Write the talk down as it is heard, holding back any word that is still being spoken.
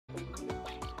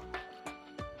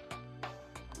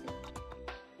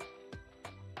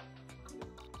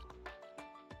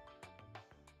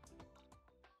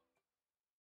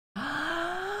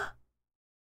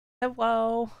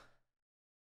Hello.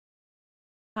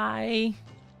 Hi.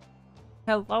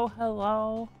 Hello,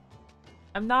 hello.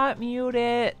 I'm not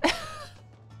muted.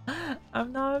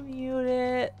 I'm not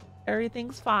muted.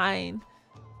 Everything's fine.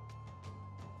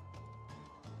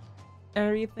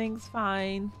 Everything's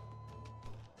fine.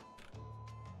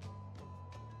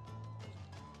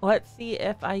 Let's see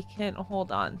if I can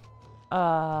hold on.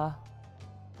 Uh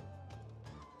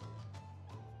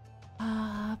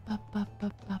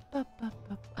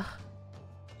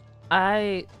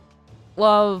I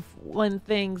love when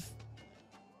things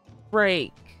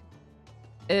break.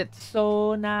 It's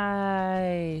so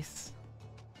nice.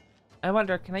 I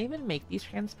wonder, can I even make these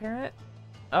transparent?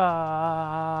 I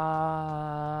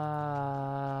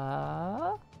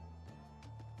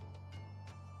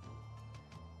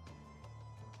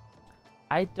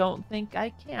don't think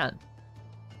I can.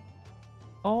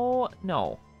 Oh,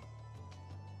 no.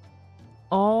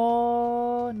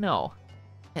 Oh, no.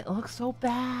 It looks so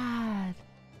bad.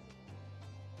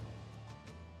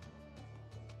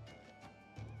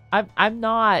 I'm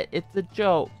not. It's a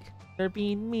joke. They're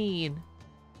being mean.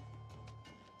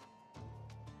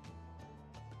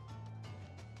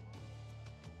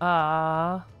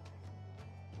 Uh.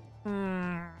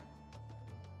 Hmm.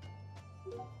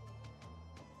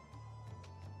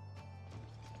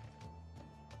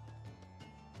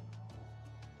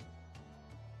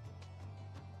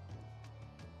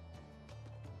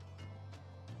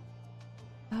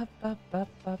 Ba, ba, ba,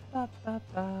 ba, ba, ba,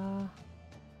 ba.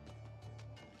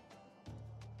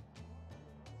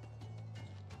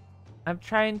 I'm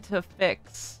trying to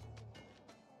fix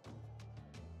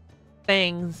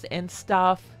things and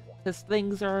stuff because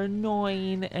things are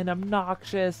annoying and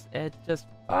obnoxious. It just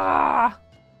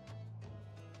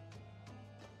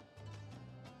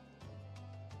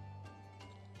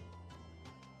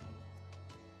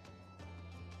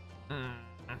Mm.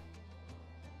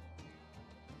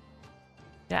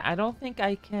 Yeah, I don't think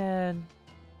I can.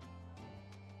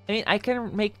 I mean, I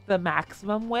can make the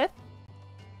maximum width.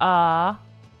 Uh,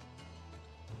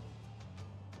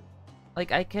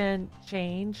 like I can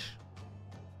change.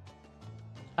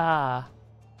 Uh.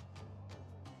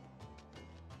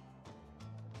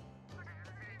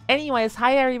 Anyways,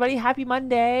 hi everybody. Happy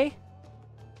Monday.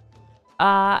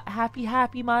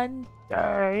 Happy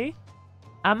Monday.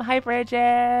 Hi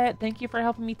Bridget. Thank you for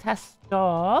helping me test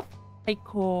stuff. Hi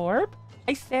Corb.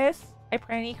 Hi sis. Hi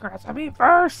Pranny. Congrats on me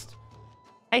first.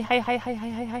 Hi.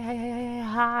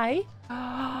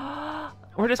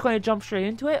 We're just going to jump straight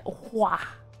into it. Wah.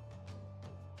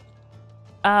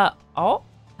 Oh.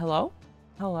 Hello.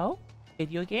 Hello.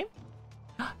 Video game.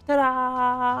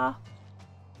 Ta-da.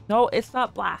 No, it's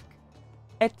not black.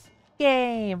 It's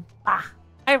game. Ah.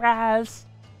 Hi Raz.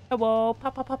 Hello.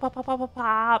 Pop, pop, pop, pop, pop, pop,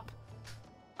 pop,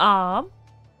 pop.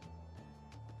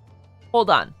 Hold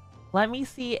on. Let me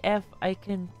see if I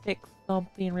can fix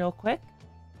something real quick.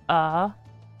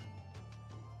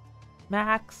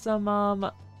 Maximum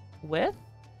width.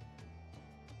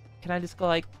 Can I just go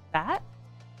like that?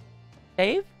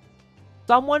 Save.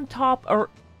 Someone type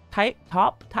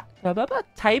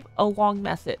a long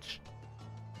message.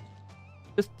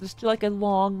 Just do like a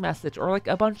long message or like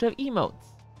a bunch of emotes.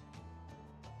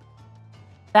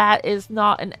 That is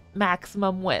not an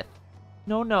maximum width.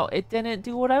 No, it didn't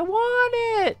do what I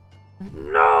wanted.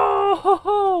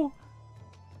 No.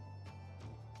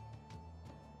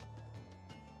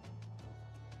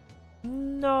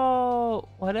 No.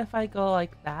 What if I go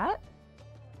like that?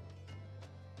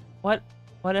 What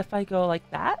if I go like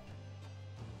that?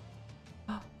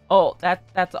 Oh,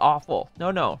 that's awful.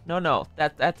 No.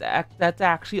 That's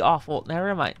actually awful.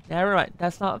 Never mind.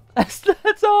 That's not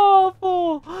that's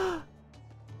awful.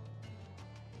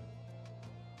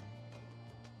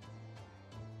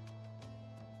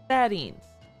 Settings.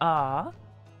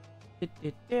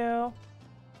 Do.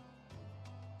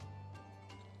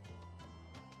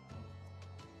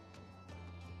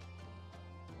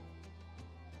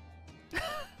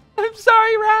 I'm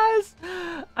sorry, Raz.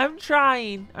 I'm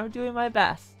trying. I'm doing my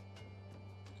best.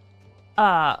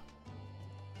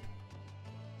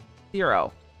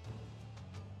 0.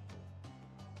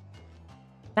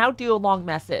 Now do a long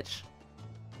message.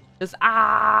 Just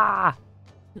Why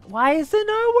is it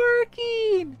not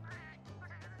working?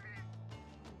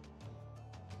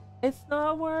 It's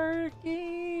not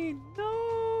working.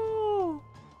 No.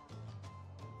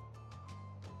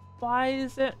 Why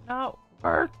is it not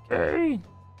working?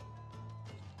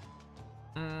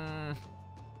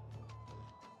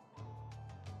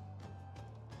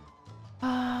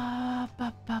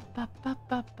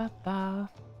 Ba.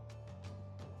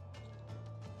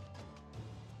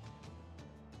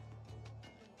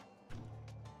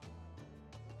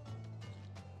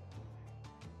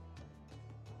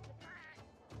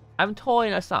 I'm totally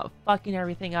not fucking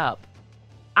everything up.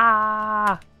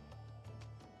 Ah!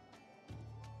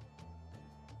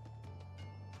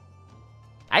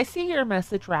 I see your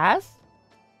message, Raz.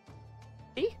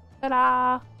 See?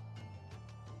 Ta-da!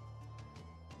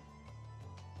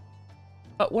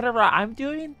 But whatever I'm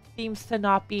doing seems to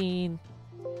not be...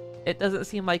 It doesn't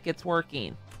seem like it's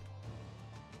working.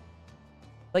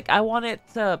 Like, I want it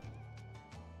to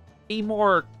be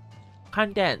more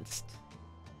condensed.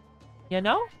 You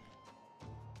know?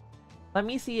 Let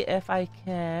me see if I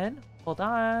can... Hold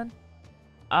on.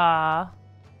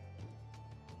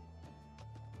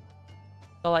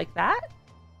 Go like that?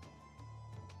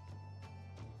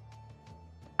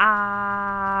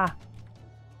 Ah!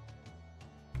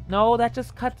 No, that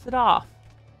just cuts it off.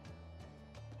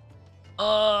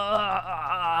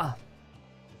 I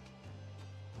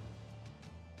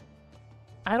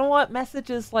don't want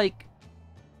messages like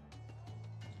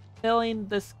filling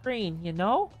the screen, you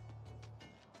know?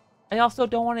 I also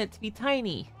don't want it to be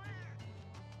tiny.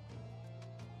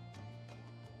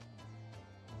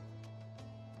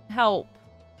 Help.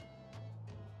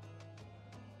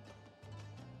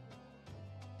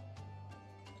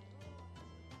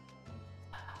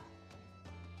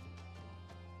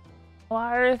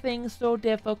 Why are things so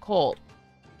difficult?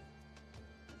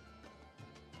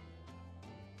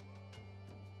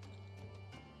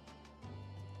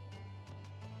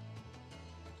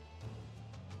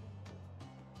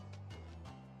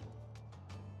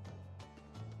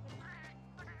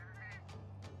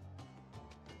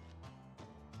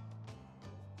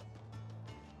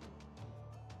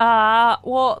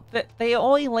 Well, they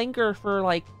only linger for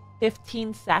like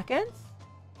 15 seconds?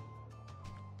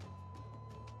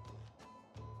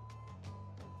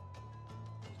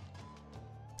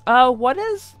 What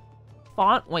does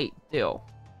font weight do?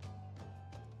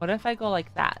 What if I go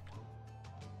like that?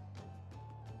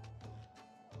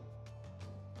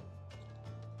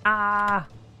 Ah!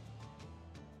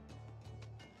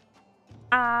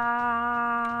 Ah!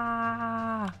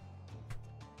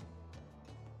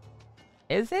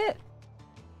 Is it?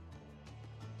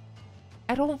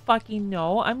 I don't fucking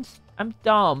know. I'm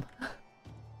dumb.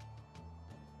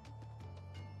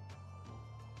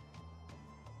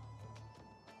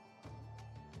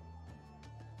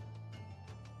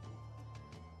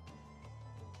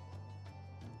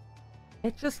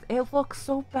 It looks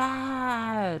so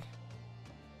bad.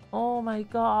 Oh my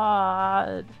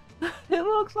god. It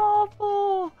looks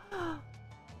awful.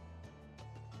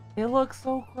 It looks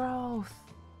so gross.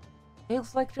 It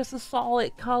looks like just a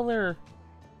solid color.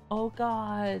 Oh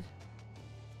god.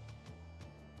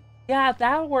 Yeah,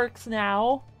 that works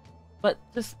now. But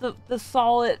just the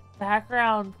solid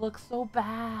background looks so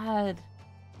bad.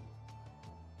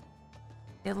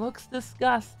 It looks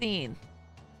disgusting.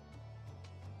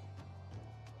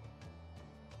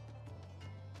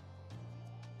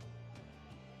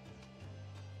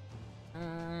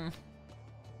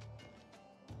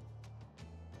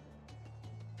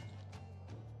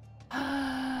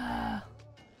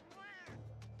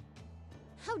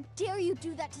 How dare you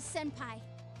do that to Senpai?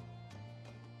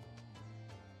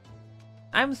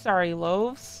 I'm sorry,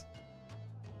 Loaves.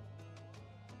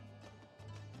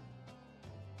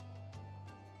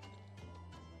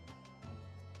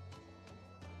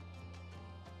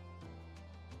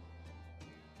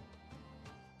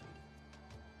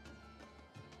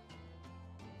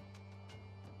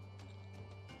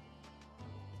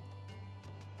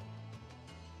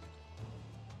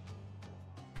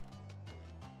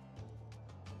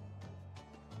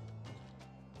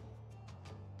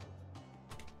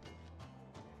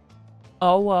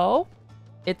 Oh, well,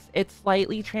 it's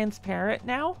slightly transparent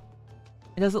now.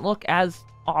 It doesn't look as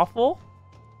awful.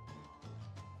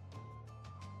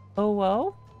 Oh,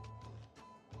 well.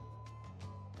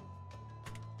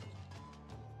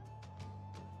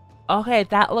 Okay,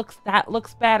 that looks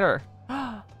better.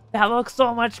 That looks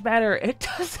so much better. It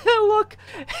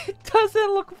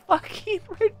doesn't look fucking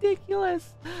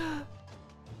ridiculous.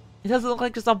 It doesn't look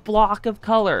like just a block of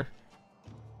color.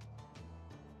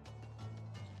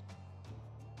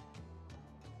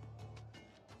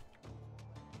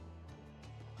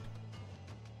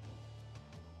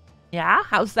 Yeah?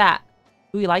 How's that?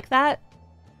 Do we like that?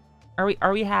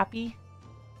 Are we happy?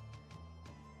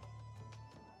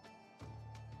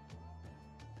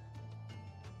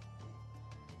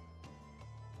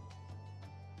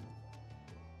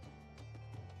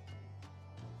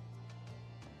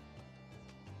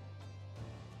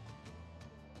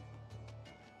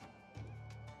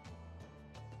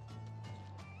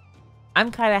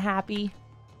 I'm kind of happy.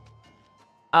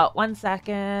 1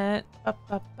 second.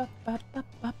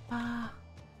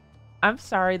 I'm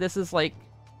sorry, this is like,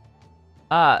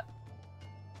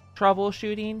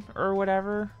 troubleshooting or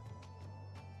whatever.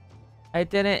 I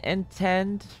didn't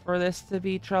intend for this to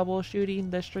be troubleshooting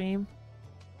the stream.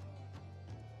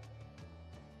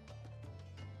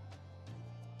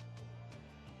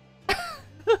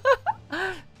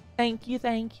 Thank you,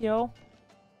 thank you.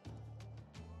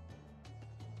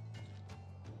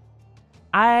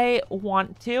 I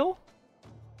want to.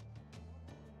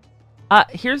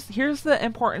 Here's the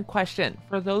important question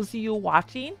for those of you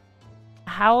watching.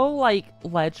 How, like,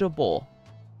 legible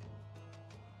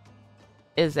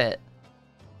is it?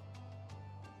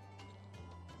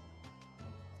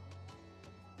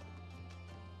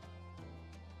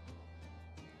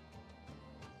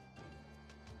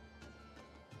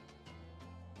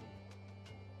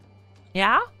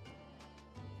 Yeah?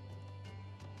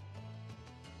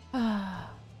 Ah!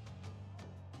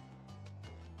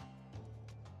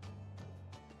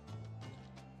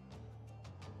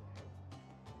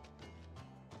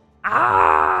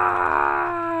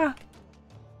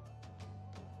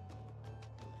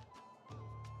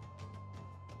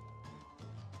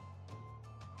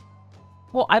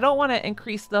 Well, I don't want to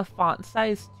increase the font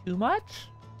size too much.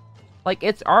 Like,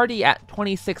 it's already at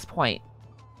 26 point.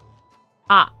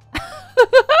 Ah.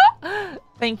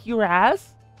 Thank you,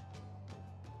 Raz.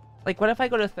 Like, what if I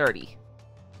go to 30?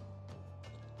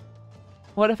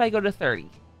 What if I go to 30?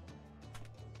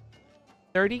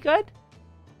 30 good?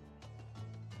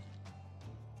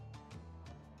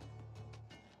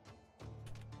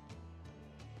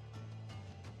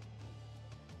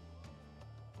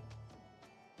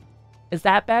 Is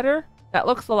that better? That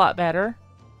looks a lot better.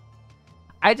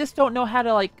 I just don't know how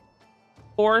to, like,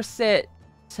 force it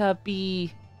to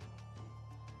be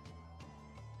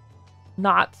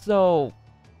not so,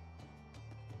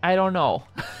 I don't know,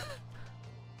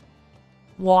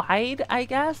 wide, I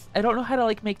guess. I don't know how to,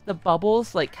 like, make the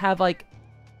bubbles, like, have, like,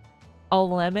 a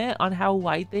limit on how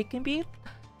wide they can be.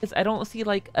 Because I don't see,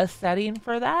 like, a setting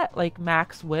for that, like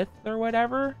max width or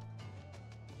whatever.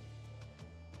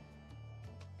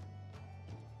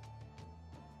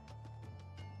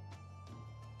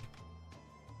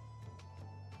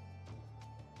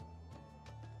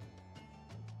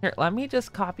 Here, let me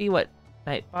just copy what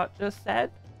Nightbot just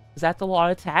said. Because that's a lot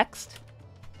of text.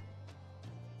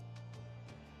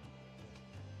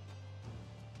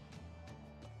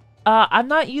 I'm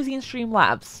not using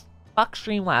Streamlabs. Fuck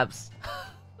Streamlabs.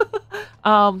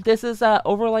 This is a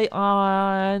overlay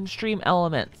on Stream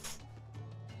Elements.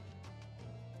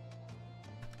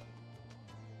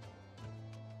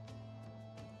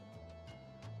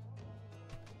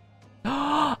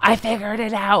 I figured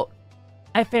it out.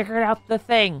 I figured out the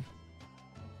thing.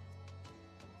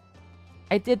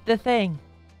 I did the thing.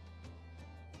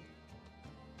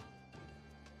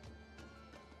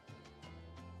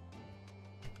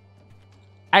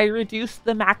 I reduced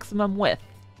the maximum width.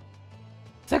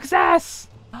 Success!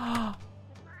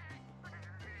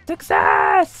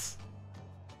 Success!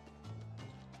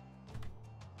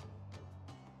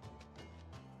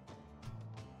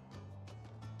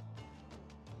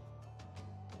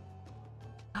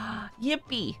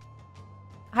 Yippee!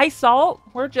 Hi, Salt.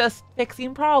 We're just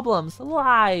fixing problems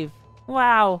live.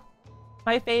 Wow.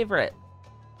 My favorite.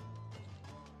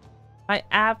 My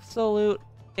absolute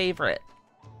favorite.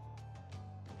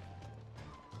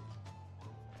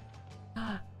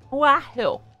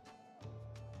 Wahoo!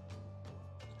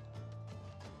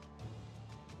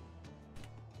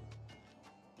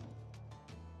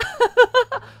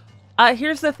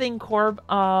 Here's the thing, Corb.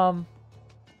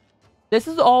 This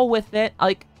is all with it.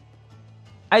 Like,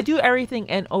 I do everything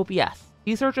in OBS.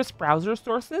 These are just browser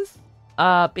sources.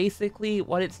 Basically,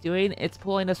 what it's doing, it's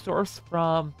pulling a source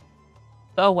from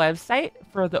the website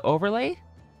for the overlay.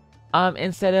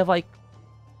 Instead of, like,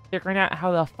 figuring out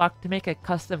how the fuck to make a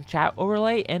custom chat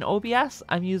overlay in OBS,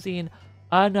 I'm using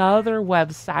another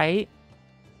website.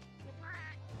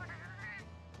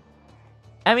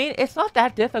 I mean, it's not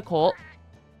that difficult.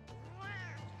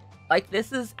 Like,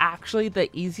 this is actually the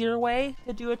easier way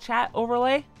to do a chat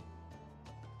overlay.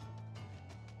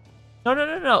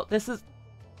 No. This is...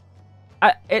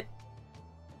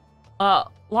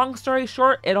 long story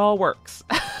short, it all works.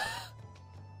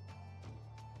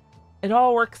 It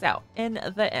all works out in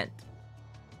the end.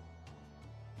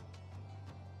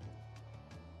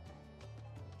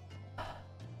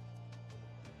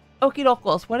 Okie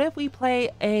dokes, what if we play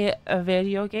a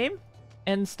video game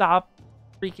and stop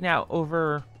freaking out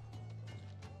over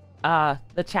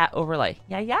the chat overlay?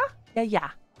 Yeah.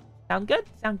 Sound good?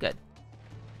 Sound good.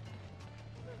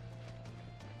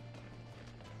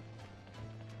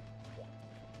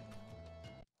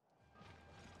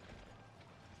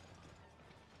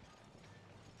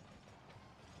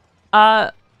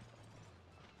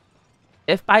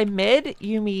 If by mid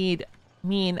you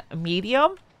mean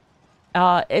medium,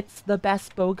 it's the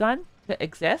best bow gun to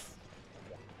exist.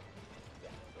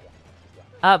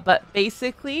 But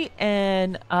basically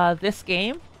in this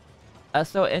game,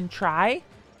 so in Try,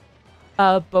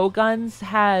 bow guns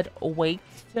had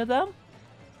weights to them.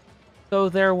 So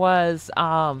there was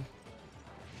so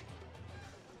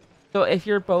if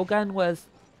your bow gun was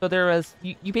so there was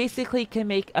you basically can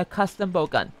make a custom bow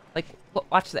gun. Like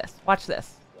watch this. Watch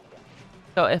this.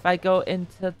 So if I go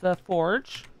into the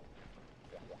forge,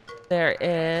 there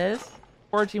is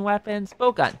forging weapons,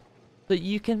 bow gun. So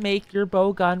you can make your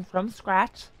bow gun from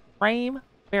scratch, frame,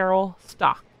 barrel,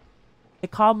 stock. The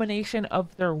combination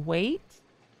of their weight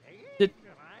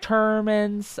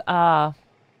determines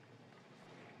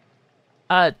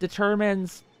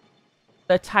determines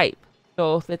the type.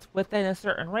 So if it's within a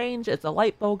certain range, it's a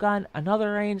light bow gun,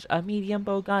 another range, a medium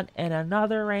bow gun, and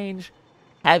another range,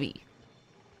 heavy.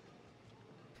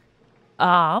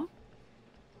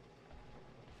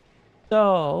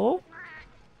 So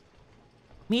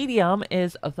medium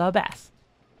is the best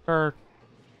for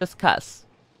just cuz.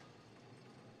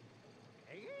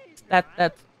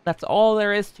 That's all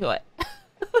there is to it.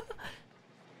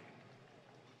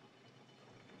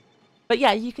 But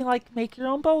yeah, you can like make your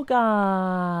own bow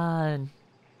gun.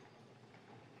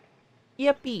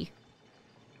 Yippee.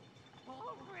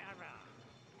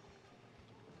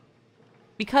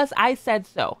 Because I said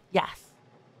so. Yes.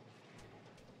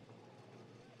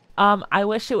 I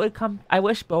wish it would come. I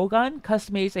wish bowgun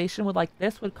customization would like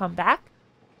this would come back,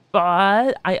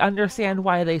 but I understand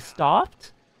why they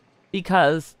stopped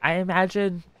because I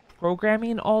imagine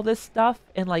programming all this stuff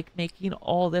and like making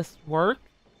all this work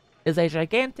is a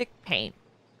gigantic pain.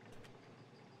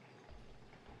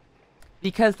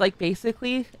 Because like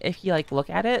basically, if you like look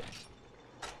at it,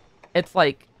 it's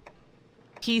like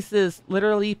pieces,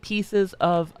 literally pieces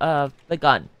of the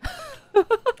gun.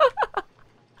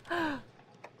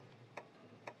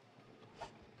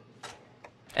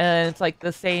 And it's like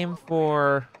the same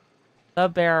for the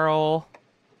barrel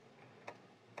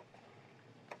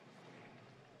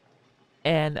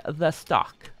and the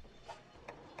stock.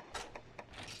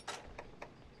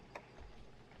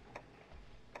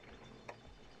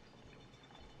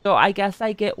 So I guess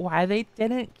I get why they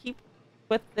didn't keep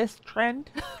with this trend.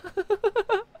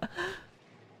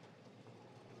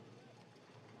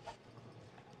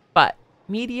 But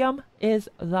medium is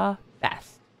the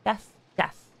best. Yes,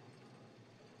 yes.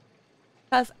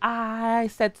 Because I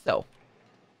said so.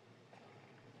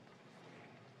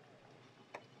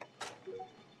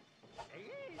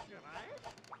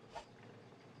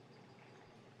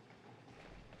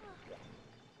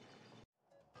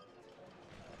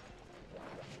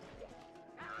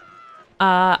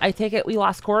 I take it we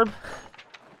lost Corb.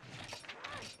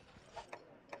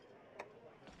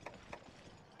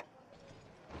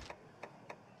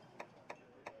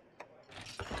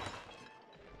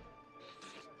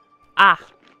 Ah,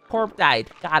 Corb died.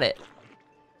 Got it.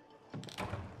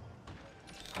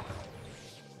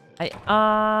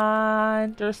 I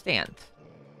understand.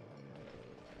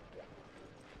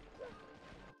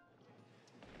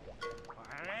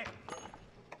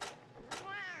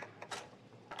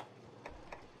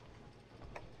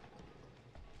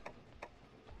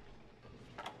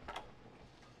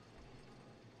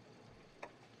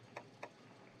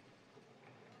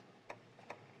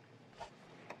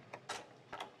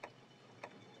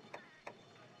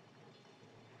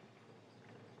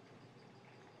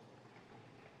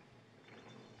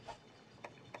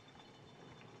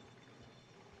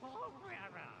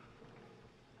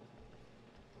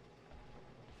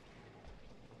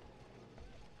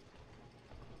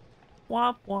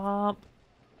 Womp womp.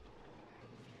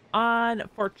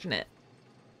 Unfortunate.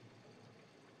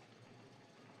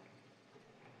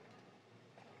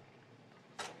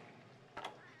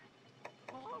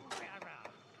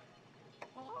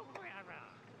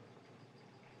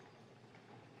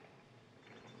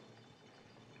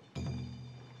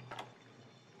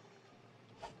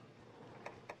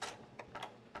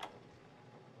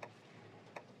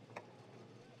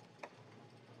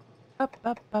 Ba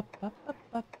ba ba ba ba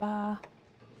ba ba.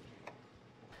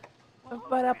 Ba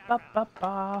ba ba ba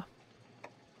ba.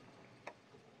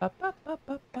 Ba ba ba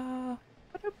ba ba.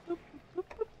 Ba da boo boo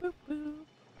boo boo boo.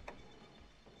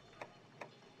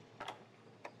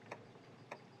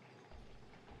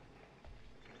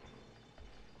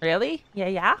 Really? Yeah,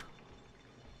 yeah?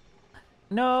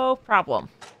 No problem.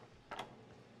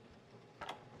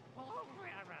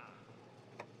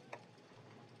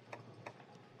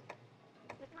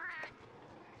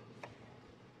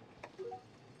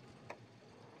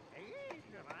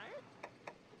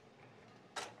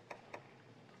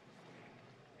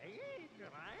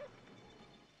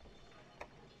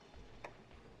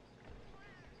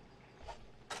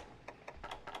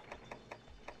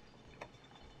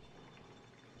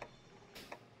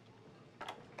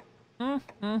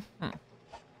 Mm-hmm.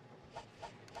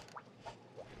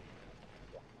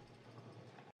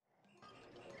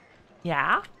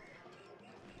 Yeah?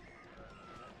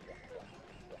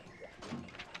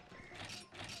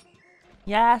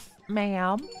 Yes,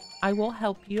 ma'am. I will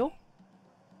help you.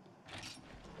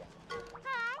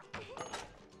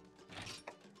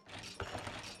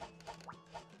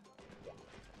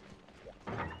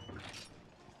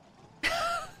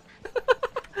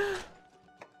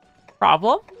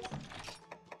 Problem?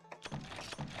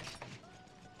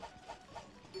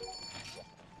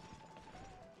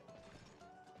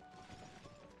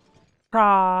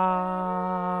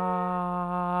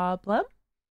 Problem?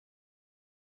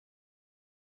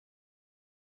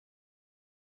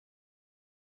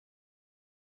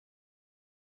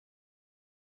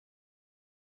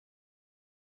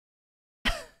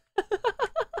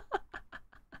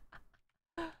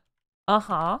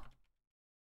 Uh-huh.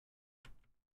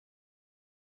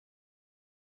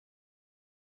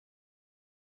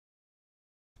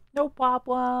 No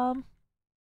problem.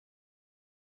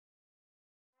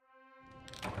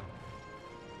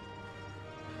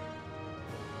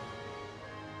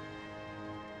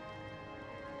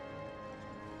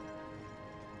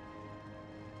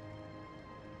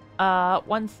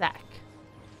 One sec.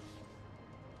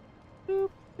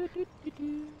 Doop, doo, doo, doo,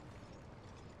 doo.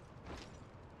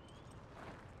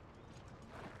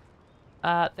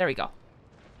 There we go.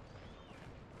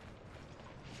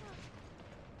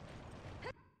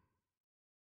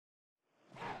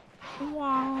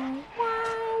 Wow,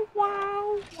 wow,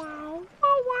 wow, wow,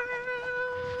 wow, wow.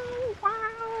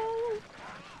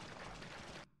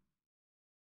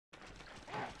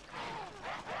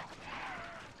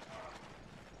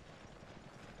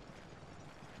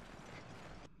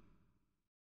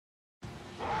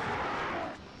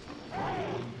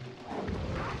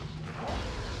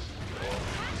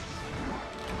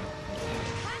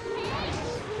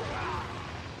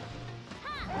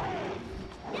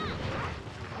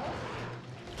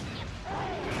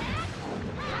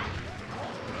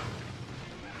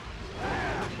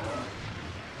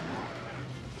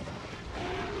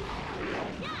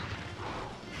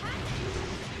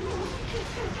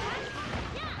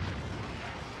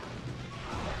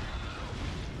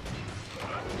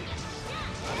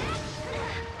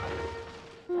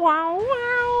 Wow,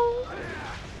 wow.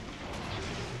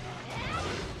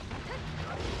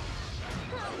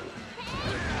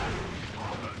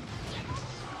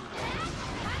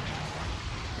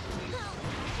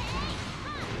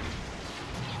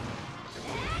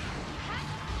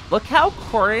 Look how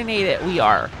coordinated we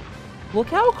are. Look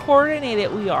how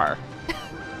coordinated we are.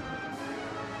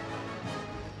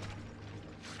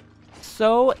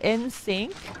 So in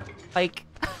sync. Like,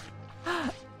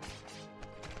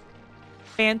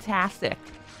 fantastic.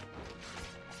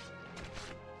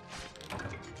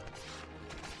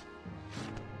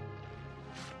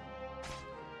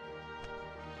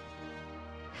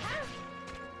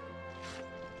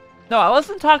 No, I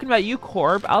wasn't talking about you,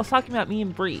 Corb. I was talking about me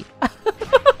and Bree.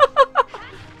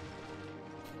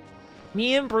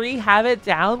 Me and Bree have it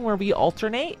down where we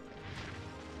alternate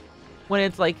when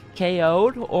it's like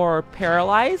KO'd or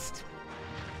paralyzed.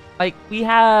 Like, we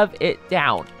have it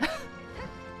down.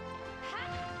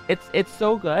 It's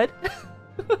so good.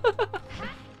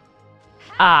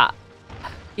 Yeah.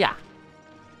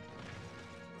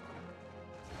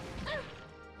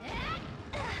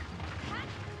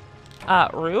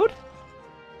 Rude?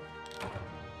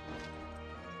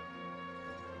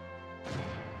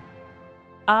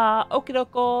 Okie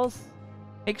dokes.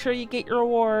 Make sure you get your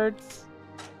rewards.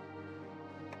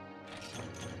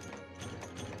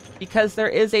 Because there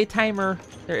is a timer.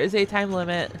 There is a time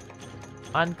limit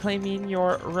on claiming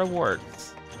your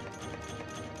rewards.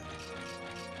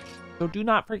 So do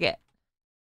not forget.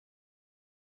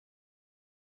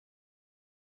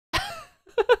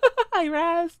 Hi,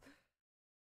 Raz.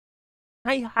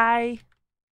 Hi, hi.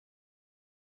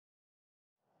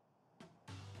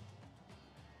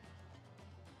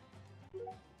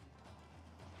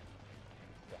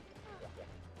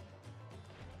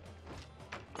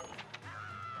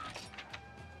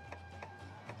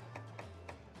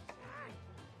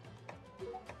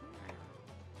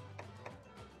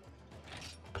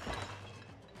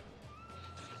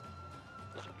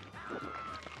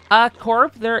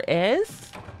 Corp, there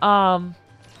is. The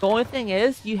only thing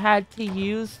is you had to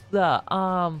use the,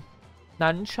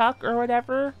 nunchuck or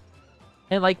whatever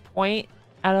and, like, point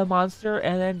at a monster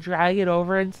and then drag it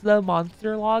over into the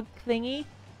monster log thingy.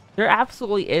 There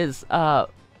absolutely is,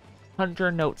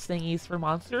 100 notes thingies for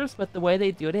monsters, but the way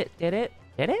they did it,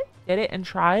 and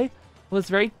try was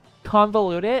very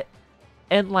convoluted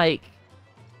and, like,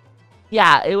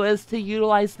 Yeah, it was to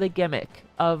utilize the gimmick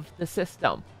of the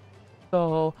system.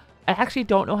 So I actually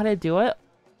don't know how to do it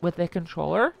with the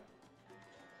controller.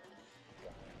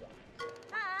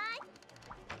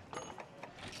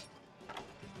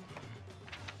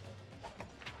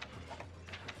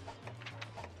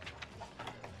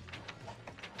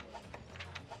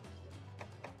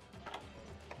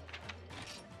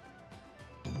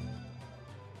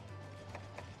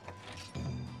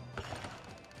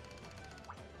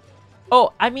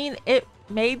 Oh, I mean, it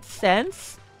made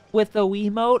sense with the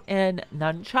Wiimote and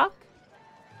Nunchuck.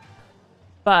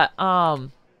 But,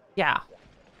 yeah.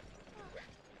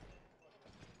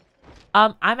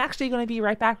 I'm actually going to be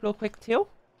right back real quick, too.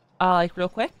 Like, real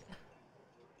quick.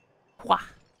 Wah.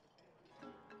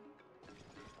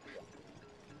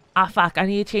 Ah, fuck. I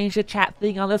need to change the chat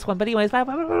thing on this one. But anyways, bye.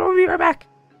 I'll be right back.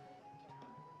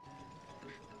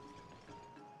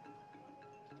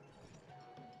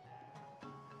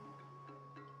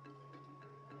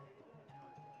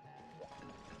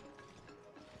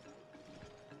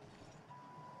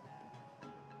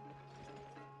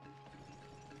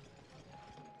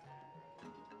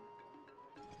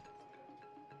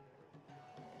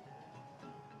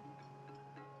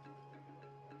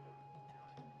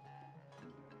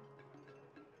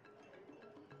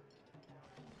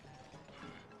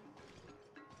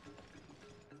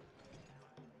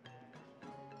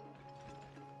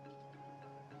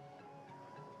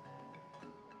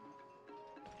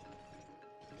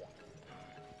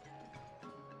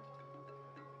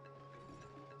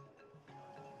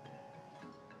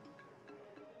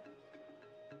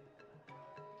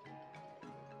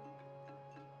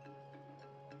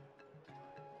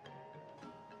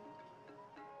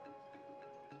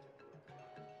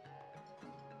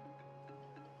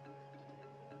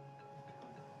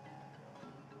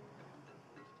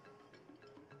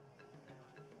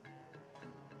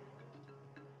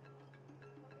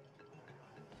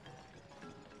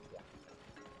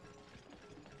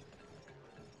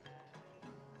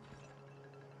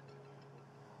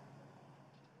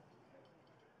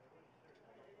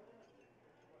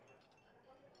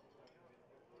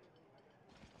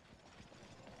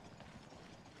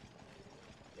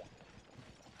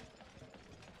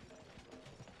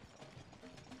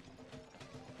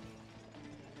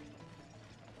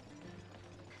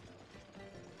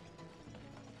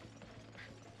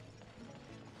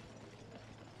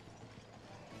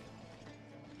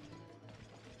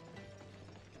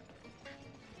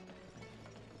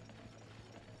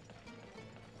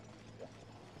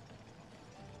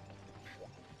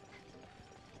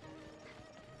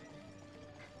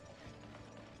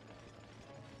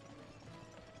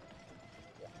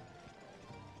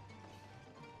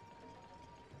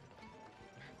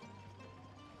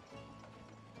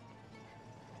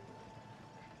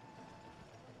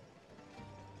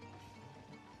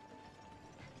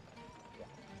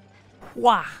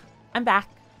 Wah. I'm back.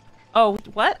 Oh,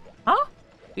 what? Huh?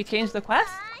 We changed the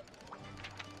quest?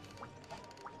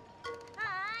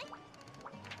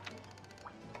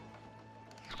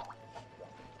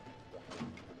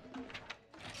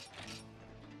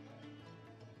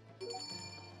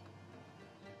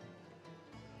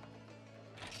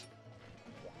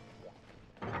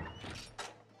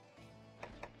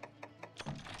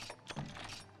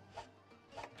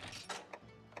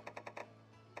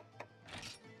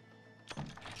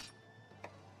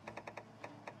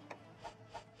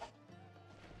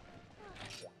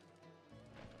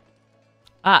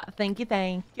 Thank you,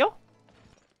 thank you.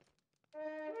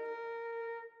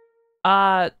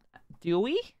 Uh, do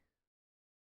we?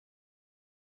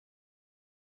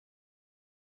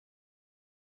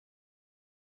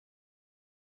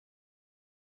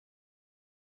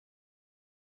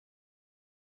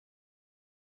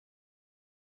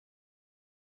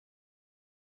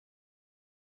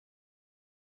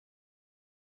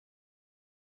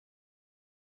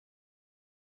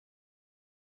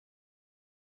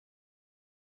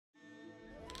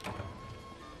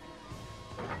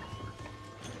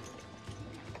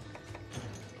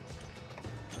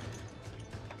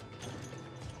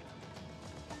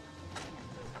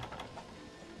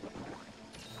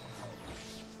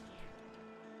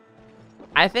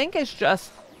 I think it's just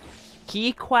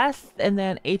key quests and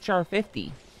then HR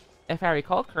 50, if I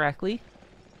recall correctly.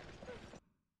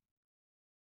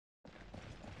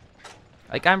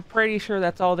 Like, I'm pretty sure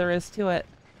that's all there is to it.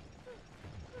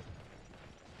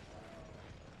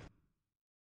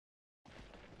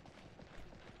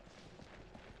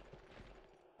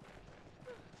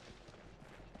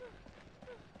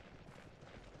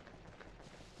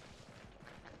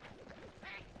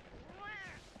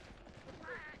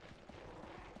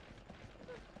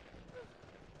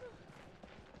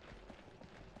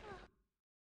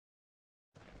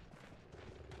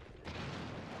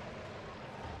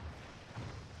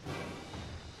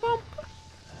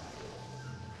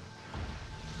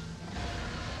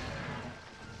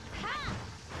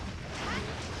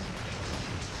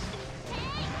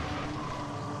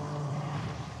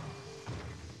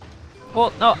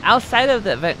 Well, no, outside of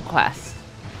the event quest.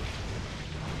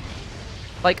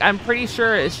 Like, I'm pretty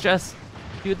sure it's just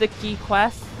do the key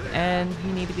quest and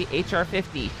you need to be HR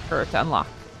 50 for it to unlock.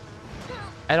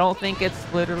 I don't think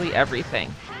it's literally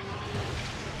everything.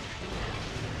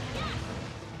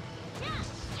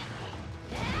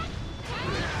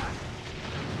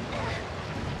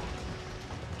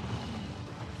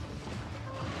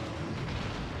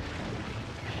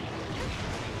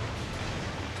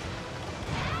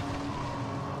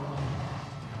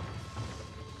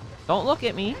 Don't look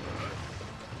at me.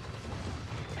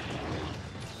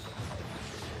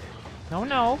 No,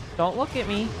 no, don't look at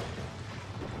me.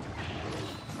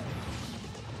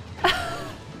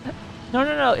 No,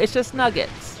 no, no, it's just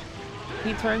nuggets.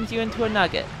 He turns you into a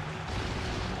nugget.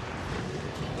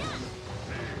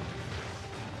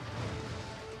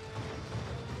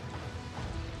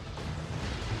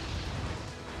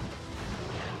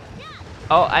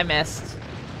 Oh, I missed.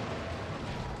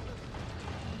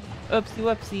 Oopsie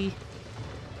whoopsie.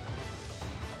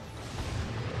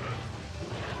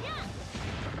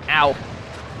 Ow.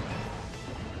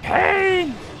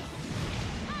 Pain!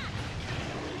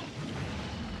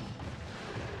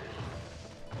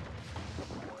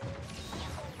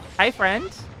 Hi, friend.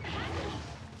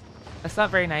 That's not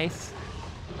very nice.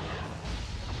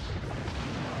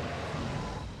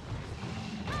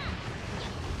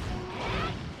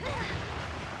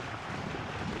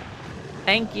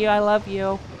 Thank you, I love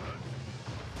you.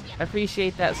 I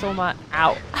appreciate that so much.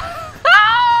 Ow.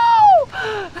 Ow!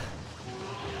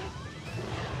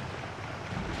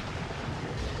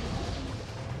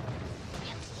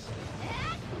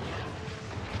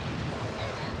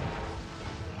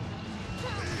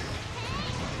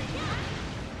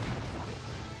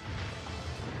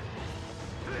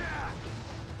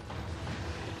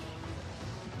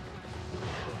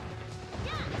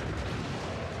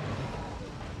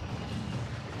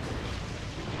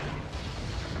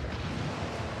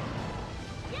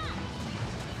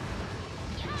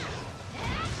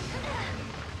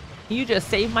 You just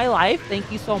saved my life. Thank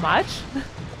you so much.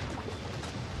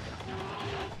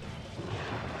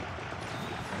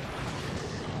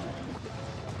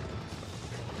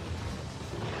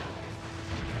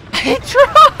 I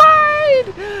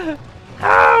tried!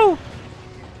 Ow!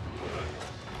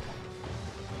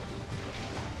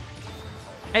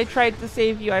 I tried to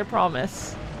save you, I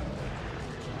promise.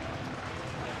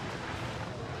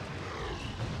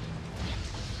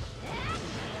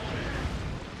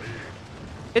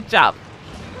 Good job.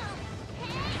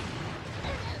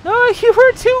 No, you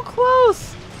were too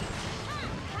close.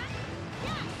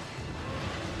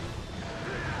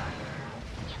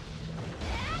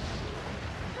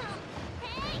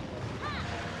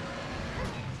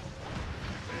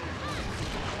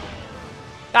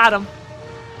 Got him.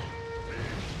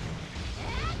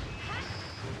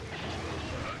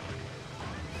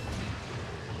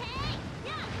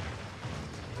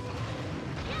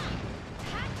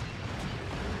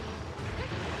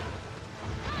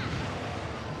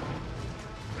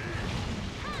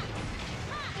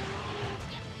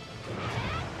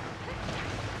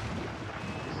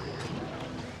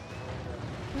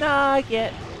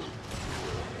 Nugget.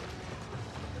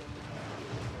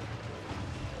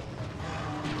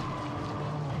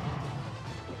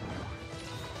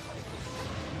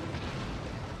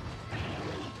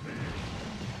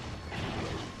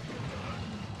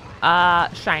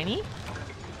 Shiny.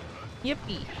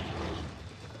 Yippee.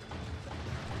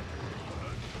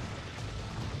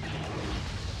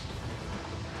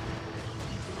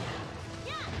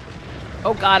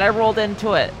 Oh god, I rolled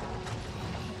into it.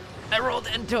 I rolled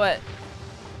into it.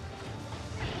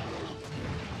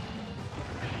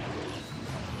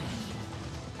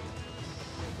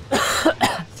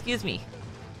 Excuse me.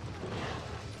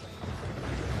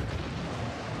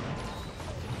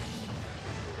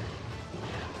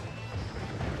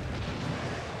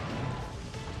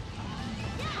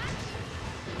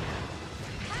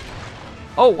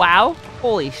 Oh wow.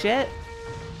 Holy shit.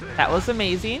 That was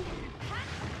amazing.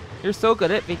 You're so good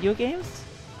at video games.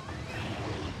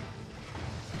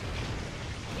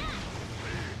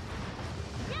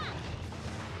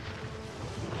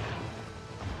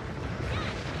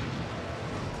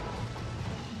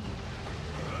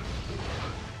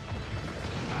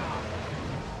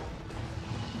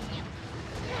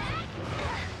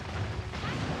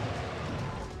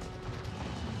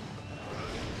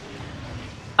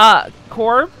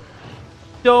 Corb,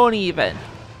 don't even.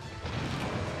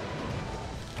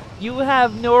 You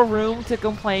have no room to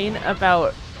complain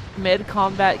about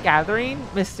mid-combat gathering,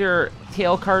 Mr.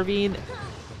 Tail carving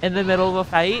in the middle of a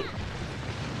fight.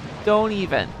 Don't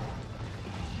even.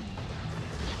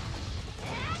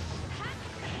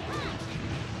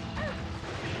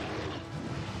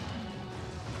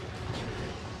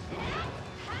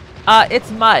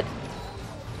 It's mud.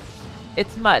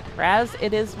 It's mud. Raz,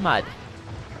 it is mud.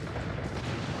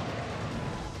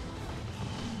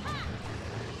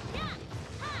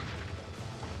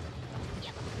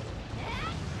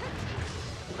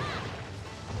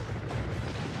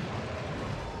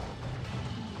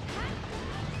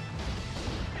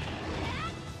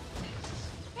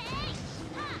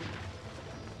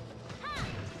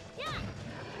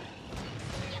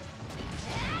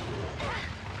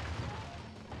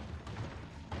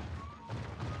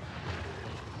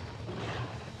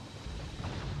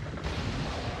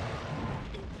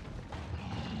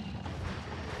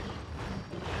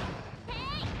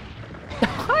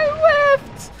 I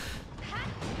whiffed!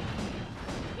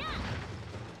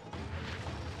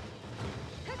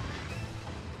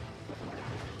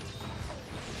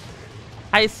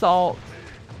 Ice salt.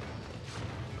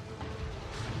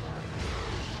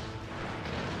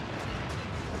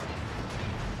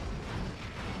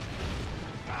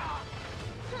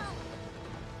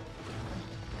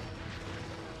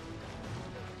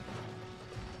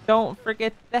 Don't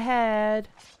forget the head.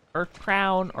 Or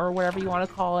crown, or whatever you want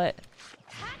to call it.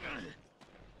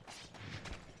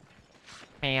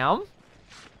 Ma'am?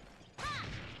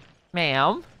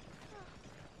 Ma'am?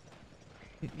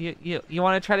 You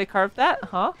want to try to carve that,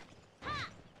 huh?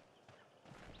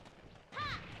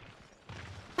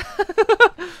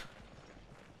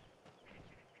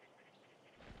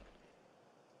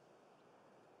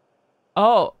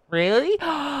 Oh, really?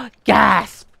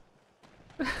 Gasp!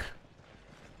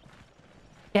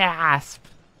 Gasp!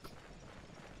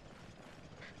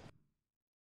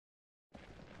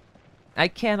 I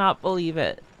cannot believe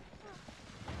it.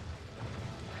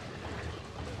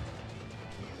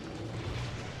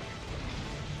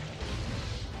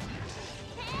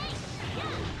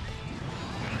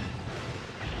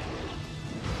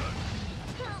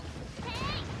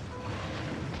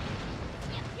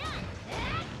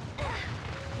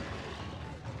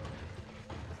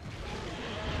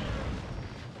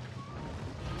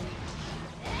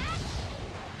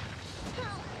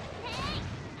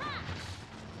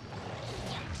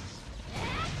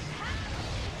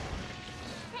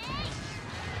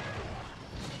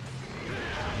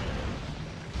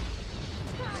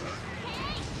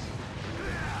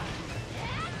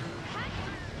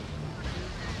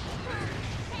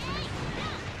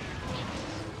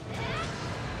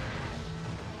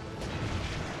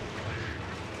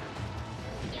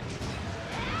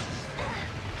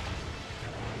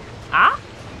 Ah?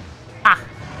 Ah.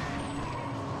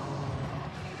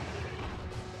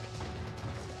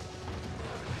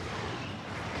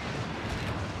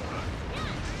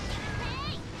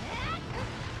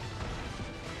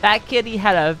 That kitty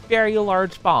had a very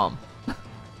large bomb.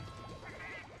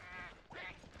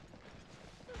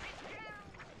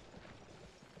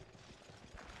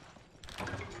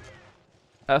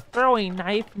 A throwing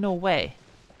knife? No way.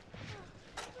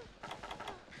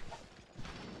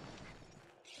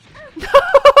 No!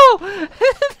 No!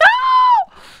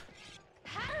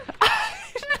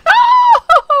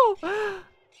 No!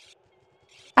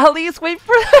 At least wait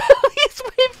for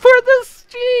the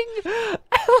sting.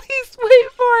 At least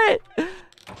wait for it.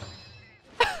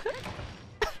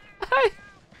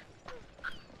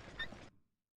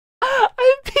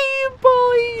 I'm being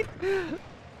bullied.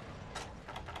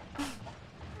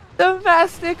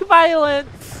 Domestic violence.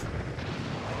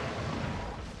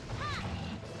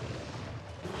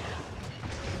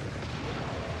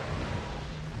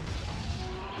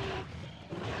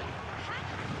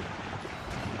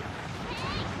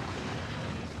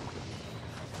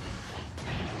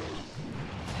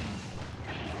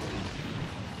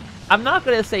 I'm not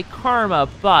gonna say karma,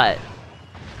 but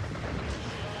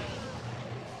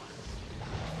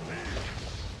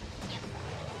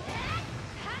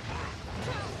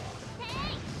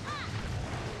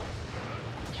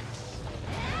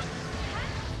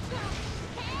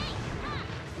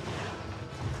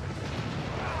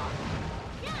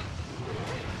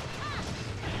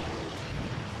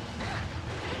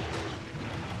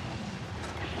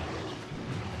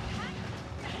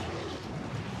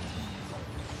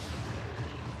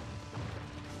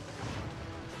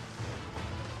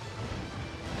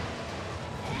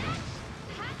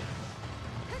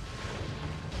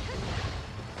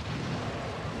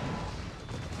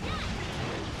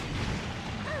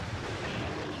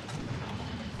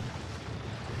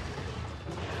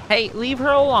hey, leave her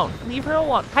alone. Leave her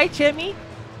alone. Hi, Jimmy.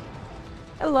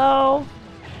 Hello.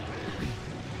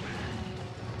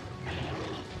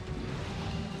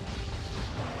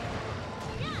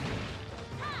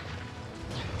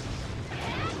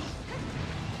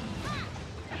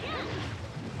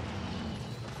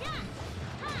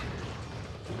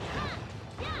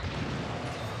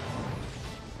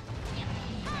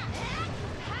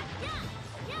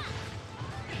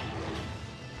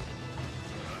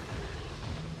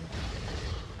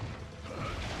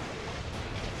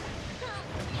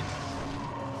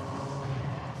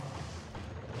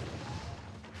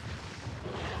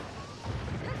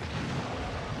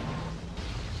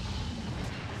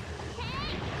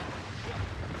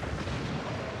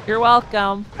 You're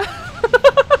welcome.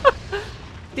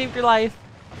 Saved your life.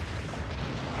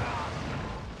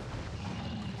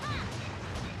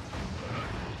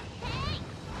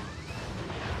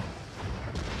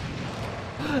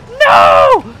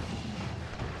 No!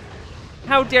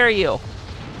 How dare you?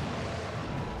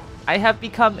 I have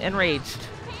become enraged.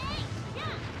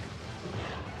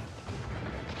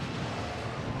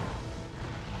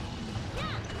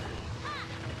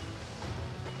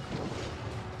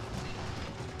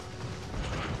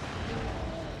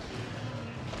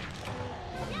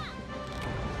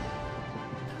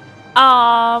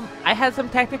 I had some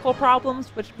technical problems,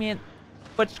 which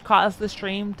caused the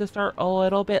stream to start a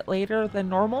little bit later than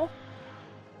normal.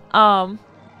 But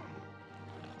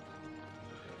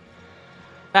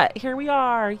here we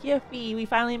are. Yippee, we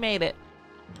finally made it.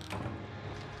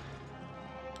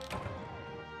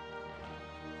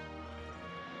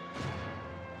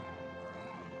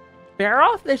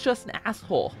 Baroth is just an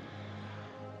asshole.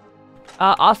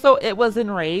 Also, it was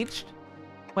enraged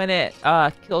when it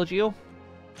killed you.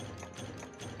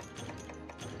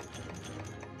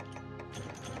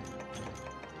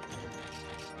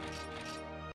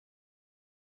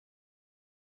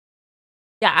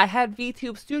 Yeah, I had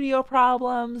VTube Studio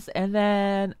problems, and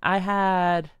then I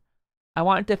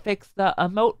wanted to fix the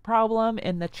emote problem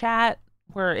in the chat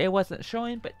where it wasn't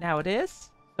showing, but now it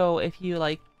is. So if you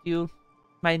like do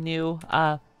my new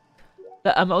the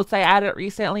emotes I added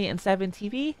recently in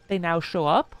 7TV, they now show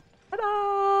up.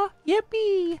 Ta-da!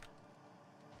 Yippee!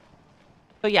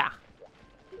 So yeah.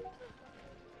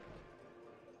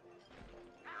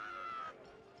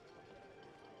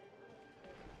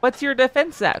 What's your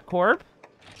defense at, Corb?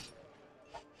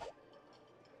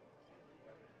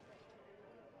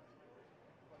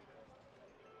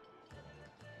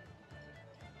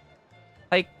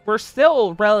 Like, we're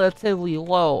still relatively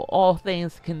low, all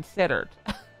things considered.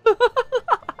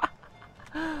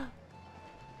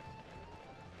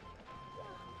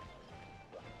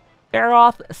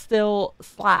 Baroth still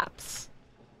slaps.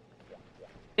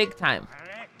 Big time.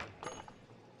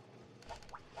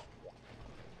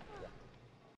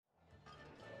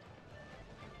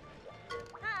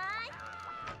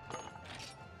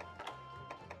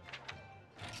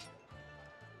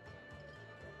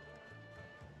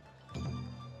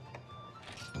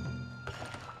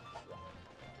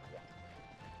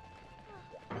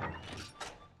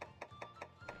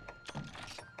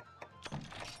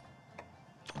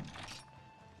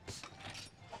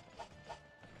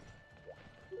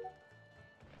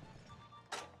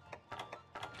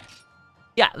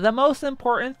 Yeah, the most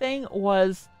important thing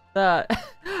was the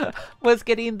was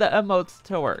getting the emotes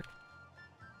to work.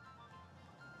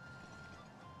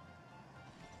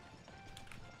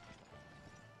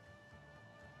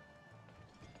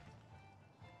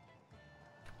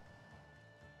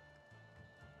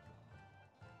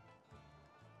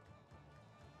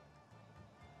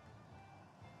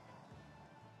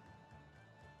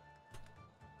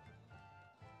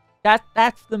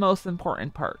 That's the most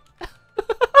important part.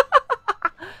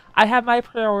 I have my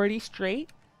priorities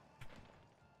straight.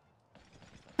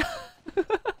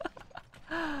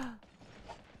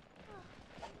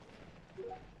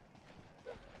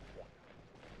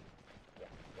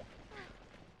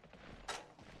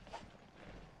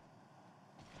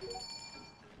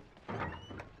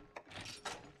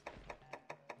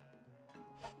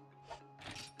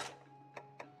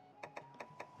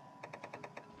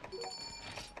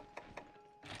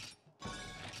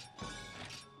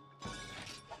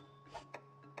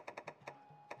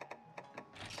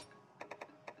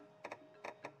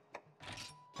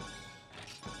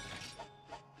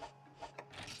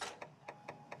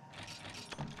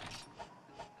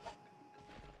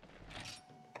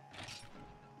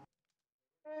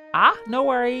 Ah, no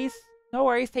worries. No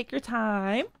worries. Take your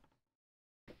time.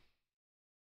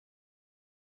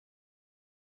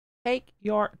 Take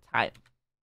your time.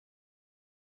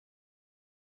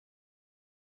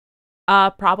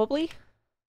 Probably.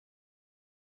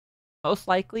 Most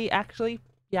likely, actually.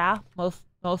 Yeah, most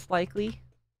likely.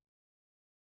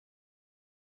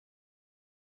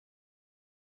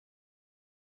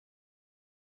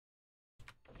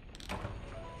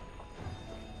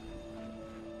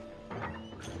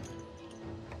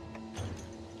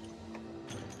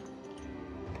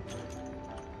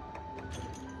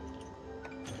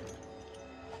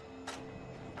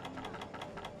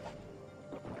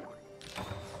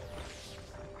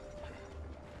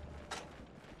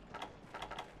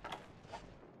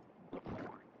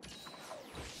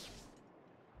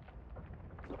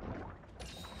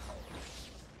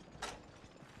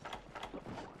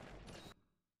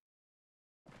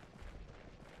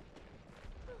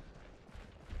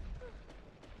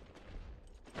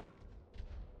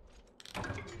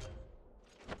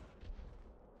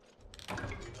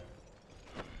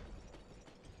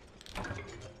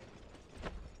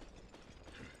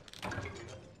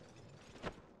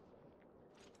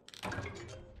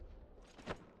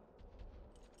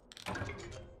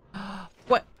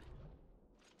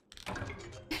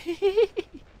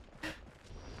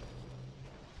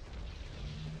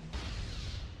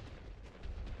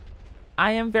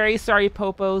 I am very sorry,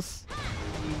 Popos.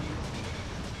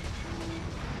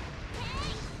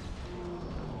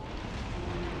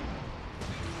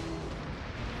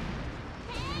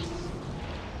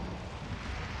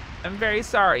 I'm very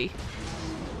sorry.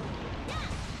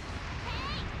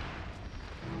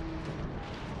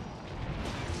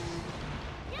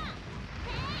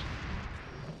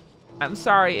 I'm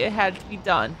sorry, it had to be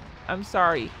done. I'm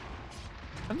sorry.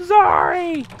 I'm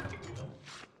sorry!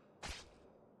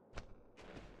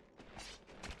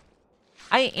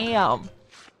 I am.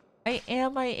 I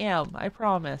am. I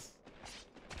promise.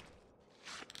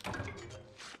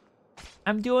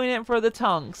 I'm doing it for the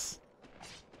tongues.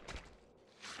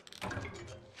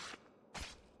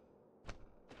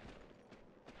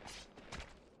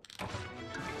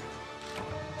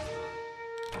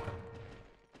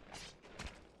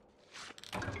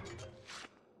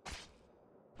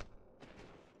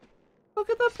 Look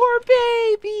at the poor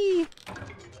baby!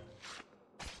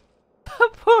 The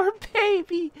poor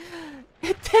baby!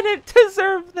 It didn't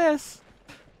deserve this!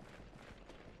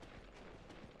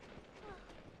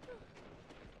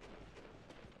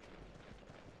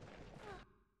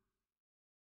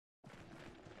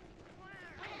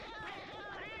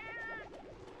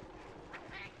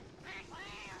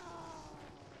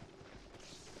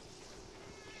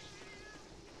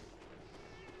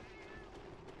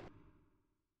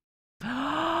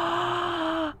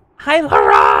 Hi,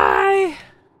 Larai!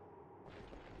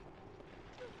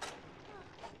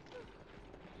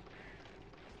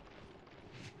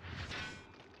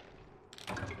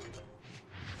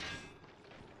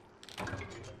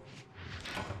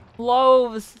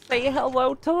 Loaves, say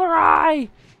hello to Larai!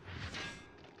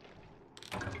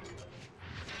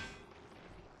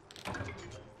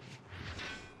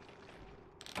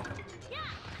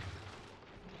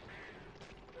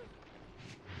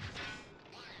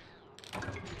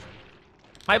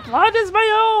 My blood is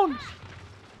my own!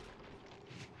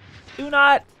 Do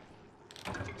not!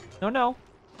 No, no.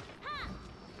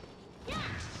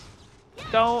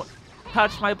 Don't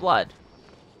touch my blood.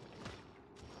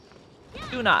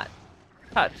 Do not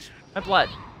touch my blood.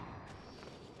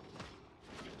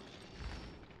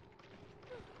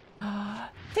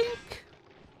 Think!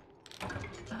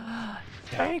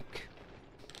 Think!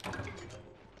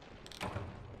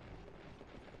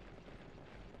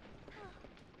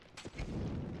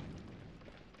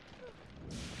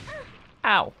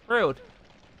 Ow, rude.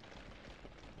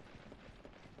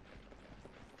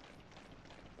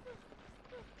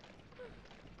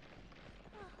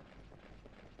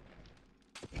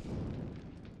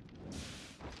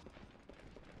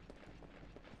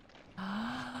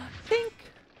 Think!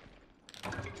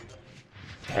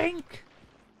 Think!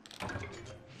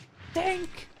 Think!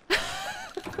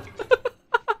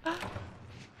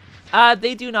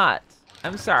 They do not.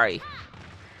 I'm sorry.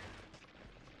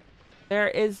 There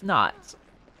is not.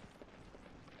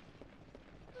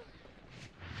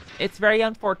 It's very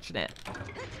unfortunate.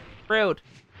 Rude.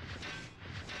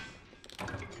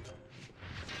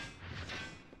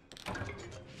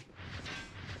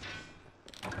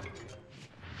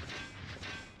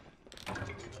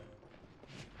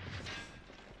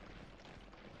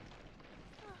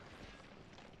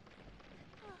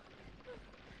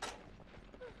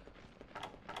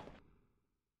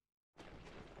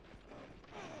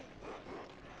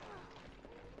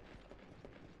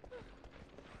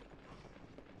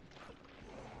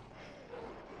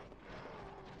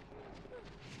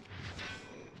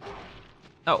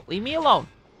 Oh, leave me alone.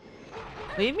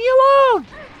 Leave me alone.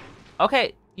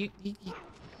 Okay, you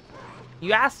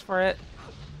asked for it.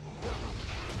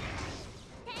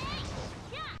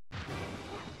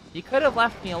 You could have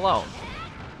left me alone.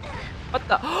 What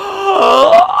the?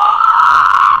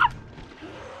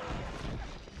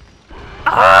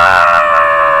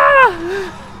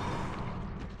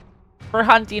 We're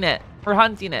hunting it. We're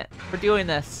hunting it. We're doing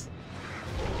this.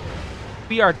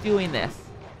 We are doing this.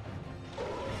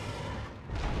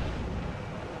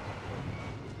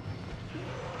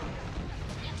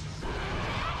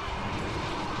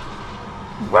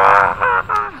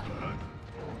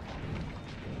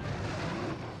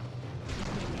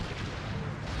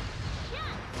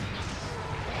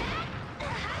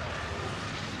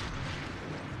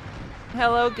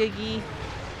 Hello, Giggy.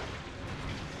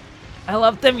 I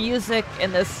love the music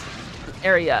in this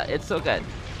area. It's so good.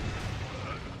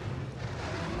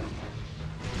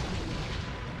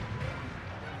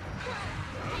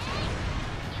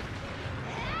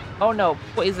 Oh no,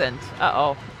 poisoned.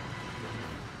 Uh-oh.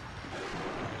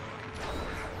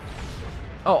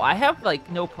 Oh, I have,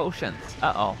 like, no potions.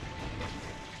 Uh-oh.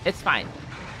 It's fine.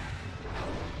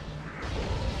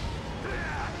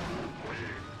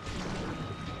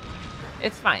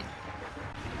 It's fine.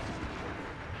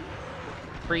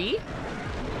 Free?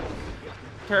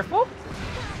 Careful.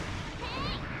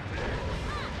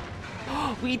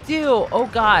 We do. Oh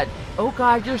god. Oh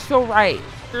god, you're so right.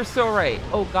 You're so right.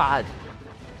 Oh god.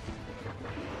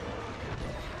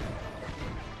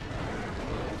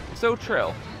 So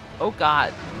true. Oh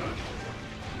god.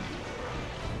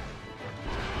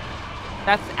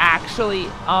 That's actually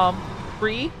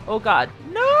free. Oh god.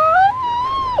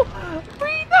 No!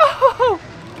 Free, no!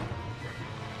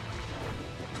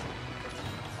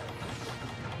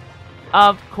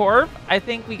 Corv, I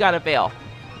think we gotta bail.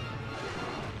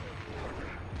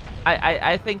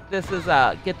 I think this is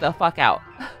get the fuck out.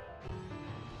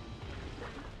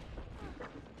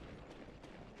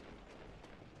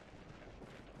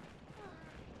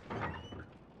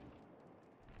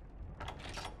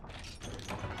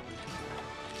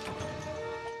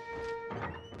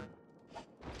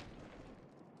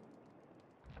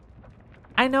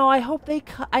 I know. I hope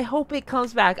it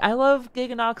comes back. I love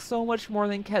Giganox so much more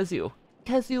than Kezu.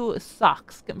 Kezu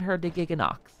sucks compared to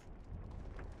Giganox.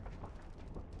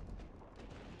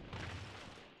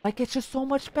 Like, it's just so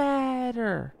much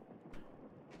better.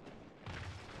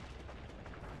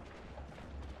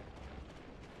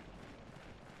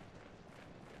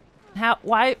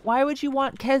 Why would you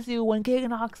want Kezu when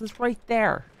Giganox is right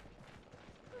there?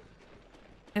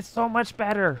 It's so much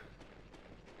better.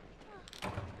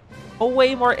 A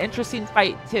way more interesting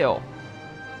fight, too.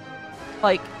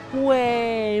 Like,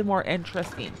 way more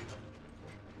interesting.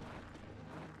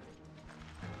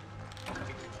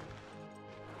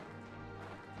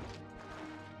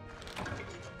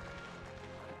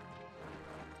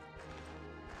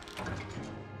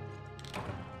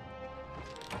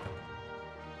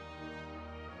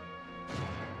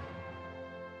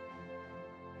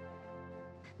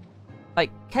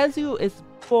 Like, Kezu is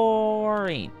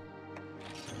boring.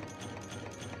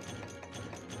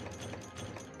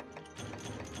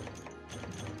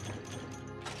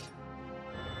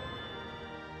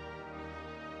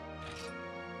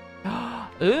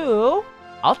 Ooh,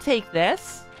 I'll take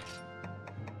this.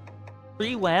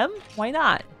 Free Wem? Why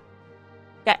not?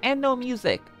 Yeah, and no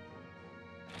music.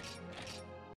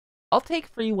 I'll take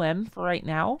free Wem for right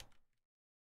now.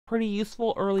 Pretty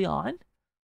useful early on.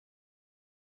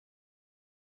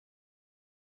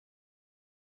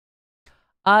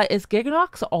 Is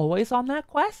Giganox always on that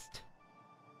quest?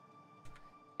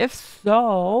 If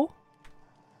so,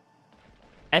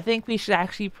 I think we should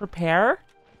actually prepare.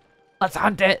 Let's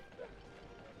hunt it.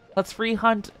 Let's free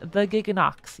hunt the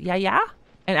Giganox. Yeah?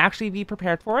 And actually be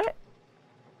prepared for it.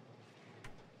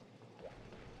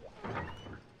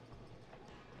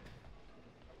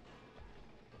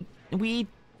 We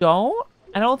don't?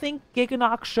 I don't think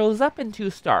Giganox shows up in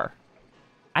 2-star.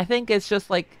 I think it's just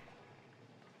like...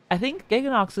 I think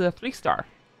Giganox is a 3-star.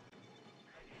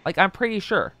 Like, I'm pretty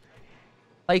sure.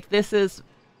 Like, this is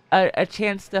a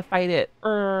chance to fight it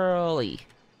early.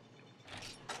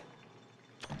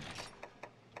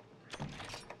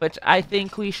 Which I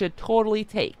think we should totally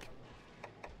take.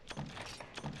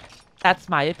 That's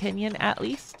my opinion, at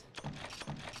least.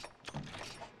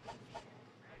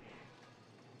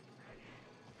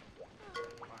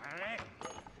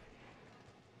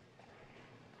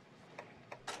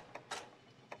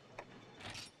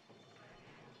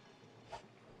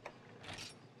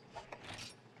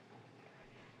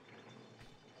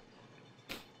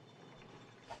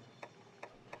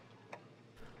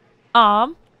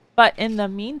 But in the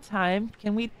meantime,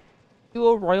 can we do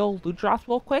a royal Ludroth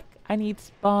real quick? I need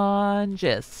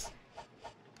sponges.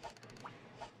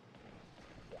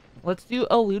 Let's do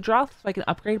a Ludroth so I can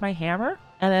upgrade my hammer,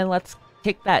 and then let's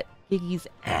kick that Giggy's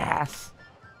ass.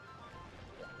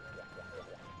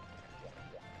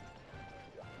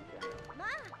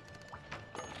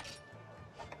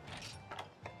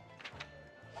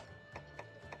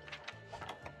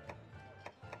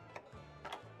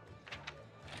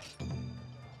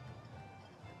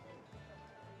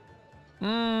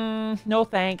 No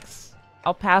thanks.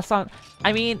 I'll pass on.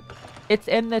 I mean, it's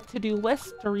in the to-do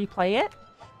list to replay it,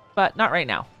 but not right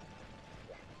now.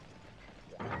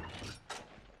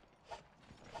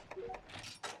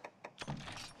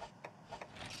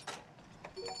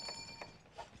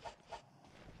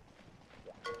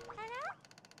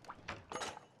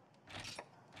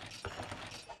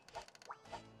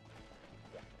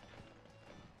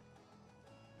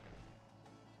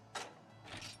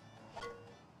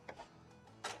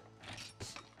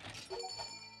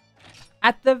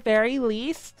 At the very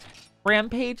least,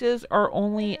 rampages are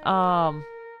only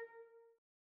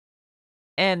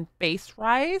and base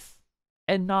rise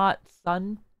and not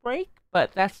sunbreak,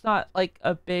 but that's not like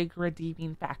a big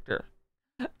redeeming factor.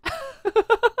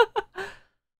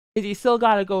 Is you still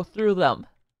gotta go through them.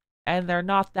 And they're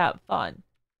not that fun.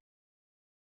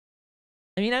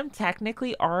 I mean, I'm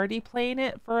technically already playing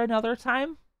it for another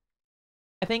time.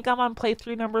 I think I'm on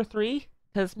playthrough number 3.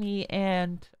 Because me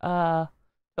and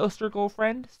Toaster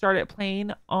Girlfriend started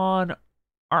playing on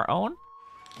our own.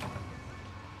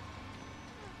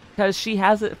 Because she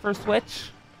has it for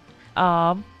Switch.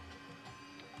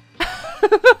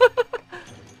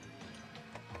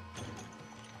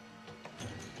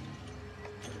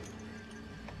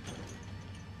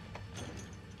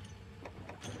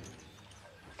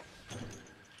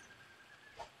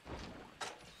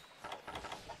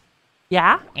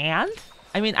 Yeah, and?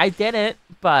 I mean, I did it,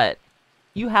 but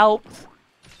you helped.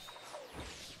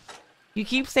 You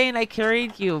keep saying I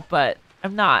carried you, but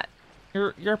I'm not.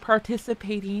 You're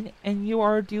participating and you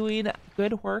are doing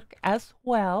good work as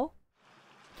well.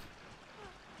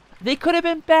 They could have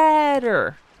been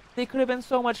better. They could have been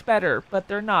so much better, but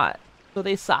they're not. So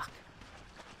they suck.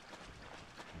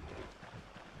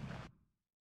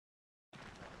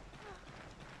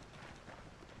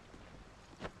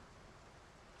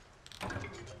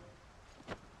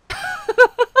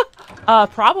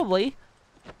 Probably.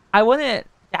 I wouldn't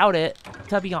doubt it,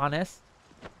 to be honest.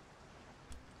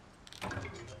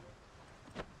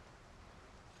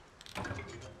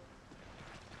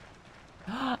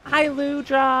 Hi, Lou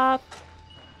Drop.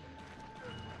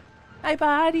 Hi,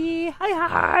 buddy.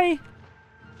 Hi.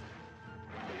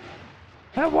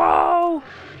 Hello.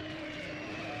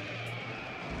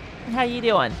 How you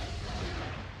doing?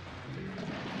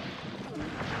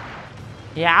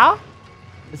 Yeah?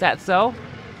 Is that so?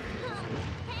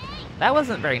 That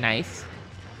wasn't very nice.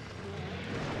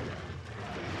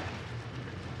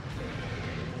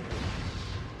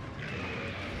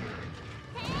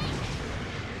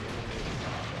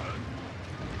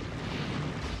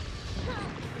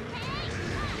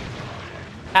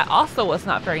 That also was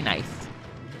not very nice.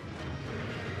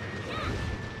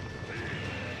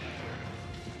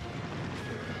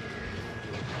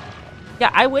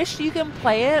 Yeah, I wish you can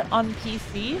play it on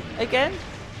PC again.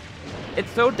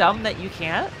 It's so dumb that you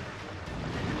can't.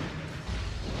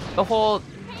 The whole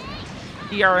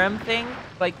DRM thing,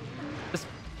 like, just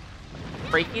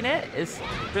breaking it is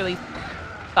really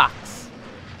sucks.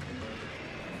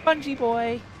 Spongy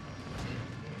boy.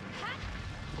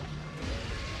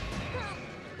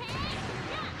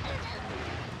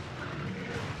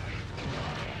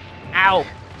 Ow.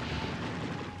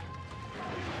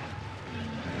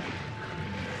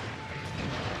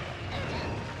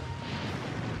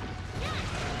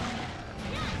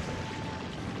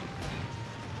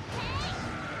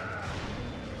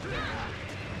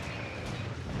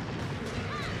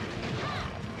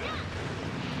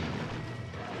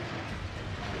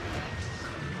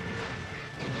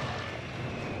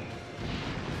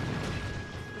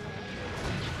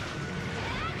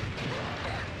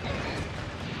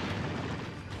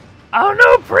 Oh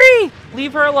no, Bree!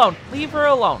 Leave her alone. Leave her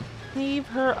alone. Leave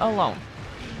her alone.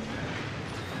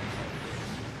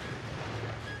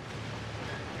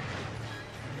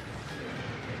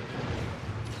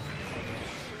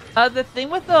 The thing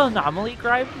with the anomaly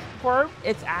grind form,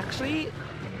 it's actually,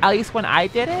 at least when I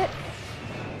did it,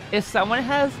 if someone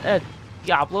has a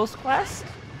Diablo's quest,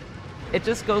 it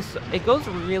goes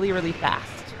really, really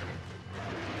fast.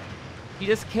 You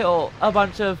just kill a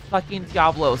bunch of fucking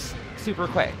Diablos super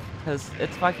quick. Because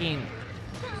it's fucking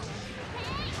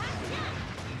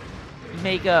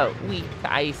mega weak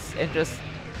to ice and just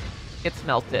gets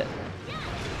melted.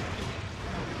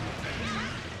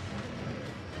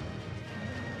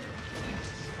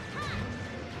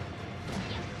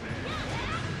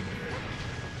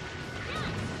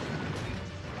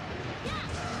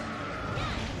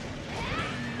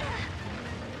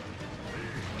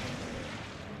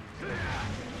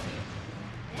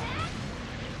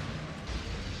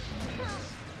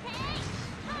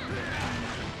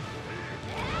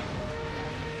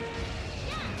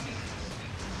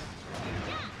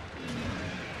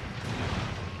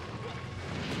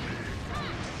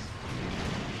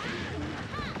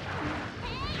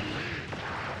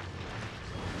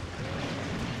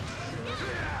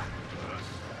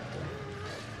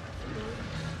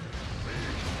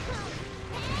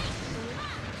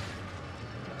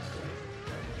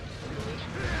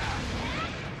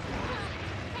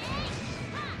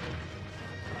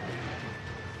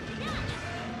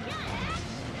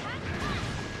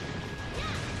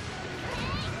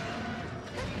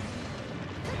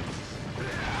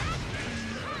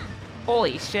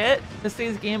 Holy shit, this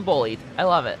thing's getting bullied. I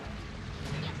love it.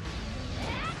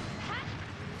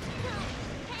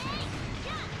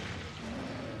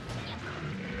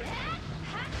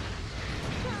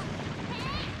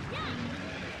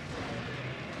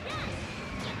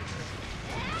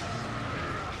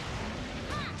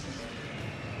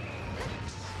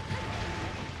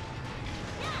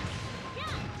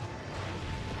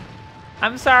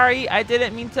 I'm sorry. I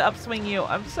didn't mean to upswing you.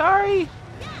 I'm sorry.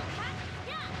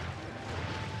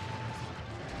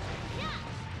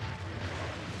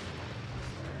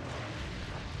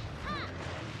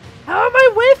 How am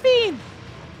I whiffing?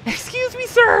 Excuse me,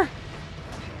 sir.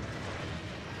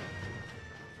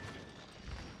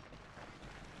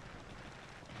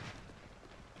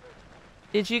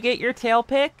 Did you get your tail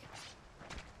pick?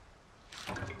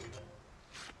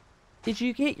 Did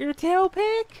you get your tail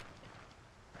pick?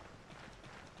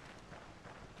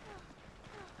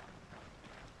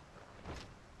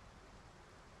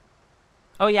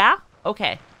 Oh yeah?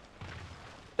 Okay.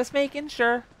 Just making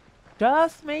sure.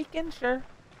 Just making sure.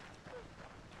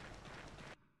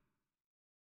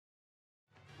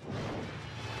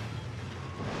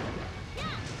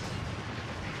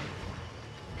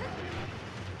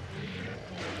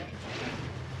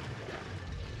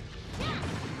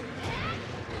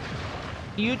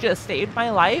 You just saved my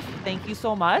life. Thank you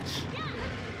so much.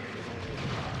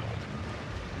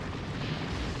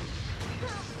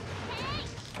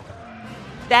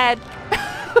 Dead.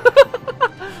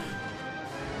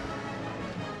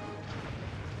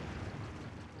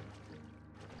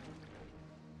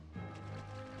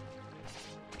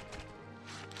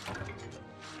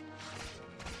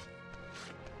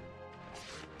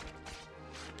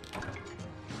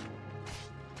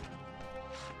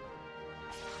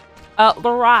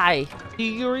 Larai, do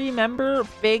you remember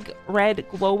big red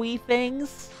glowy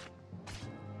things?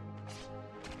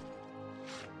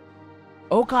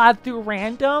 Oh god, through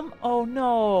random? Oh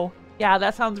no. Yeah,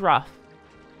 that sounds rough.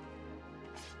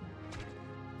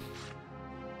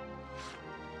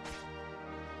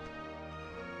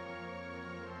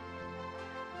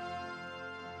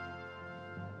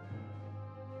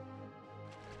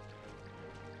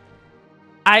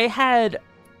 I had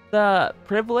the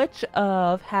privilege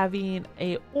of having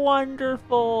a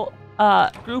wonderful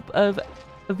group of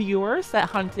viewers that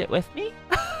hunted with me.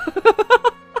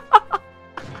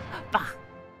 Bah.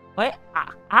 What? Bah.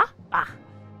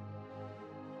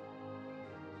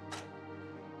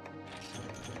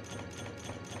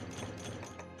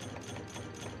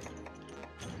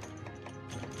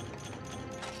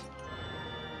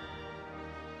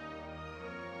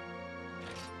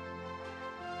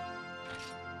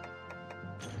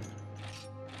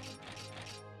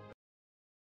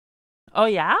 Oh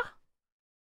yeah?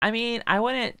 I mean, I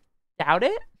wouldn't doubt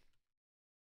it.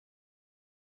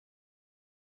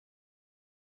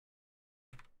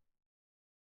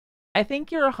 I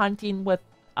think you're hunting with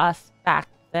us back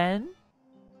then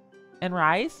in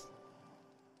Rise.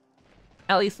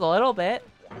 At least a little bit.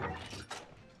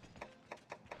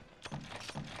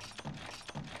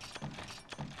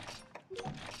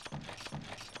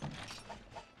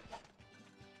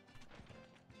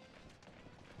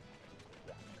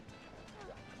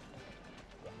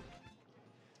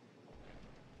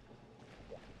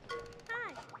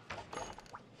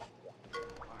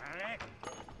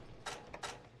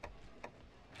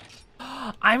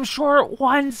 I'm short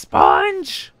one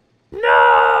sponge!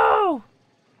 No!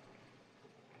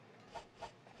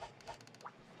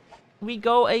 We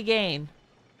go again.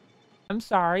 I'm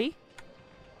sorry.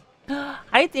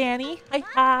 Hi, Danny.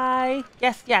 Hi.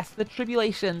 Yes, the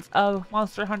tribulations of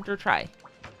Monster Hunter Tri.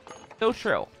 So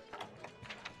true.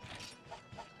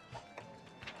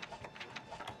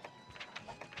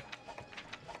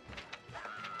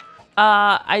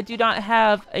 I do not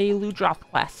have a loot drop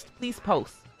quest. Please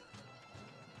post.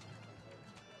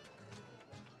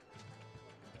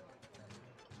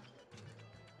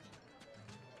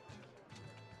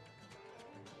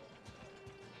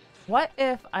 What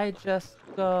if I just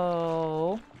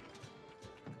go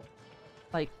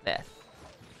like this?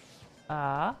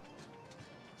 No,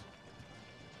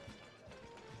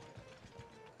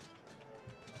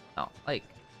 like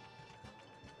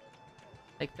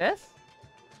this?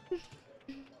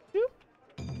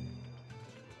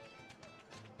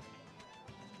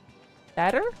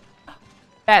 Better?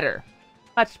 Better.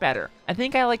 Much better. I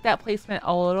think I like that placement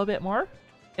a little bit more.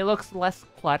 It looks less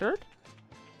cluttered.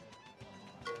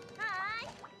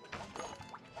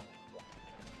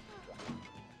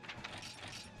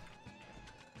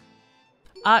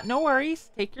 No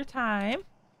worries. Take your time.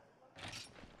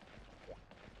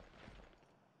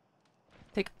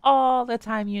 Take all the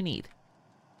time you need.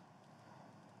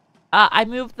 I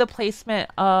moved the placement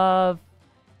of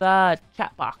the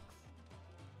chat box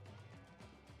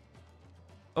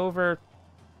over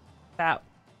that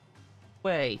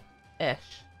way-ish.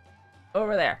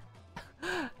 Over there.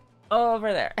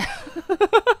 Over there.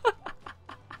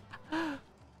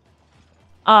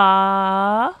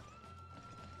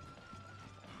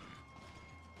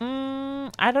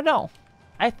 I don't know.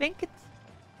 I think it's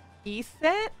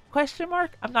Decent? Question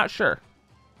mark? I'm not sure.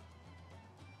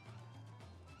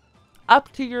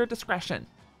 Up to your discretion.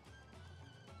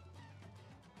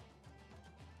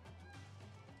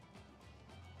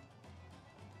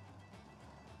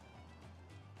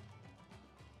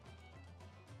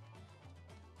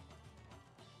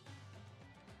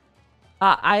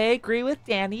 I agree with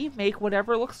Danny. Make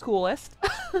whatever looks coolest.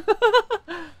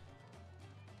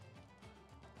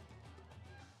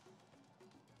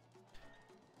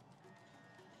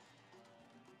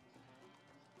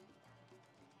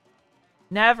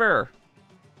 Never.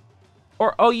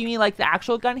 Or, oh, you mean like the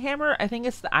actual gun hammer? I think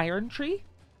it's the iron tree.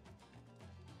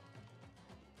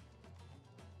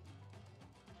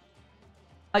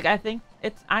 Like, I think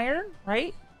it's iron,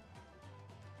 right?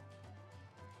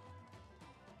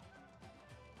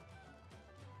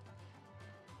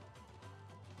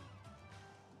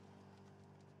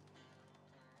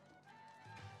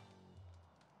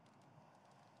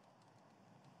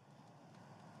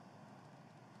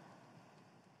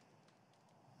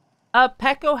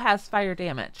 Peko has fire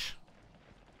damage.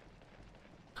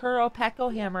 Kuro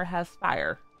Peko hammer has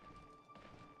fire.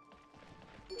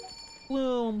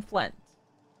 Bloom flint.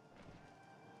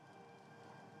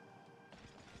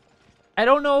 I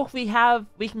don't know if we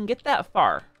can get that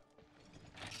far.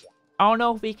 I don't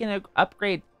know if we can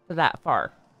upgrade to that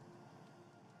far.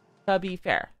 To be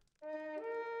fair.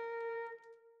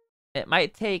 It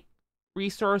might take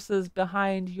resources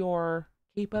behind your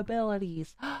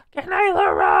capabilities. Good night,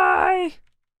 Leroy!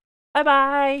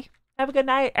 Bye-bye. Have a good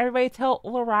night. Everybody tell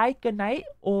Leroy good night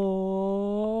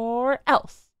or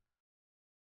else.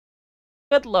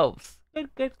 Good loaves.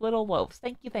 Good little loaves.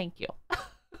 Thank you, thank you.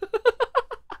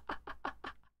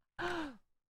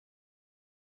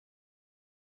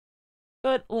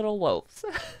 Good little loaves.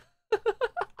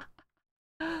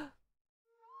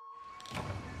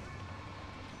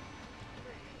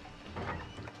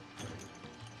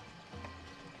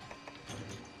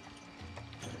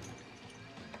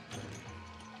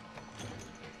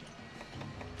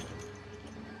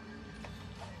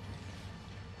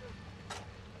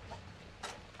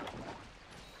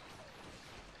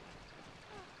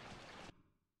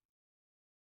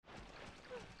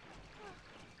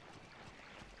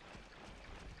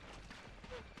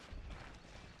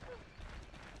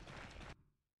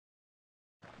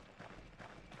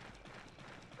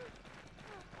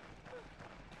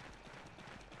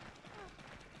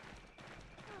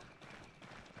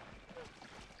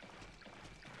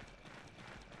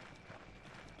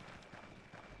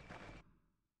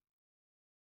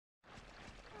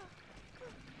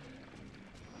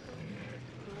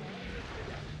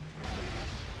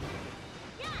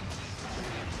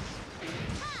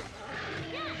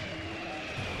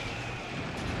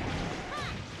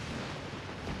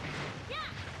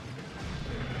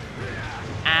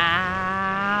 Ow.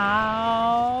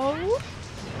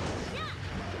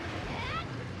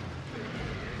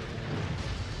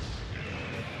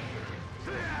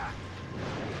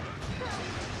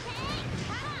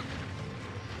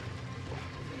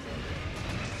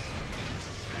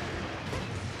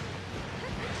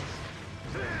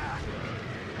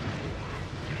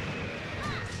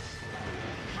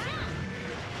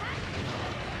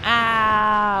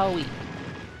 Owie.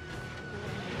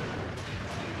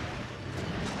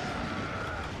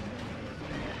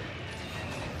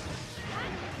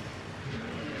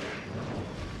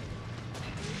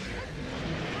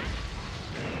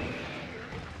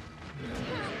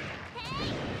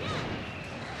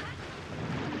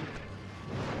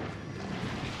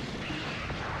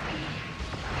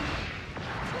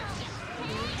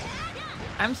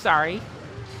 I'm sorry.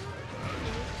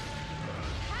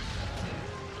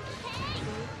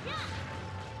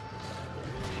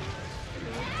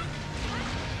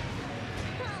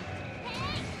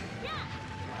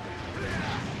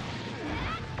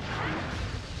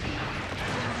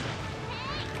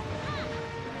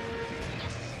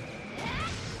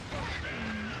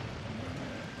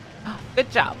 Good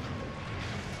job.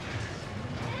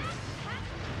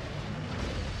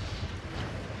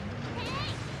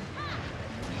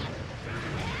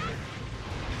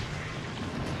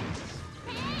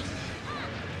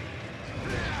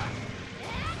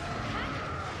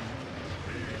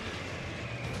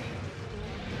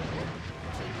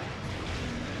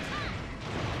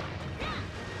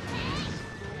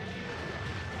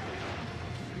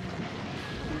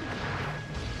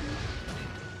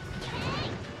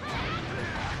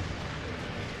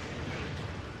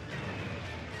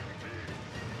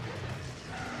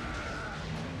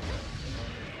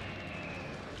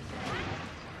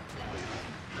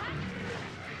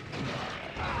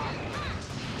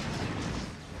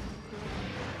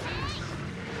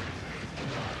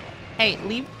 Hey,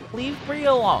 leave Bree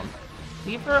alone.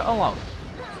 Leave her alone.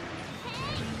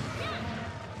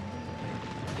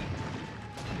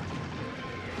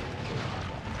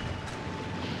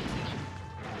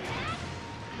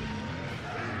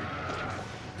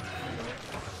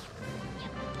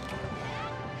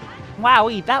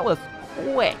 Wowee, that was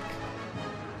quick.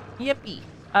 Yippee.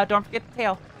 Don't forget the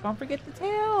tail. Don't forget the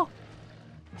tail.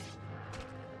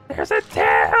 There's a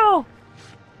tail!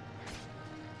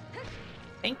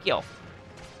 Thank you.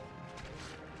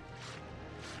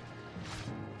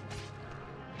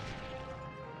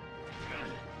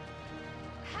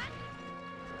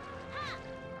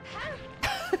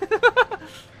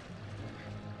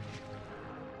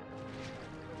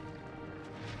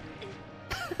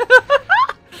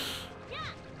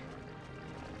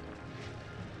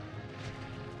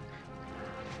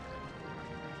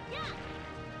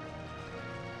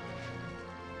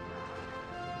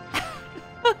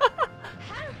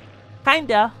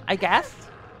 Kinda, I guess.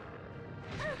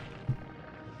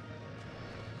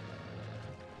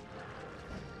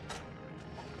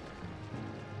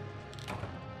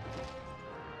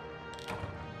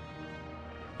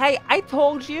 Hey, I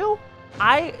told you.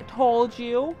 I told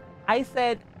you. I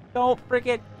said, don't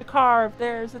forget to carve.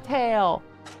 There's a tail.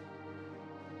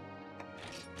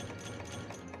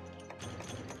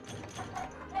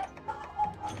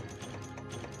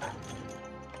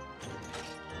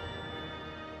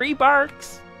 Three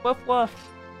barks. Woof woof.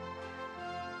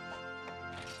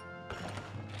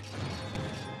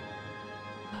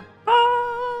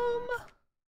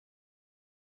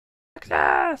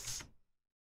 Success.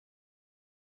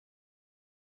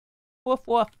 Woof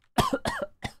woof.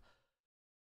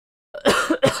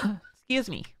 Excuse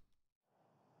me.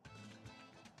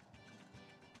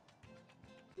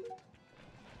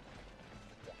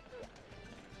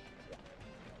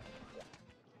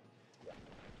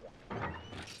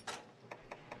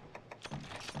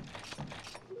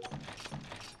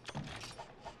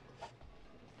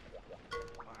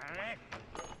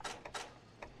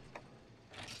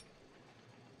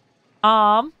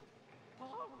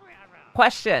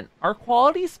 Question. Are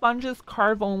quality sponges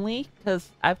carve only?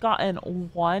 Because I've gotten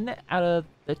one out of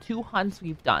the 2 hunts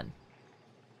we've done.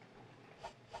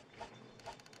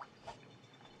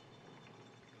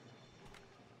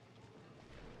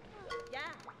 Yeah.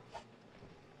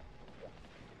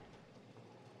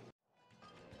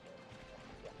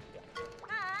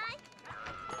 Hi.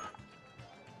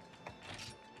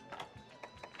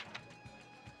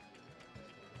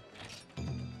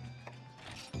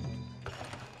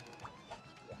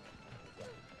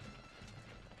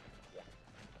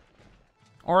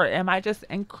 Or am I just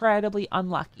incredibly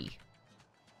unlucky?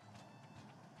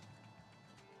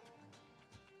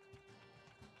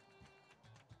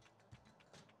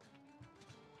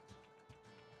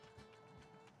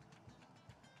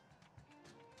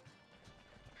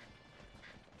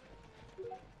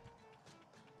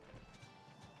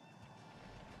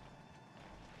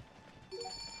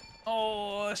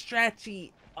 Oh,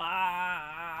 stretchy.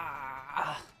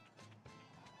 Ah.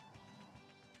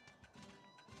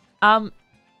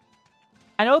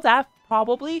 I know that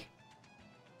probably,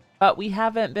 but we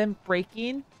haven't been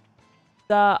breaking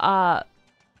the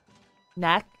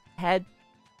neck head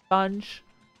sponge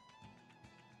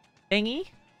thingy.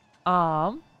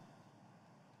 So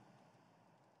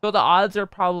the odds are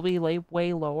probably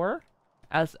way lower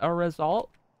as a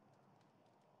result.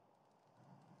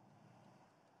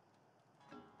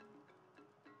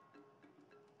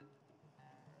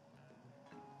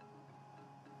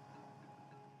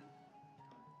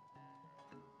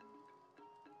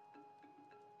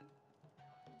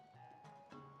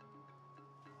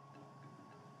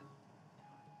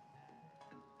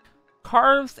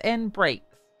 Carves and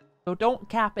breaks. So don't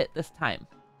cap it this time.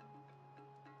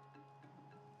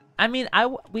 I mean,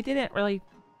 we didn't really,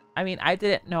 I mean, I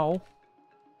didn't know.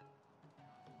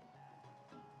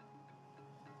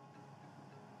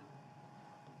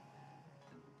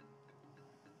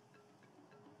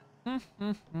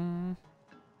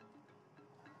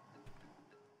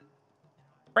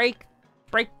 Break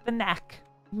the neck,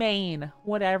 mane,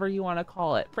 whatever you want to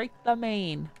call it. Break the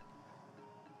mane.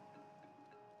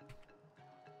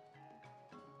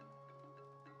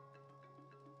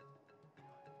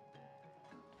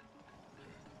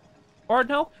 Or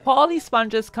no, quality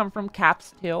sponges come from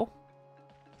caps too.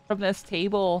 From this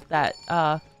table that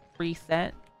Bree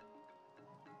sent.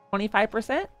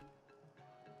 25%?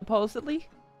 Supposedly.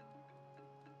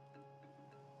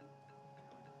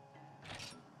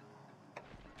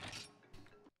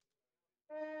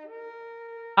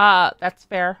 That's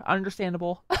fair.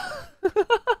 Understandable.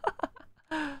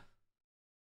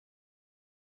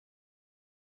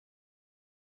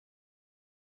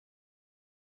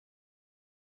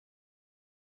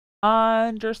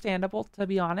 Understandable, to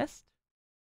be honest.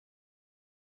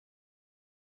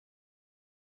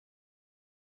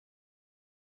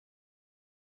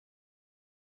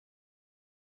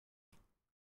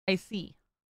 I see.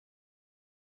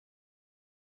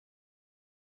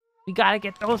 We gotta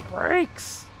get those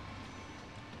brakes.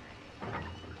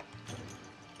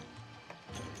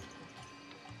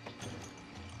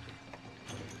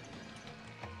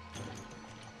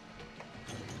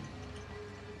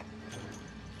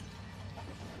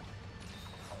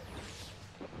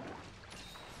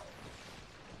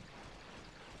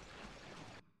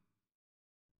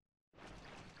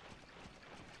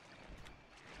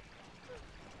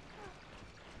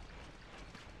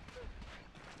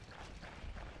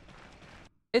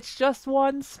 It's just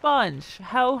one sponge.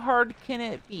 How hard can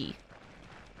it be?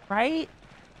 Right?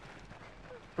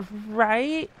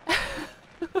 Right?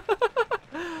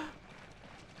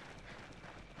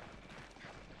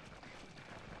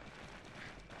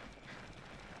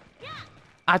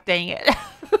 Ah, dang it.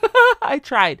 I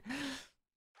tried.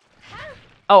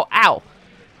 Oh, ow.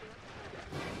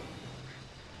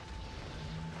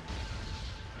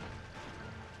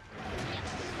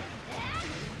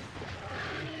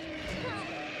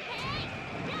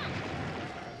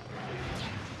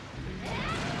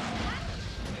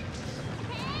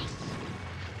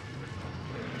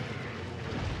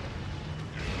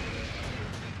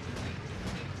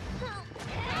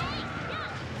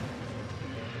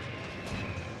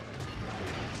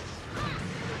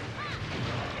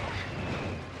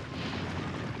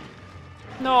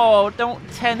 No, don't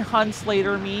 10 hunts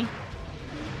later me.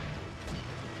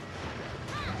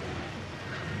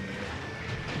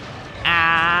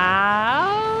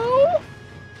 Ow!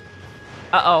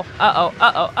 Uh-oh, uh-oh,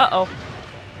 uh-oh, uh-oh.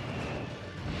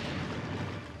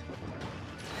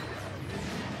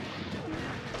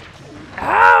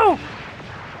 Ow!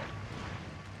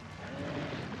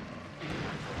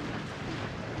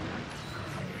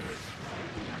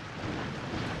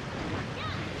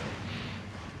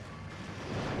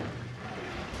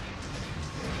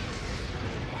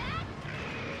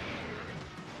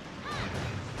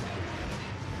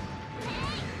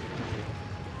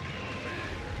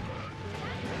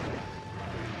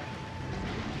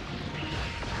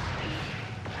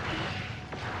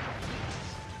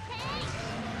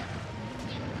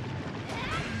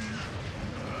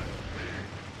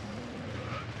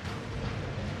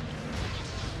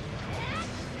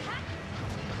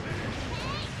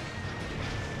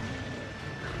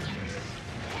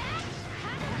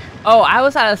 Oh, I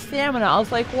was out of stamina. I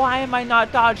was like, why am I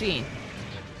not dodging?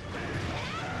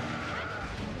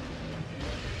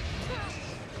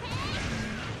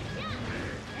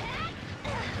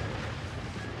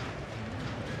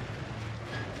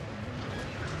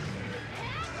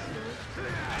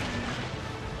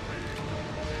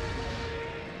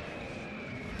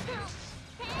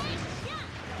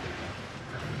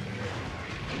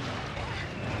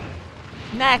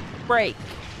 Neck break.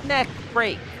 Neck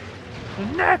break.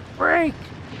 Neck break.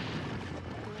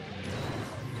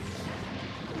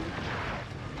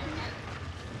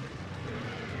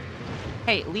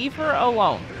 Hey, leave her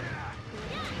alone.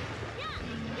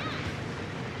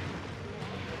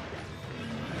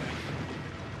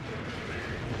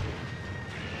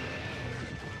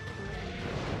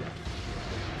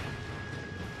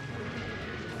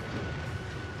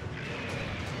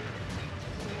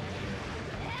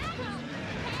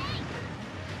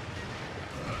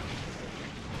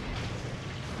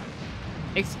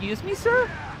 Excuse me, sir?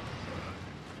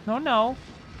 No, no.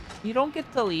 You don't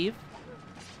get to leave.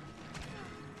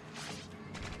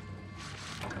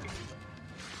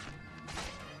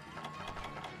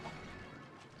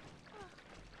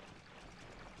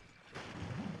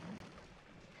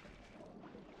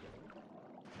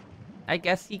 I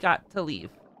guess he got to leave.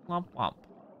 Womp womp.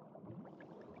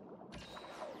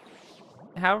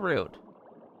 How rude.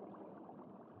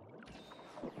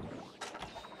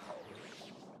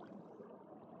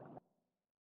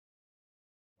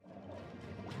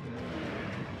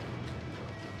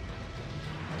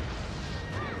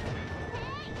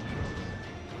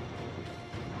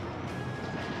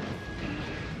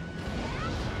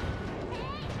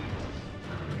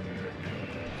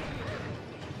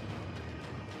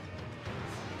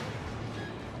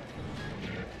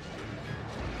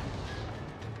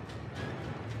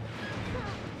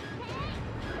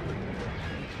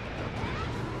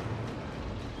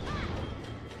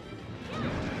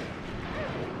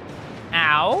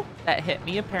 Ow. That hit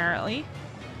me, apparently.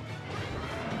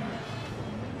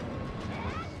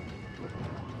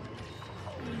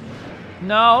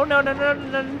 No, no, no, no,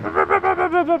 no,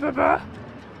 no.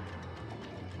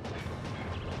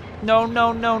 No,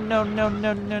 no, no, no, no,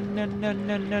 no, no, no, no,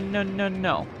 no, no, no, no,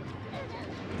 no.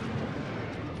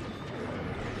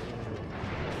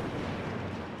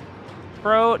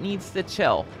 Bro needs to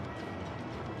chill.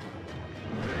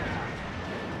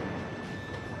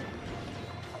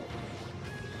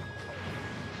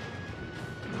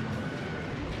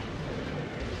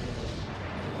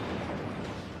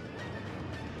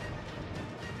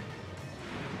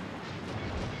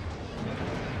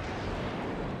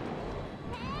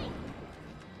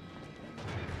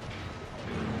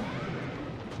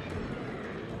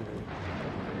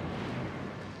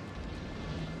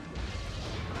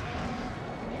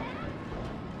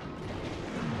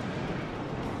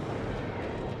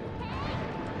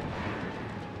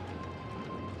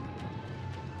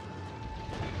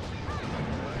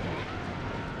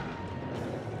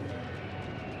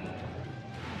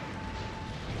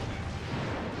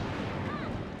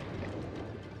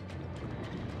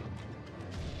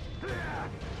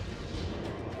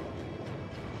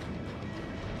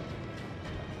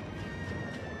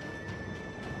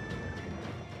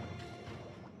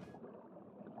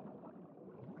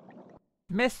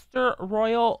 Mr.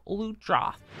 Royal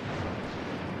Lutroth,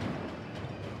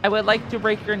 I would like to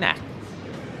break your neck.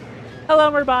 Hello,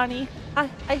 Merbani. Hi,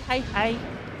 hi, hi, hi.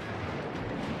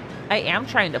 I am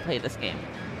trying to play this game.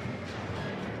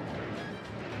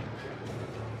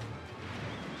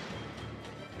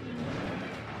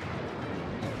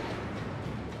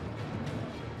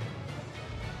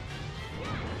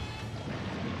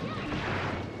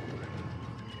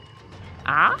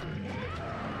 Ah?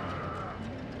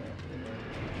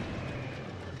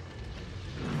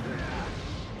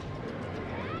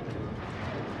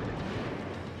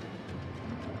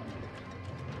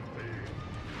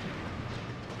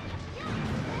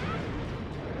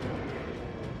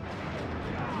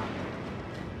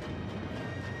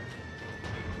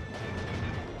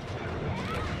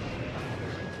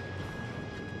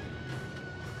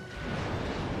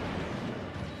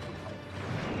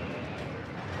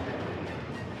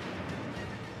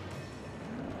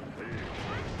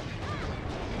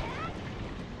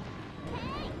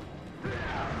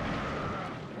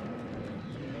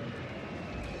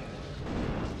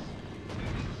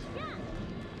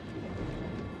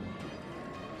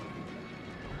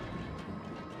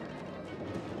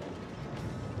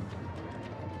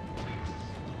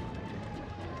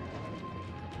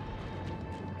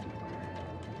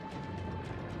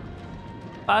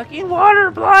 Fucking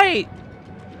water blight!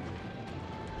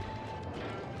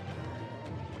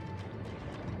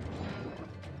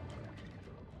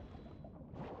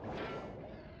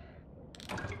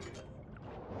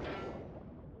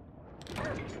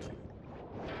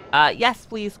 Yes,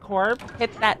 please, Corb.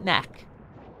 Hit that neck.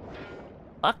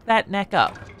 Fuck that neck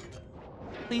up.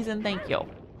 Please and thank you.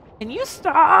 Can you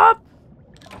stop?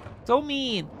 So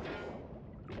mean.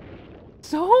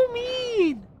 So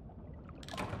mean!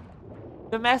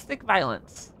 Domestic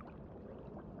violence.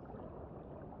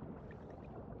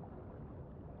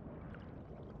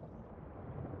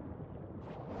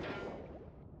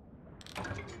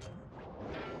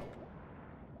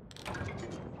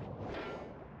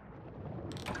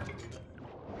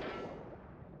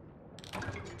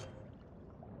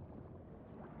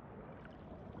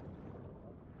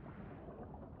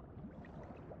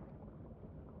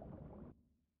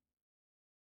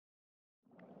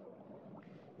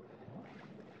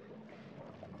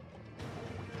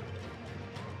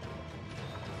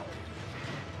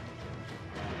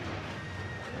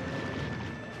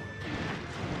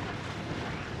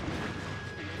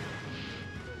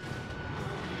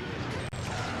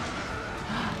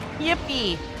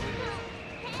 Yippee!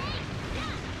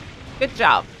 Good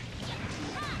job.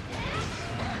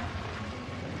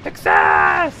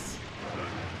 Success!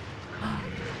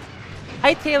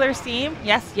 Hi, Taylor Steam.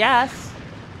 Yes, yes.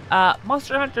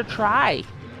 Monster Hunter try.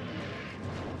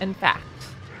 In fact.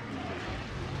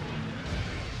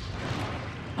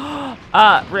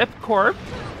 Rip Corp.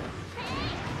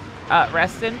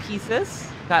 Rest in pieces.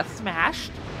 Got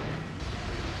smashed.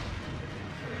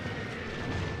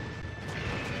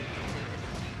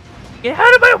 Get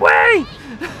out of my way!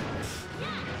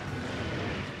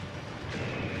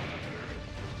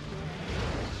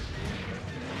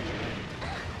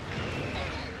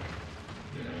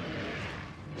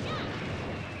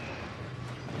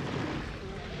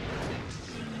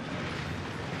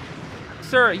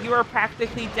 Sir, you are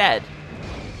practically dead.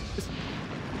 Just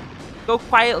go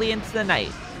quietly into the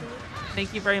night.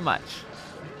 Thank you very much.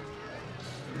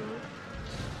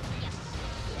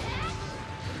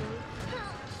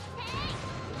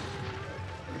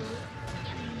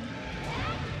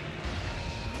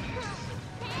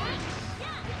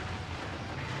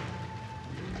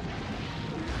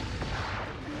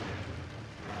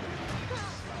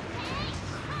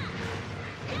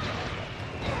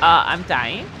 I'm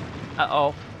dying.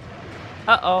 Uh-oh.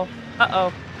 Uh-oh.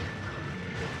 Uh-oh.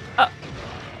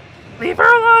 Leave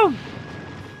her alone!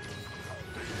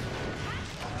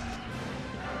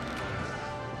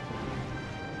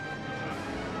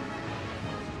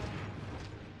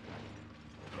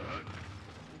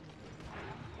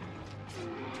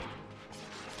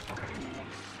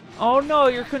 Oh no,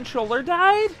 your controller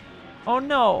died? Oh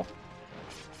no.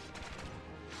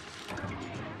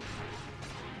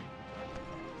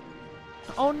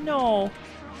 Oh no.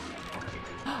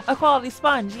 A quality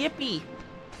sponge, yippee.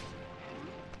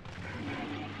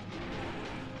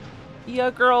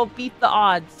 Yeah, girl, beat the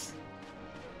odds.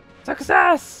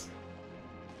 Success!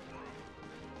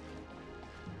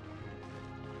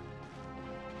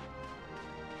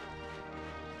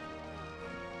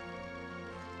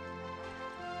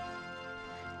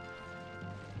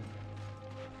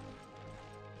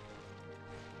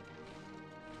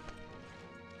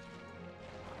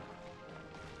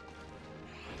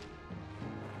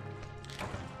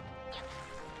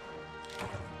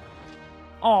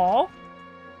 Aw.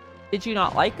 Did you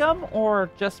not like them, or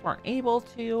just weren't able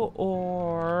to,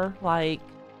 or, like,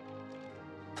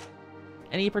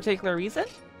 any particular reason?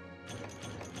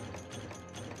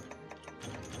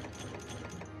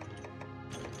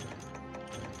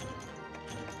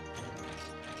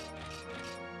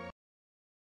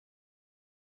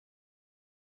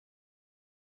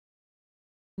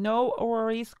 No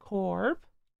worries, Corb.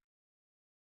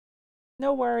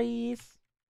 No worries.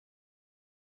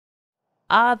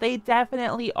 They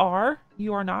definitely are.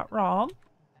 You are not wrong.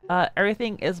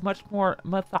 Everything is much more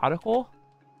methodical.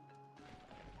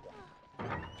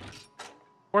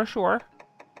 For sure.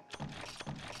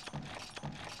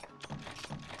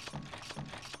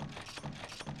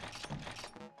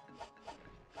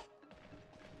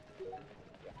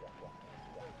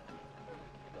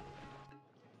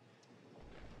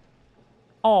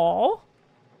 Oh.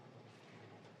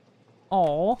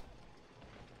 Oh.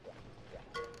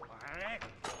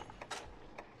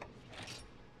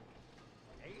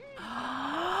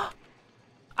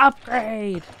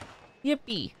 Upgrade!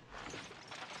 Yippee!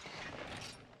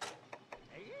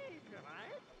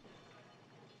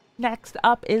 Next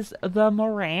up is the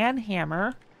Moran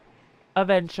hammer.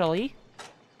 Eventually.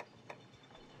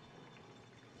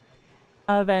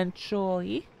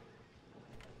 Eventually.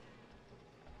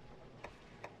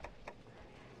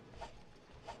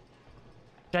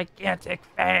 Gigantic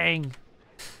fang!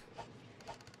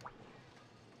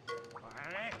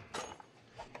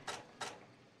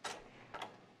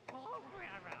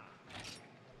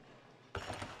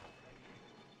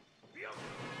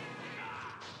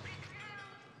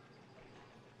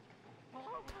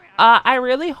 I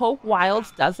really hope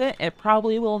Wilds doesn't. It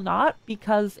probably will not,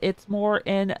 because it's more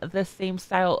in the same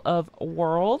style of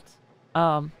world.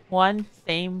 One,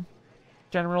 same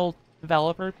general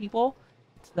developer people.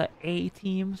 It's the A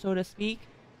team, so to speak.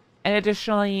 And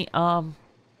additionally,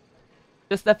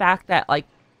 just the fact that, like,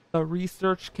 the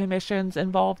research commission's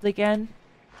involved again,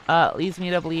 leads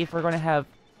me to believe we're going to have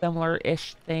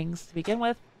similar-ish things to begin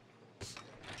with.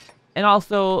 And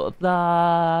also,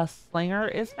 the Slinger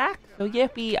is back. So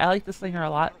yippee, I like the Slinger a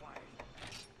lot.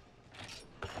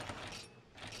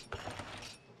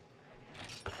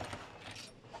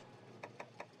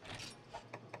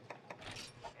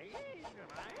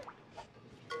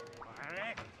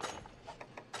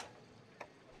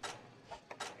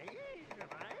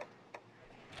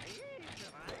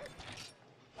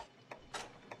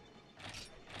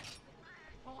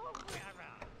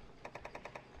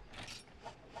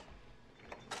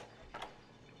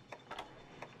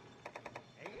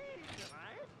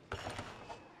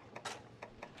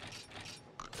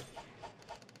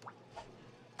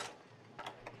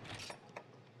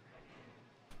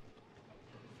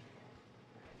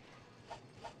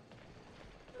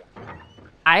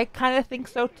 I kind of think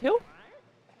so too.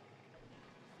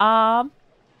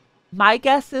 My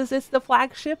guess is it's the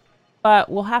flagship, but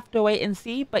we'll have to wait and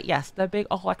see. But yes, the big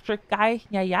electric guy,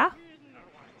 yeah.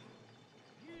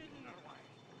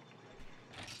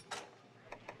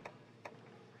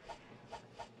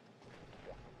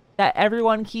 That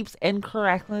everyone keeps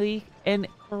incorrectly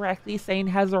saying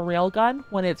has a railgun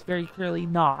when it's very clearly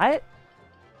not.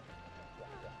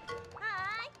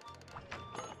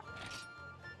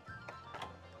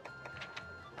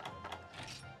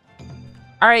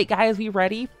 All right, guys, we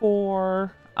ready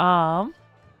for the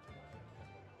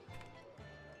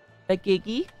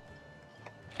Giggy?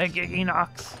 The Giggy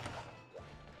Knox.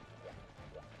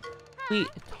 We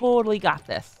totally got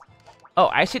this. Oh,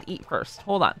 I should eat first.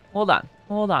 Hold on.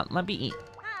 Let me eat.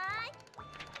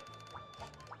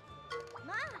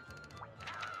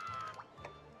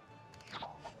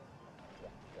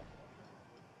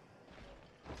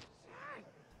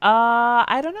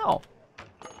 I don't know.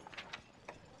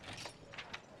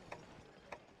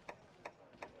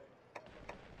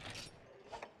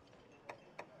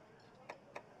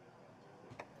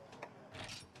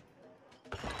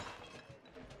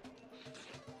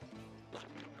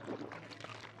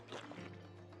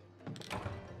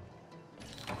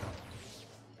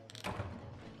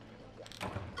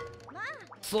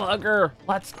 Slugger,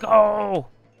 let's go!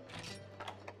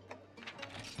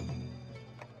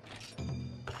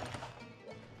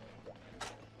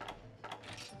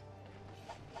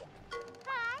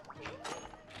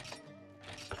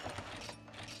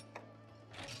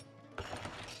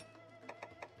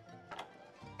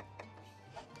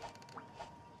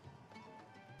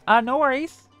 No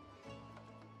worries.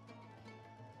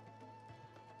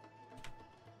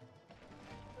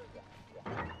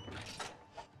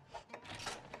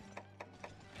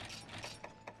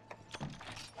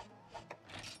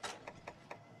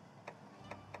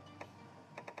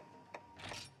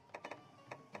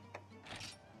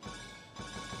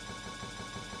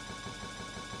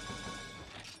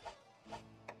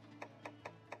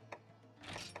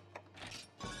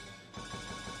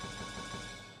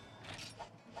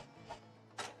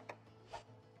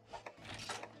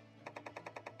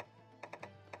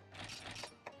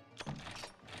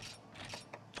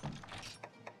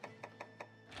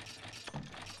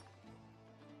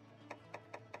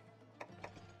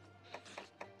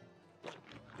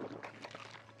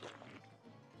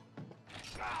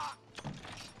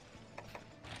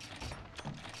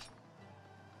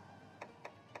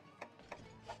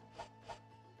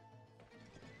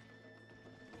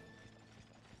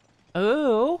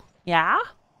 Ooh, yeah?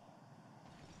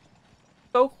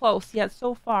 So close, yet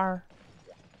so far.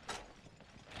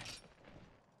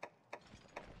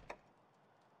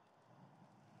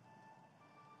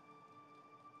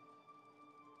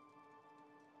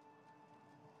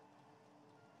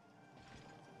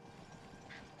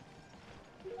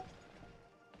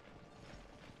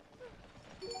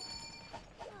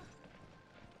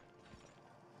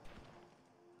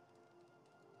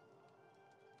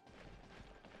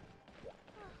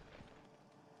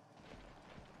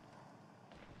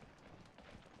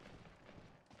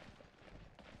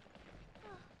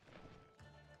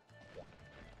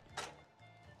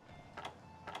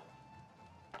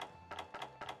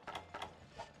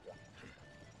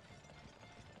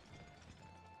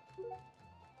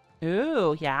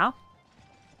 Ooh, yeah.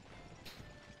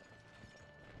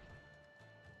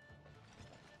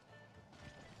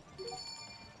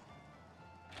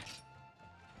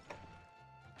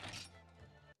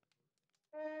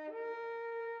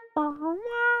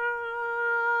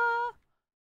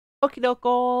 Okie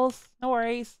dokes. No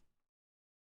worries.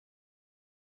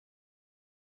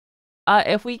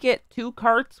 If we get 2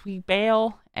 carts, we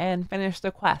bail and finish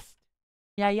the quest.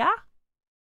 Yeah, yeah?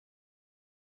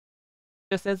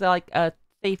 Just as like a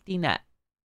safety net.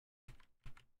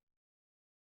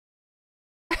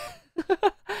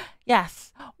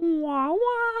 Yes. Wah wah.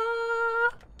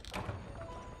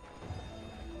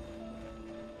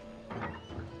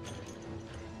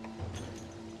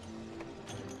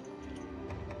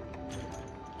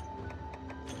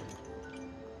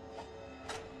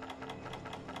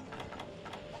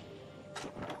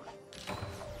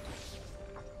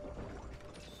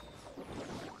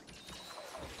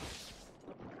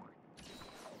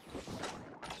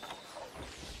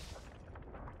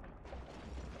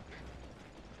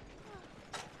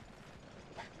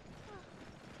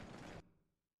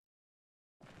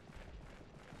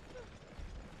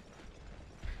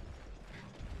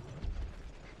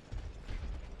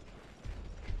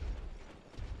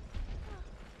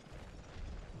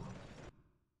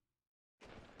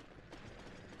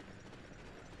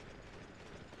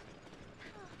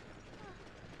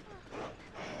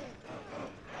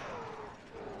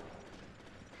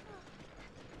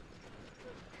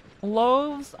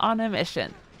 Loaves on a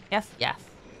mission. Yes, yes.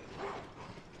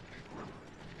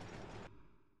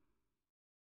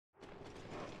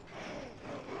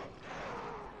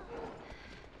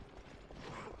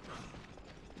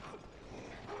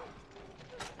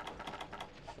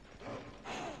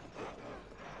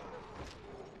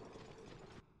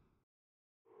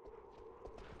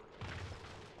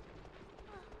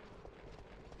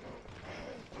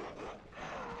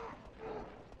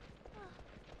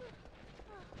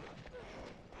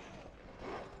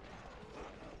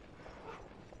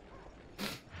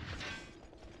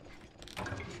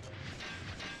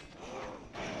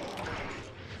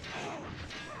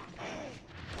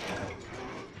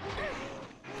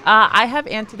 I have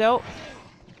antidote.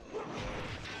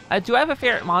 Do I have a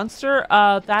favorite monster?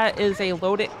 That is a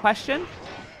loaded question.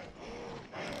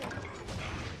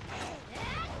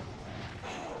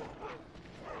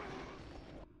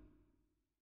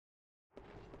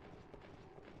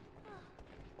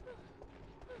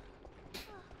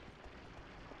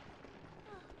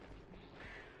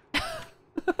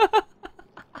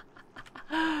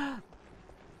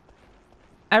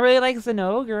 I really like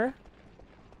Zenogre.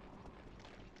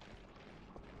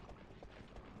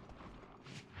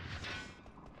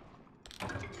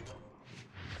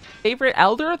 Favorite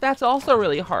elder? That's also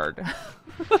really hard.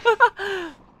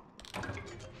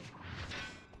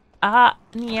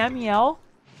 Niamiel.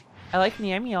 I like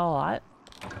Niamiel a lot.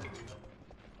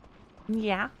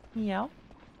 Yeah, meow.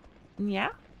 Yeah.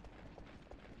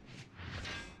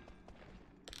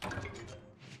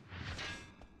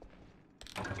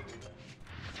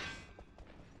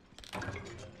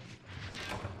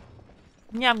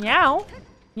 Meow meow.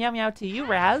 Meow meow to you,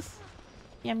 Raz.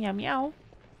 Meow meow meow.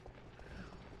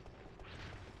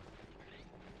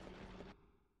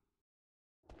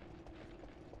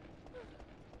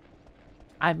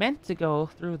 I meant to go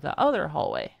through the other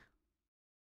hallway.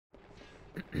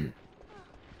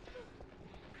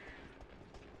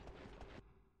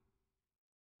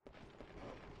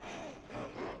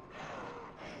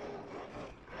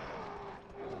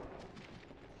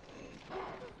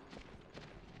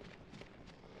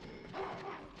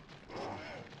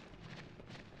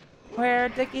 Where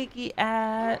the Gigi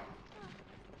at?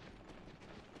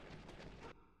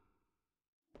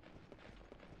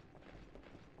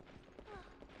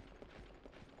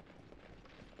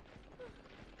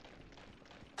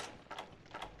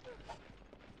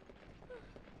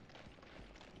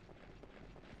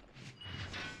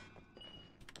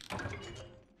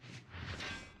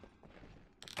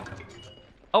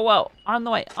 Oh, whoa. On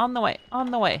the way, on the way, on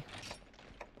the way.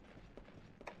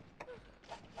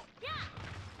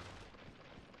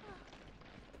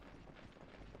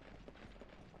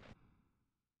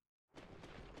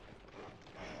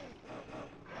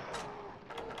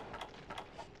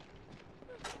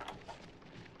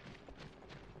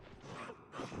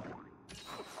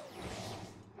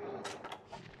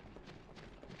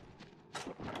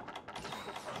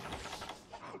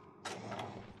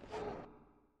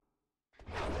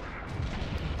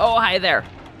 Oh, hi there.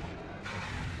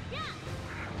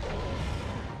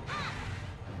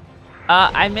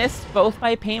 I missed both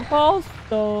my paintballs,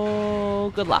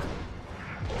 so good luck.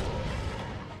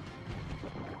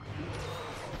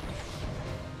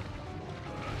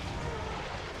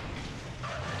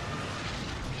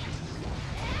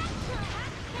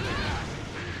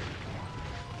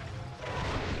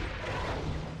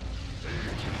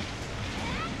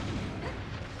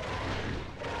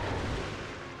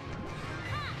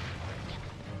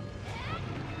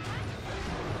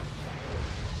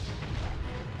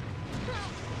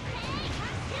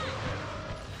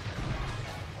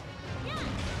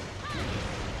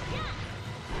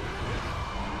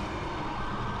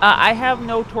 I have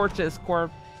no torches,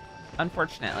 Corp,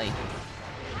 unfortunately.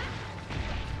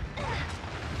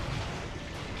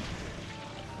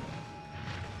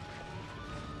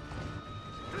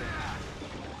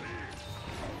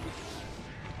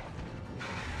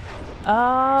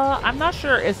 I'm not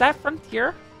sure. Is that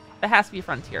Frontier? That has to be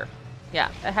Frontier. Yeah,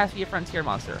 that has to be a Frontier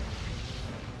monster.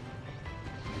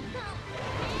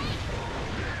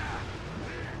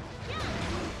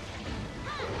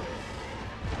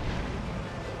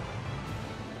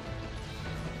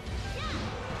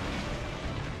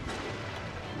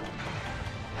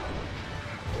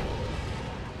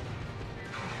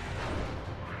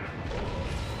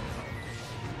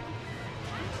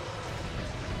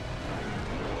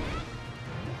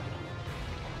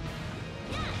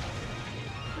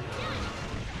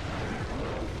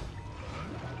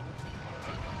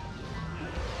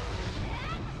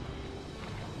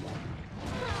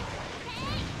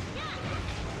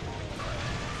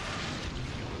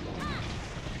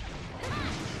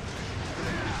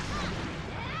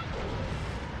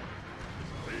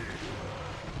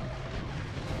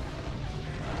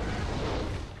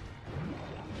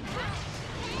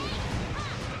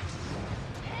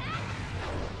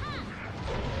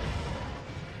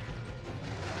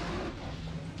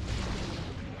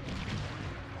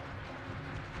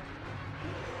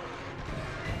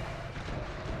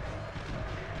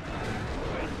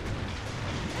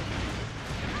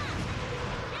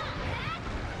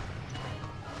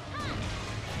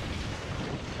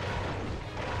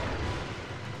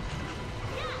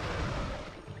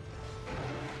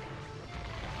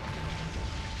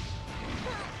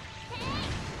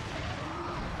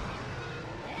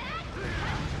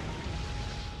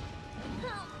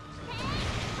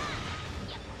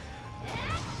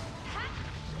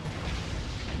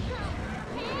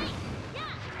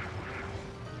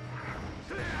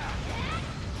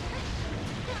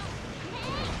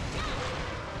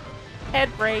 Head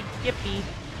break, yippee.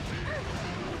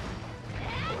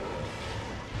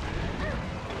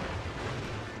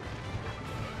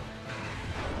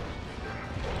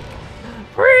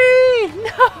 Free!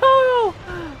 No!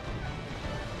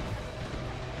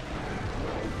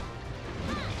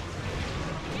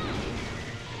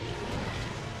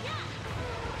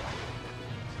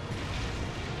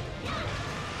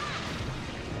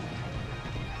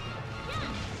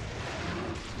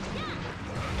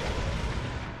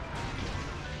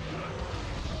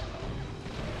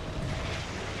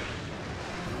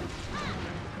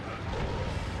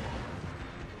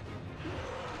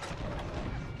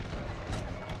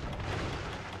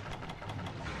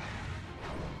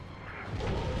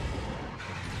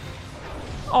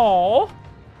 Oh.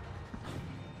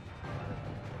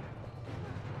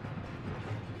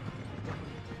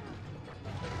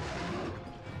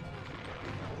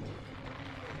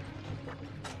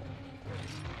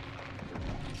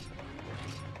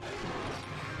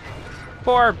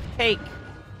 Corb, take.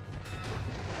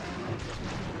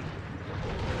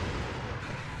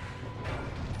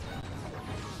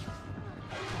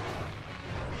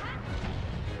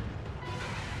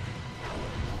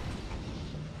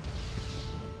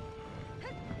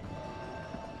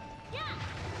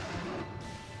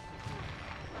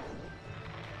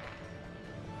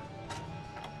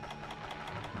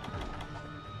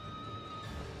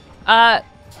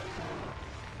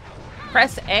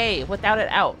 Press A without it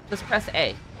out. Just press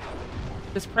A.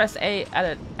 Just press A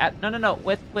no,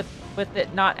 with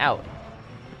it not out.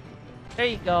 There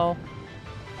you go.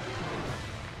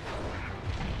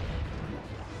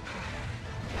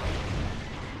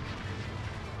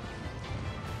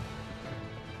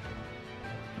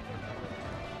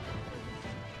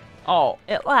 Oh,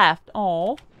 it left.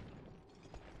 Oh.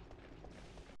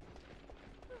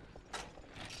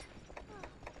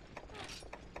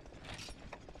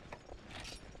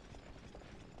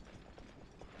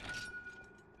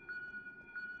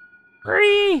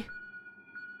 Free.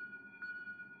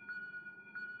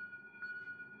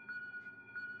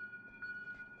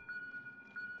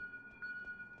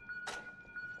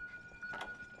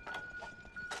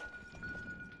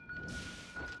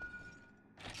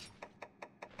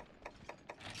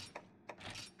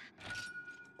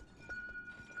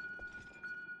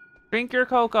 Drink your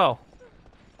cocoa.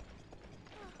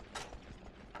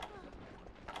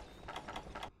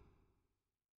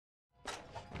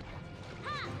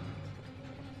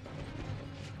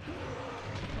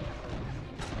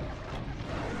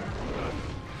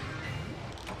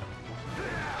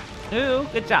 Ooh,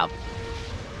 good job.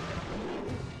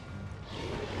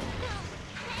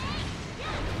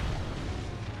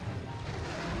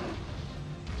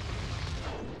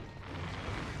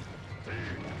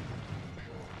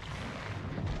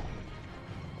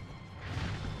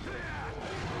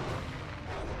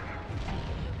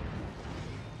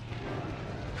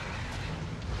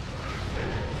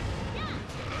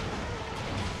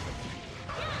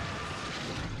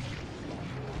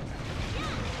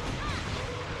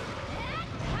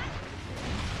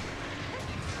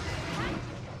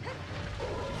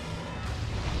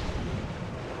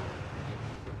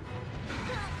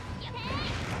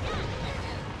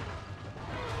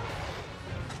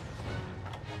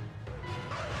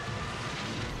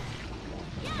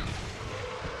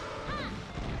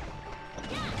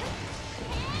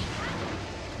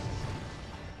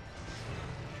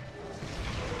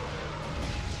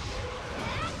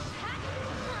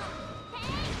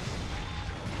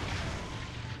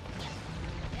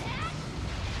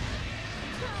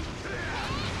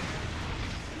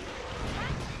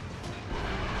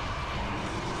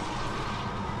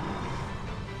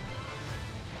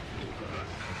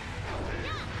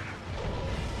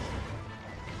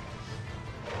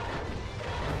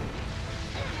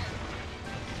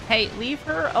 Hey, leave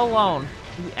her alone,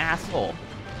 you asshole.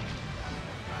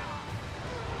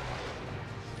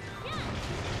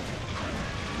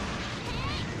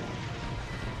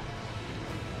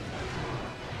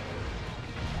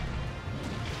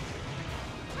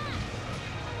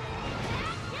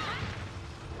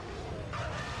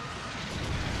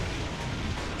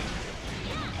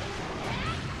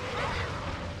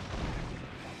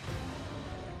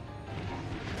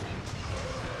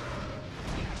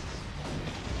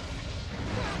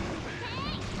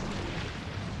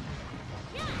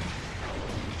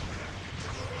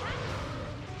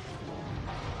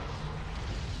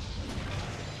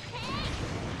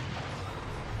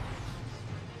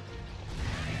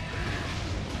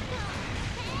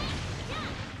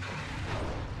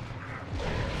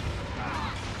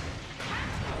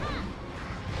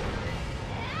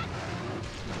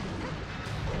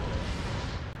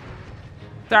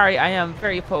 Sorry, I am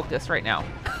very focused right now.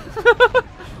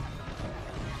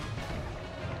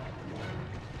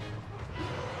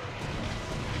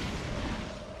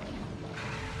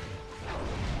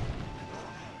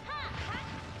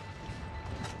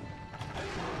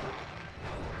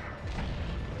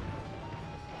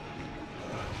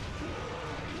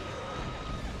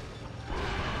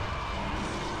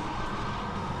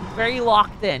 Very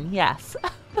locked in, yes.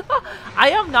 I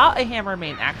am not a hammer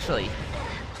main, actually.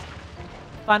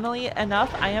 Funnily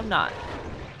enough, I am not.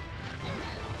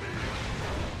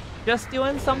 Just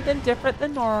doing something different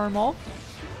than normal.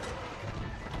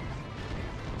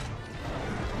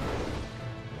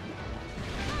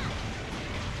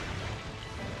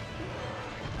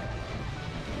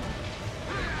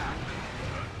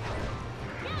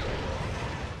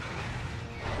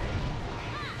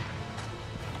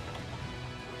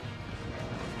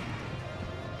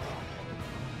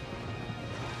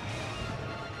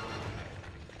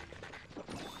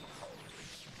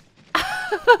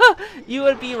 You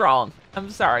would be wrong. I'm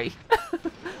sorry.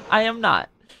 I am not.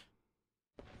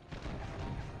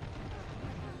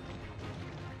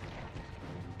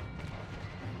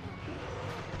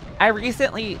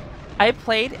 I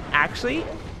played, actually,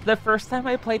 the first time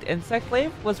I played Insect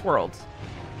Glaive was Worlds.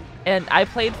 And I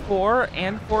played 4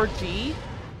 and 4G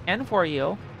and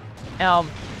 4U.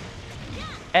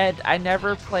 And I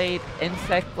never played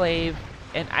Insect Glaive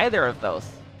in either of those.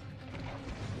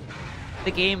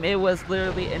 The game it was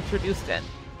literally introduced in,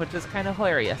 which is kind of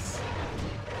hilarious.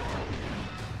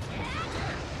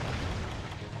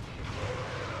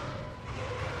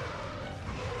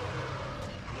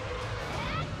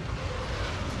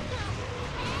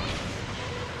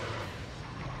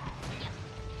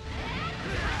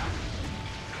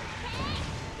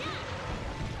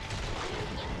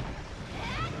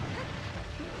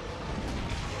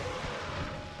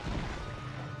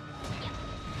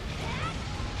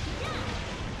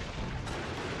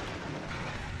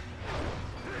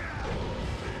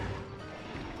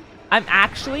 I'm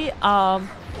actually a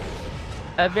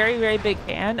very, very big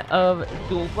fan of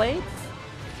dual blades,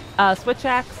 switch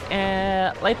axe,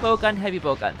 and light bowgun, heavy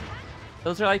bowgun.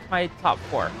 Those are like my top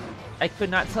 4. I could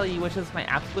not tell you which is my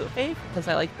absolute fave because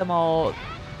I like them all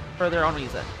for their own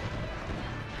reason.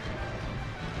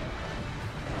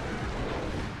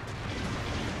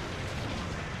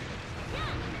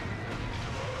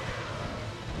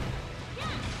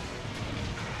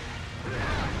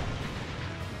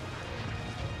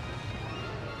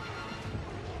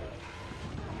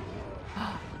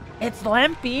 It's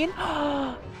Lampine?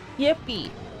 Yippee!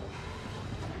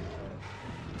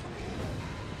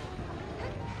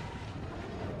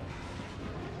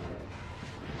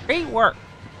 Great work!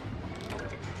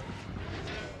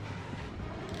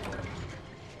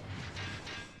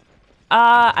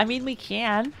 I mean, we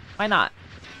can. Why not?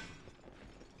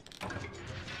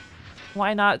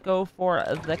 Why not go for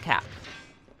the cap?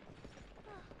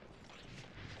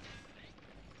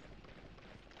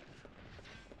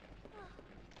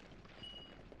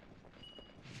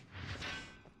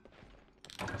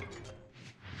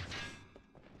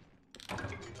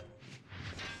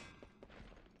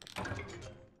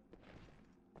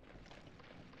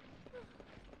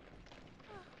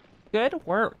 Good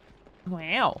work.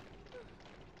 Wow.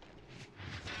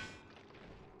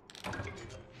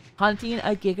 Hunting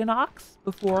a Giganox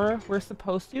before we're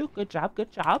supposed to. Good job,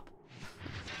 good job.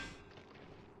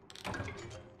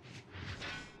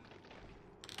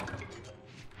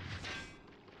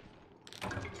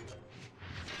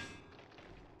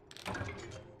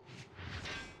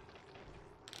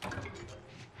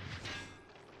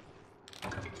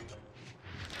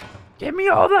 Give me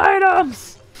all the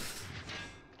items!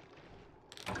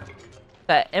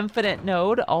 That infinite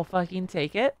node, I'll fucking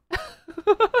take it.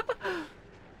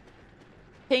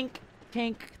 Tank,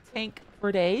 tank, tank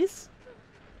for days.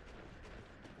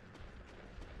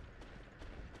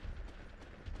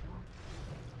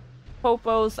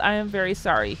 Popos, I am very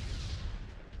sorry.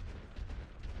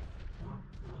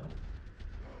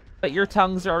 But your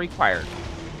tongues are required.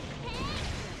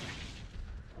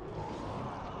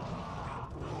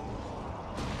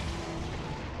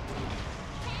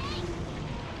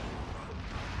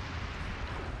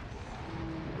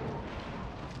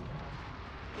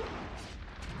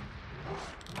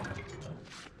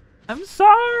 I'm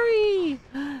sorry!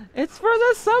 It's for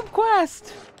the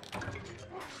subquest!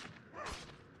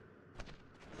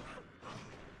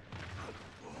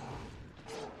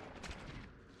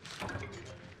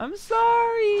 I'm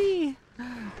sorry!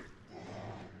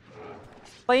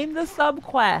 Claim the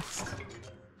subquest.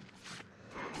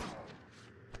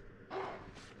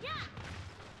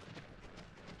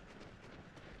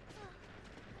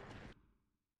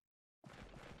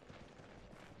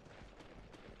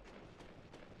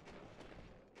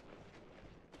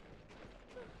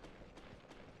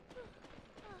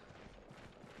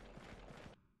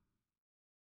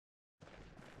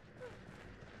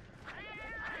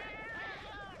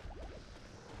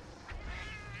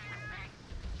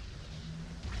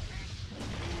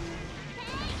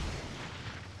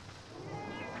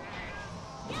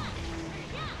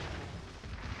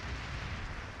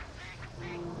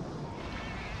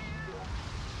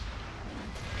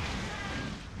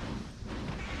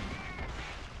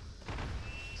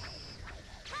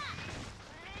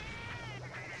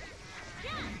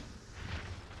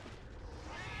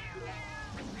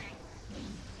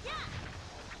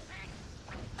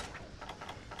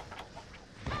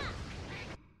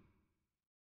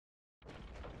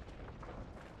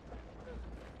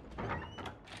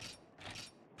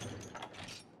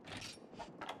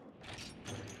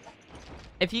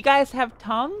 If you guys have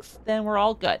tongues, then we're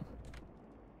all good.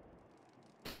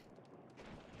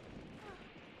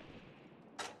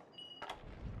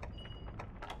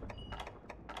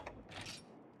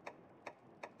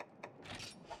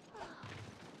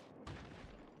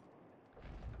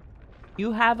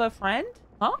 You have a friend?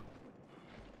 Huh?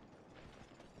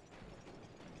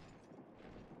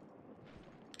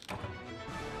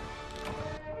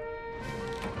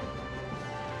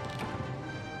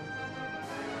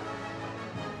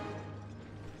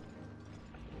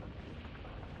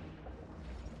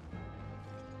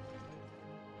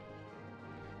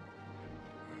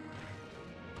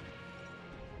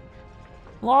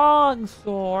 Long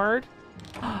sword.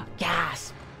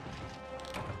 Gasp.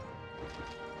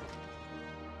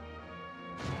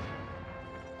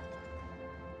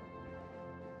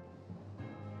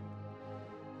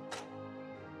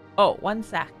 Oh, one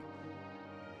sec.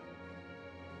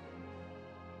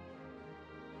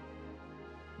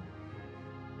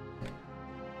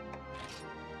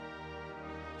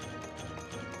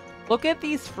 Look at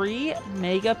these free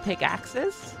mega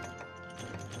pickaxes.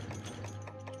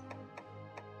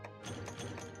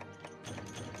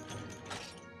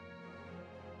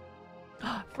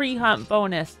 Free hunt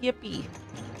bonus. Yippee.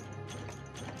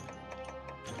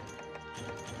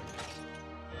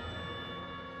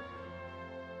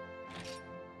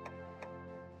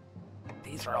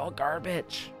 These are all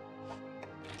garbage.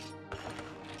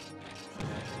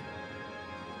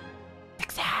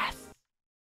 Success.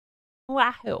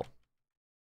 Wahoo.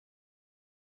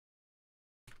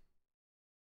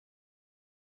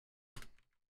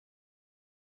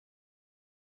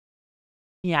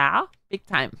 Yeah, big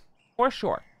time. For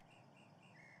sure.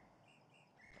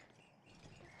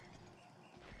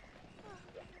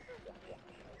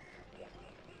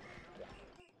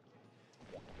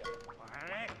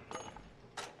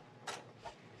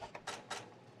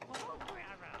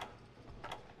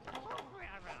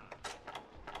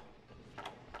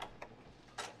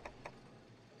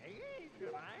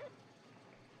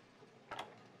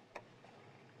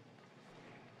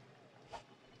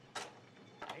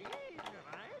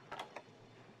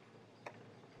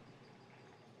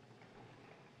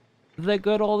 The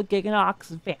good old Giganox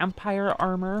vampire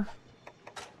armor.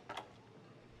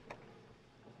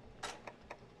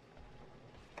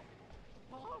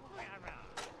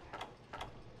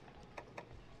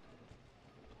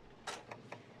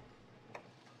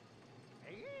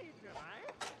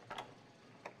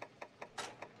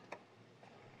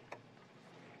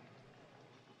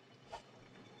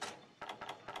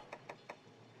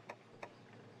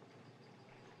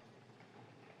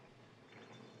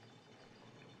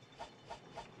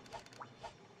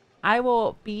 I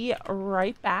will be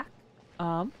right back.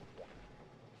 In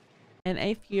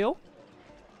a few.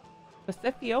 Just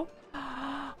a few.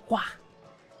 Wah.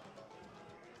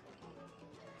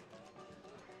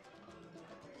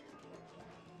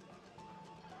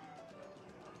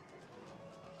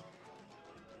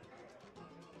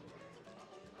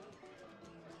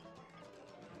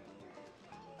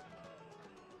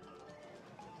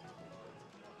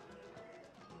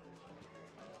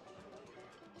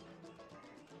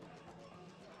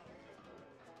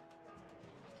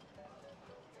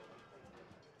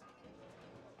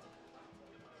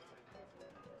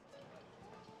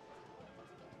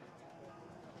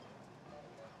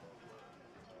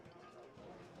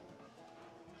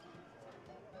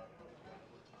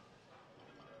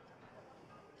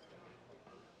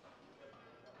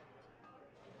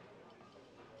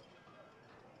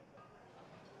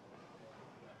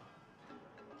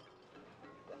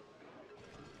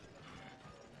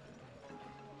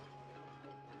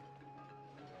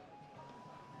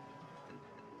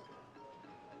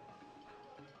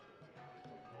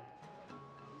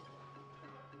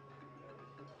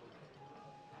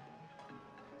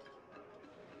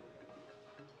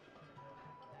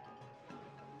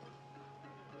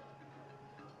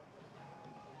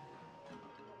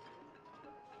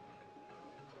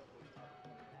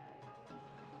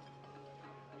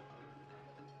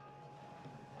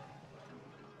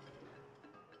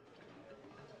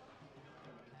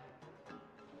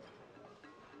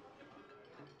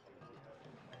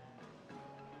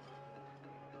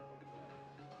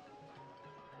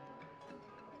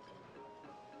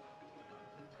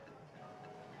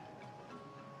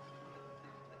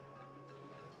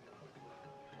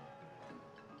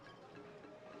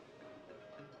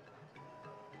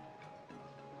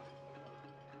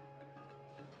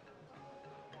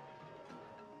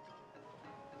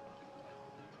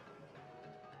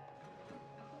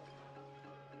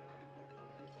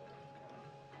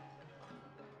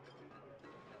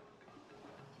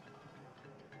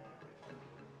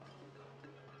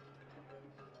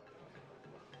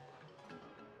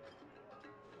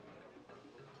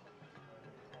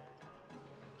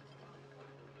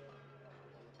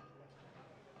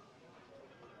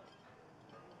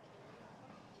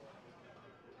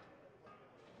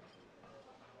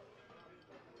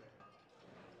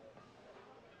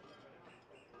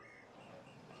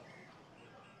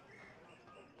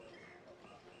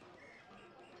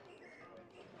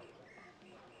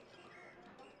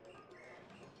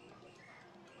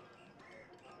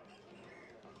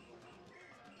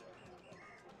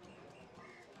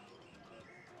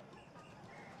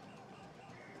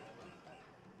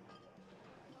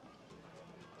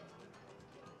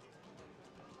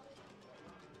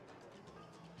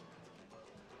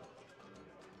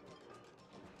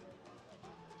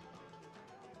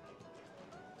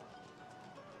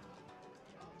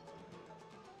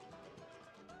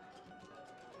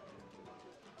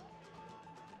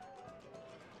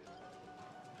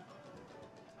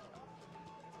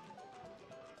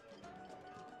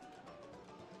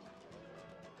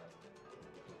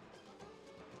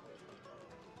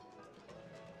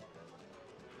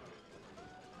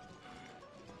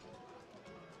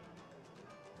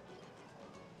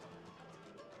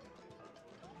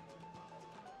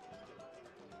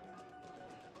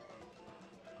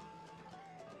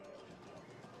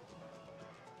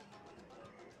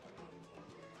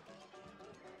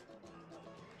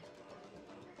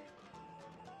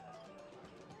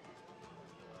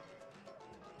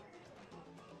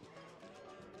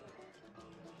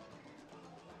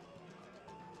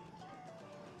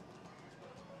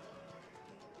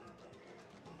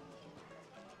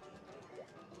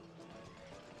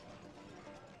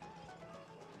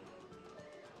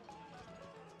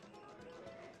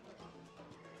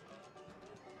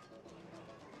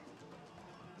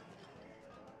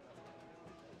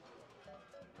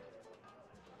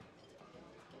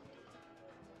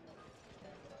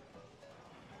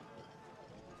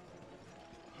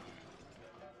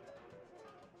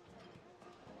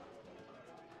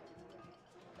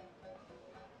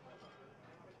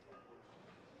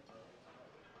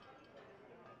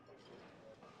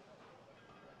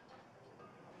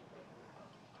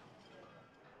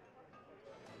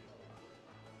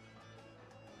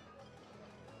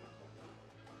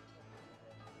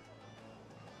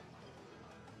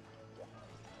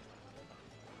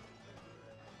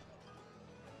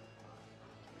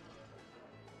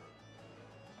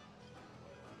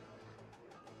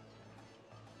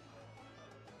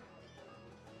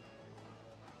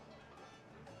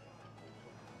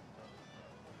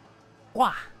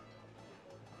 Wah!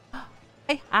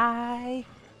 Hi, hi!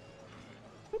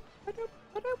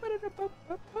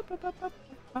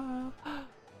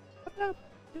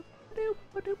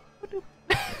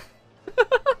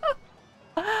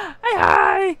 Hi,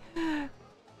 hi!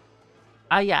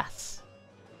 Ah, yes.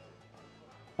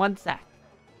 One sec.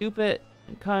 Stupid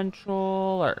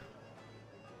controller.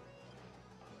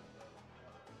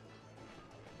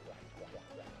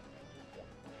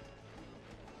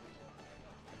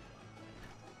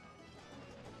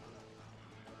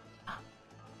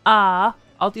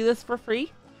 I'll do this for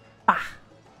free. Ah.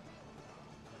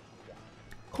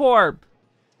 Corb.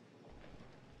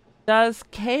 Does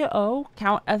KO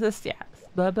count as a status?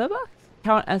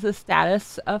 Count as a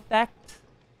status effect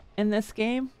in this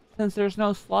game? Since there's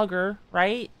no slugger,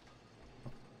 right?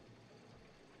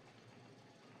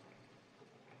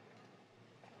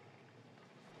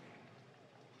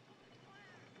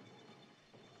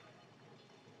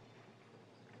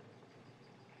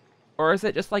 Or is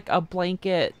it just like a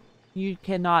blanket? You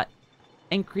cannot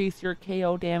increase your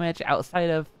KO damage outside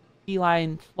of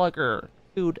feline slugger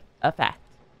food effect.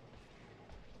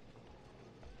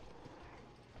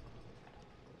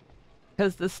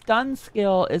 Because the stun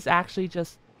skill is actually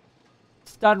just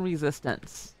stun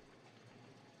resistance.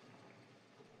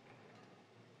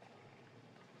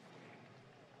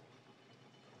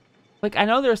 Like, I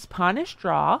know there's punish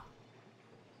draw,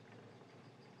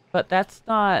 but that's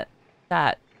not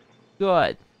that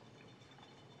good.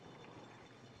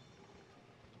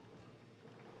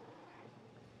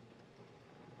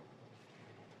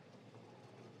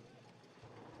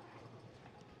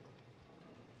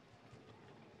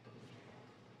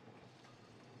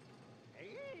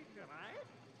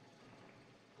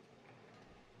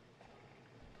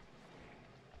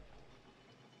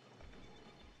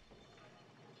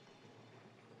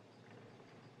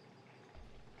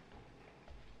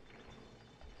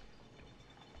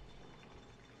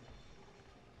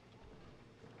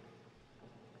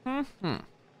 Hmm.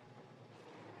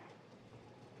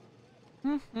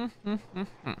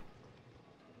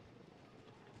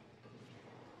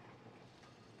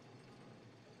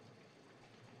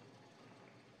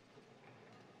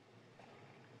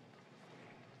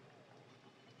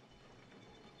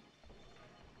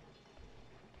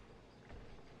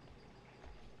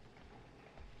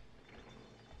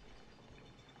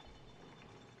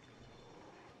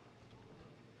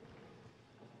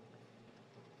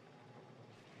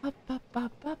 Ba, ba, ba,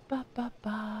 ba, ba, ba,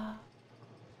 ba.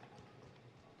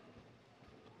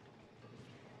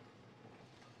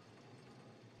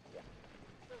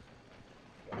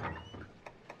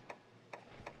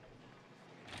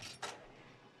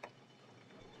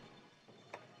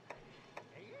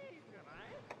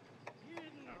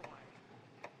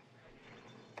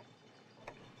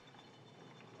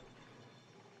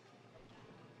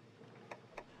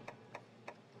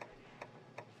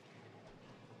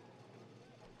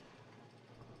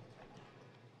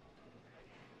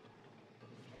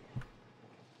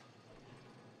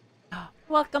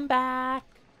 Welcome back.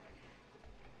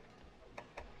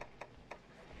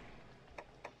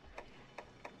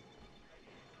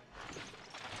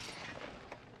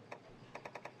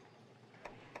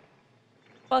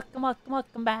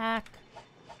 Welcome back.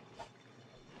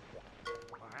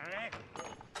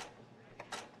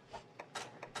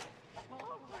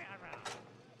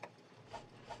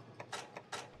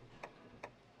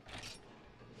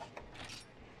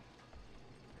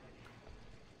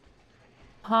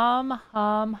 Hum,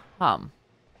 hum, hum.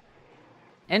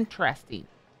 Interesting.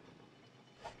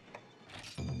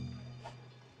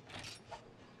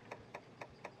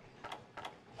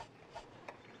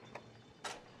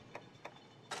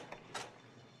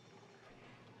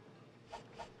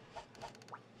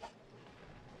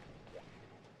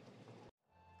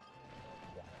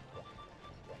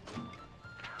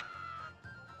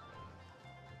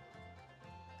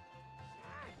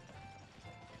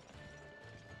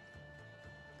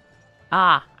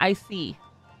 Ah, I see.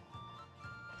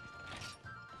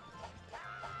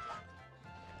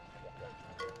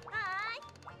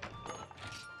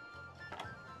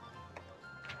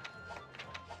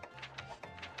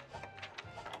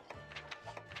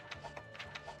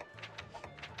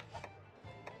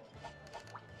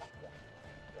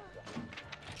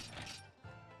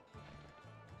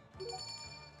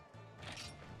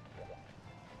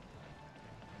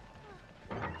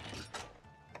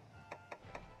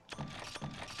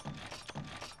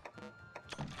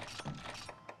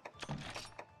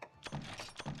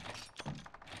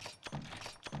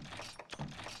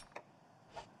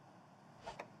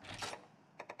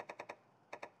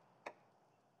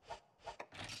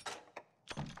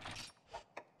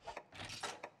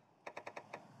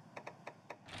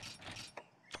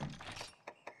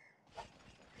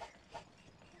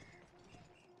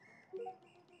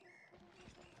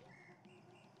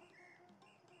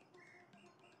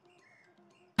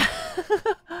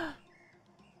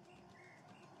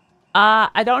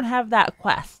 I don't have that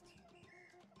quest.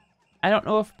 I don't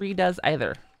know if Bree does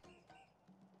either.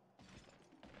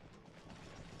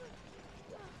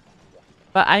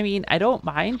 But I mean, I don't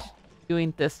mind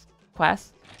doing this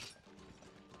quest.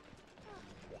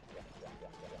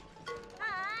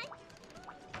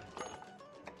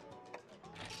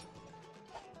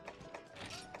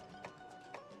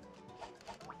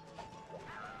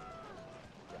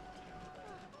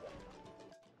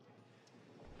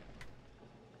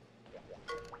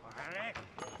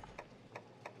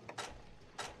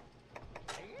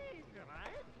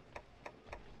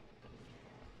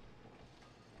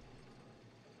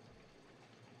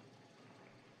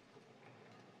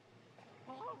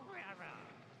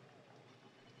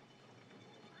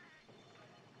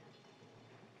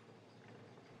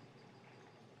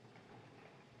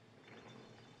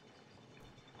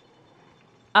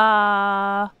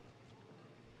 Uh,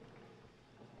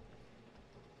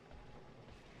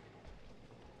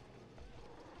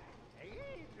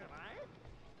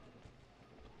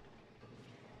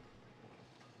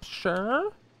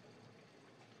 sure?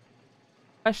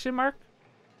 Question mark?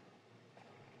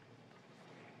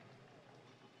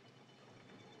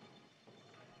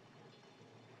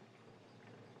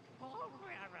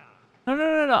 No, no,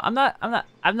 no, no.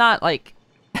 I'm not like,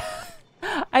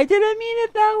 I didn't mean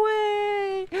it that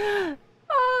way.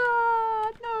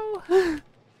 Ah, no.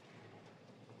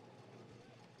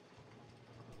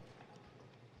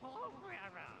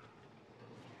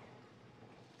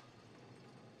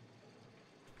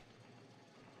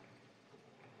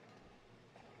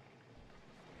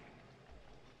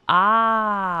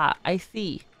 Ah, I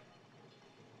see.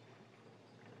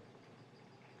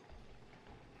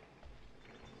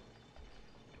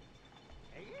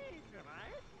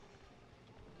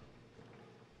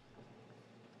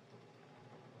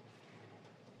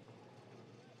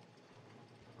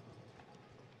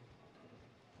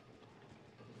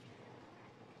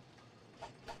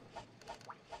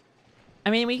 I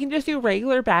mean, we can just do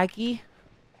regular baggy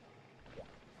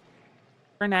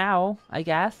for now, I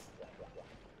guess.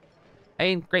 I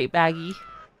mean, great baggy.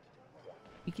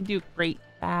 We can do great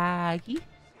baggy.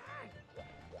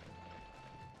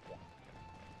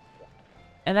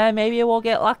 And then maybe we'll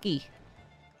get lucky.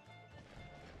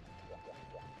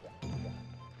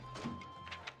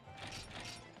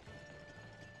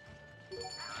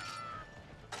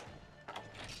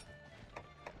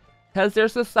 Because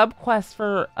there's a sub-quest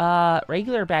for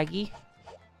regular baggy.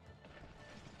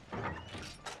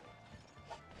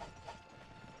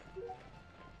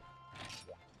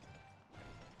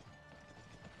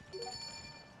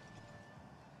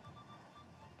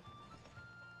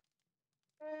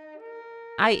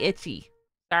 I itchy.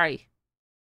 Sorry.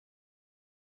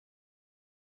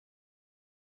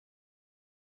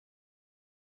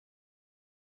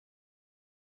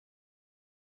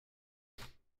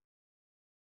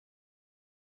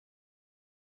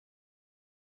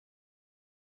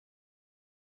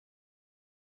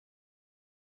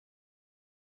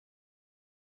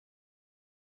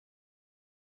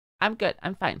 I'm good.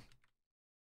 I'm fine.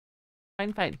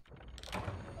 Fine, fine.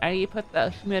 I need to put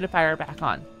the humidifier back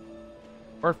on.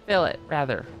 Or fill it,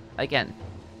 rather. Again.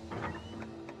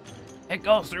 It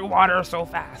goes through water so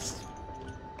fast.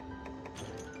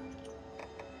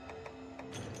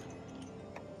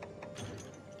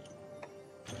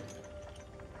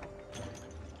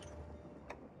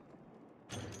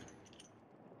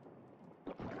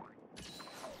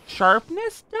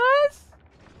 Sharpness does?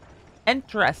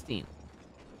 Interesting.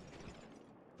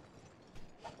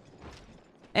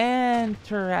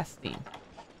 Interesting.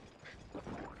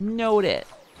 Note it.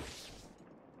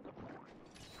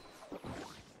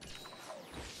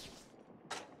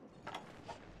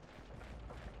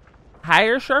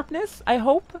 Higher sharpness, I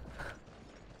hope?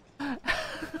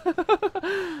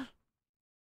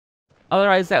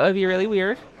 Otherwise, that would be really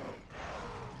weird.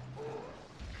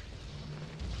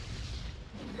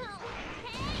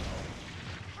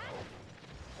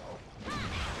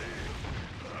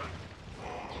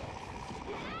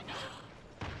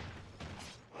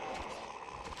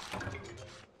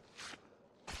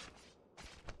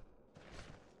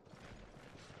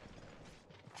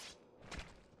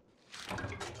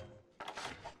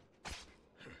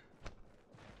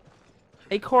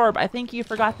 Hey Corb, I think you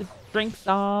forgot to drink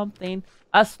something.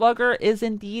 A slugger is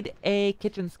indeed a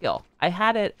kitchen skill. I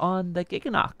had it on the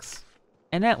Giganox,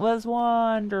 and it was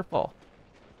wonderful.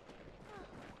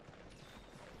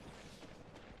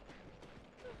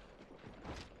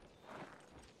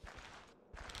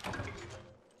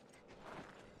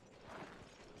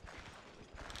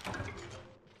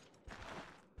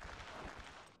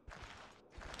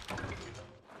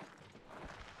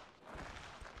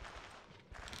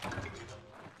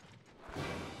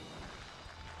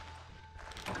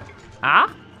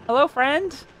 Ah? Hello,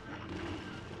 friend?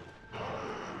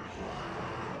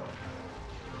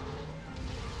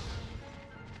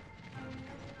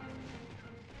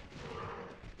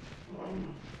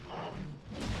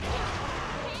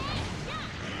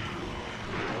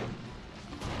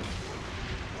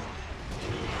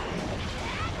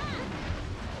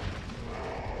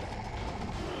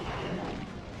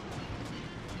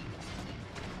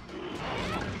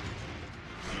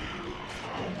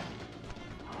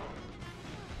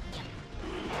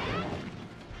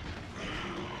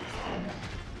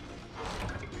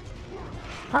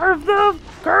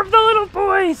 Carve the little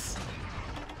boys!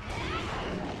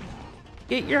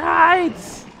 Get your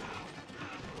hides!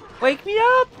 Wake me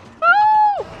up!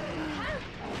 Oh!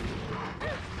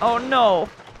 Oh no,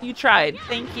 you tried.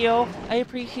 Thank you. I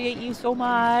appreciate you so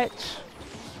much.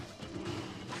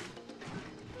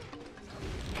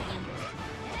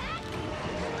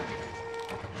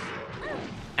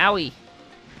 Owie.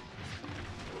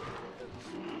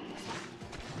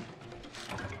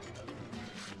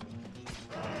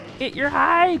 Get your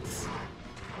hides!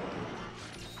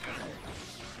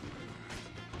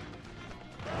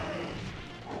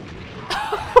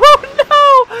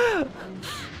 Oh no!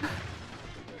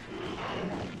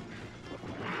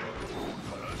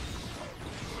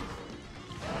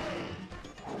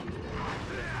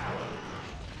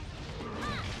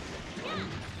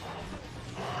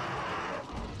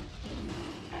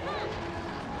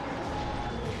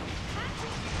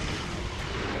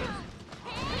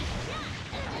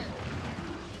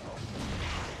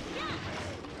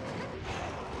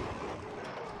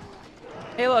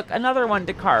 Hey look, another one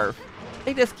to carve.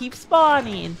 They just keep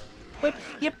spawning. Whip,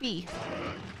 yippee.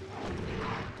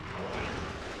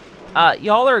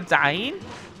 Y'all are dying?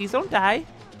 Please don't die.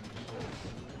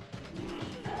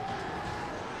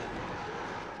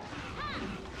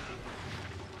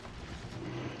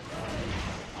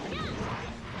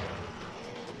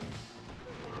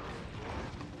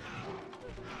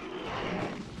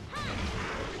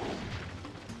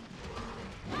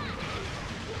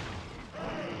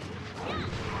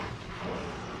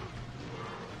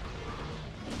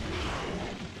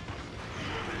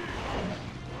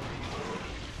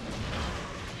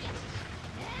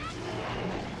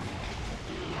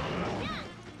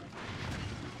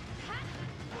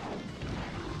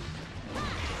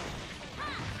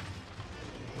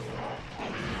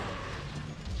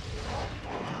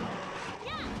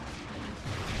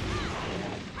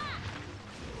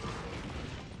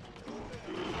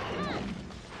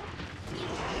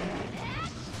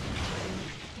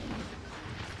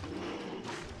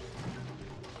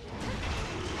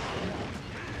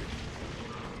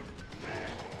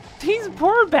 These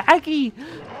poor Baggy.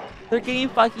 They're getting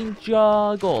fucking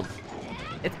juggled.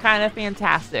 It's kind of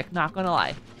fantastic, not gonna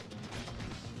lie.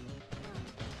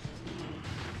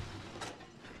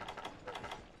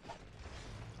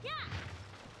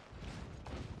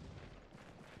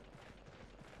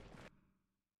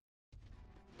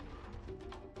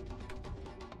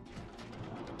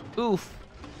 Oof.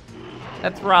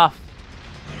 That's rough.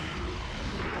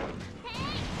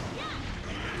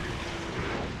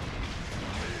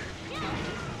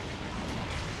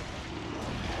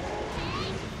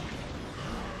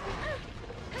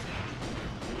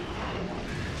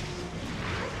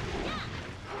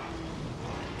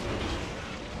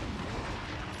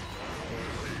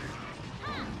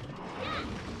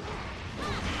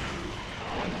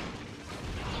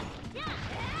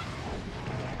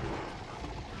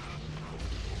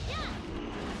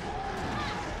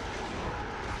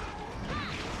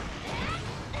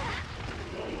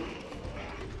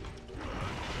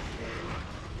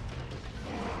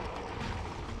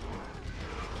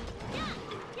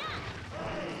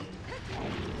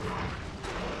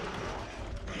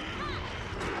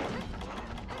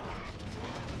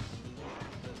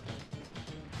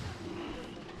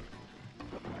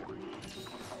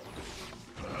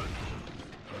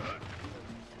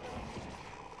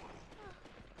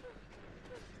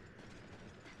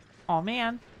 Oh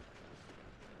man.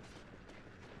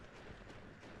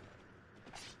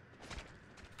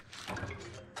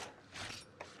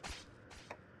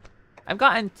 I've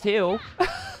gotten 2.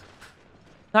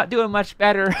 Not doing much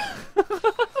better.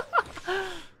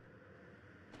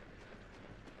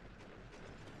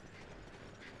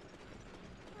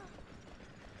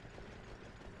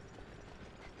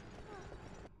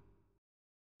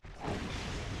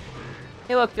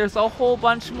 Hey look, there's a whole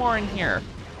bunch more in here.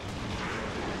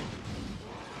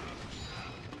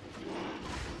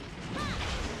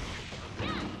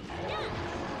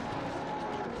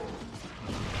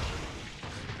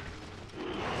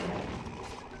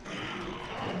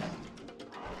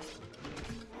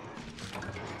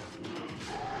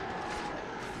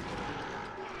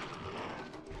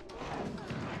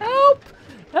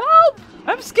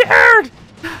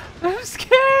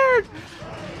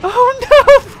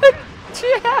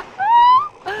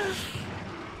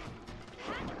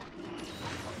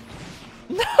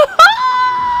 No!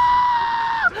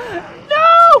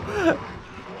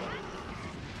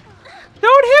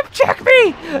 Don't hip check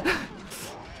me!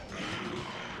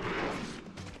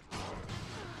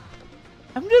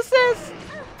 I'm just this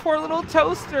poor little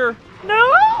toaster.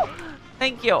 No!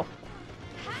 Thank you.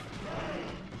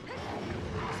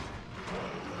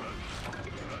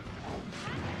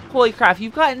 Holy crap,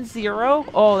 you've gotten 0?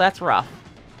 Oh, that's rough.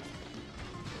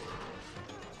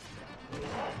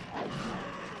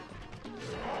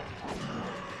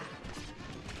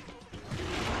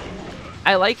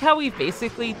 I like how we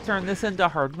basically turned this into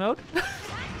hard mode.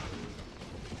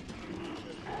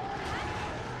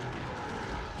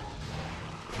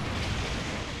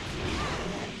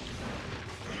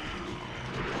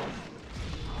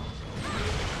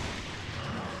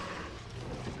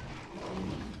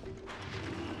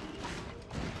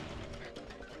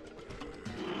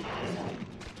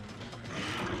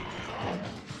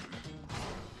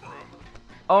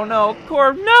 Oh no,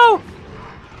 Corv, no!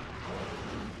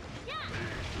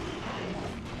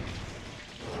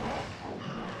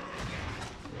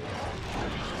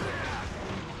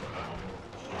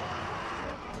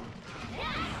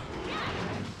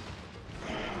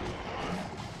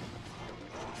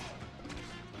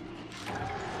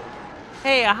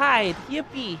 Hey, a hide.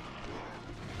 Yippee.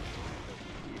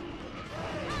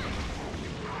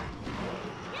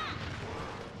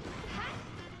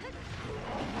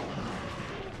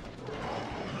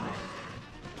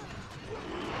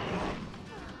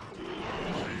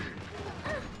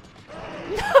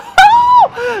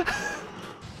 No!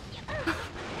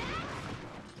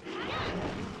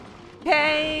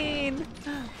 Pain!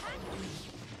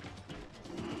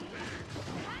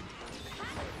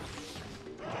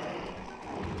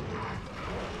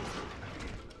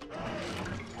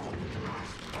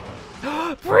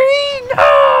 Bree,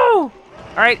 no!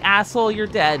 Alright, asshole, you're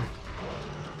dead.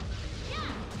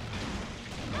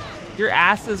 Your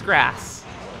ass is grass.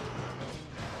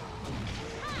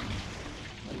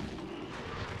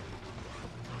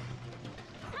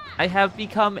 I have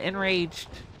become enraged.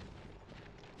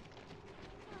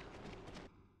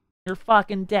 You're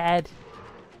fucking dead.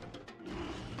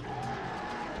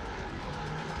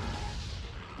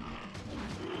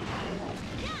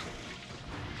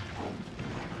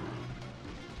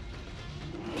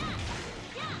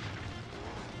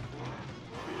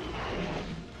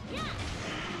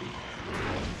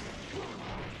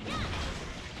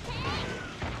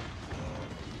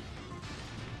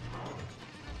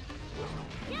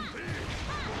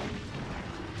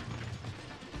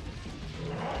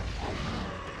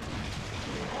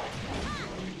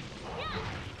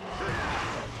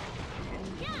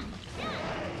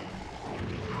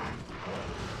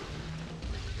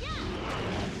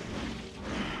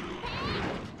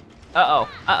 Uh-oh,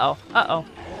 uh-oh, uh-oh.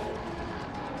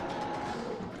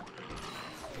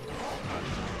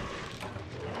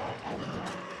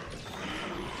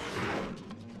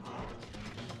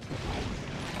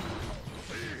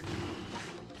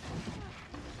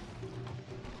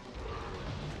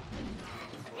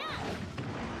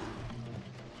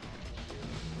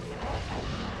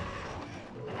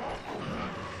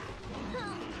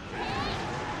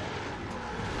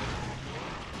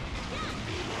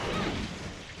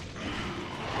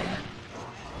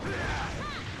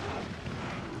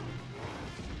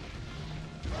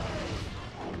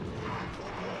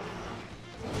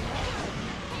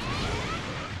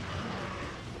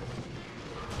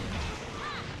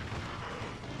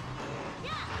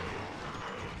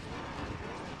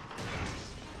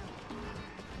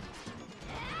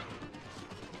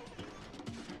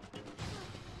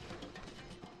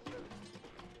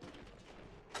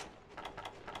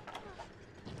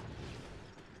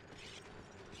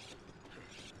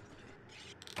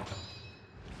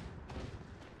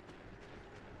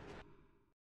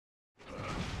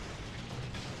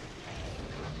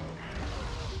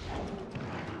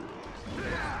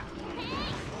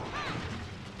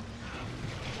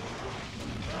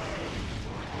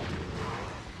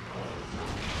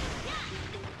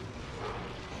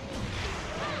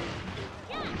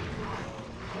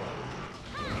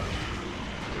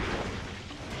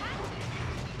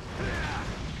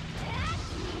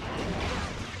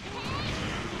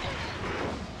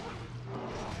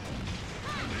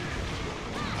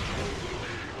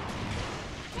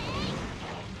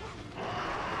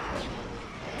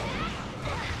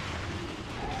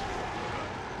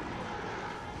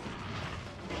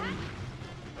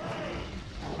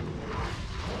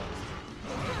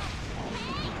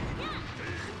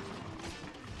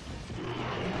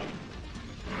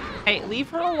 Hey, leave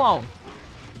her alone.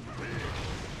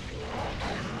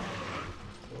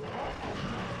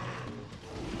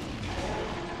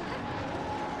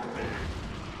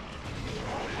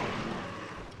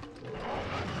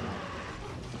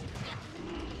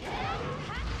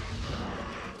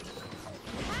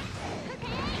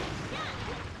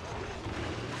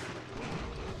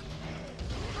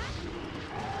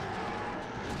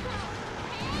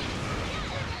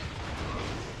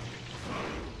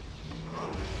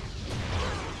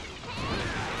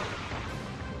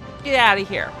 get out of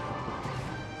here.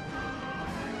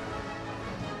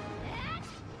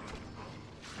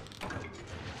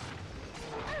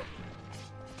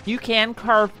 You can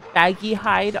carve baggy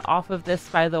hide off of this,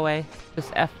 by the way.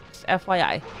 Just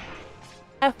FYI.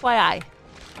 FYI.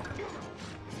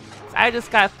 I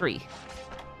just got 3.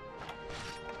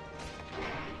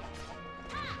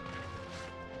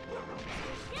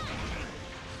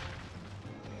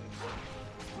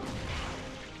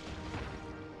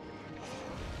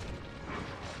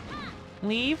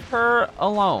 Leave her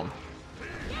alone.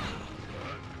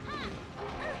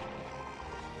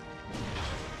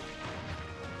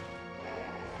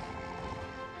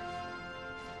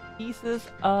 Pieces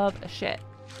of shit.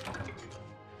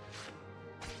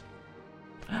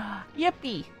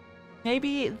 Yippee!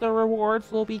 Maybe the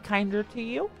rewards will be kinder to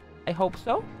you. I hope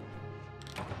so.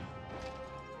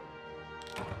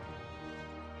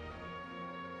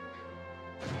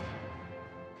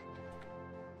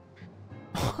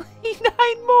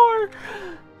 9 more!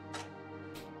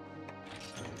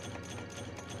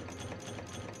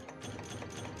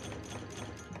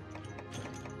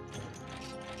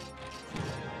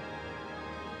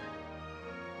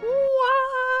 Wow!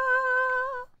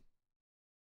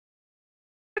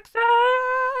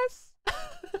 Success!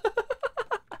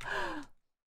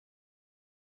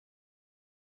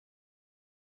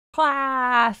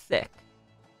 Classic.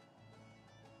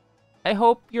 I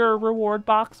hope your reward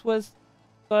box was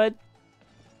good.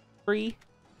 Free.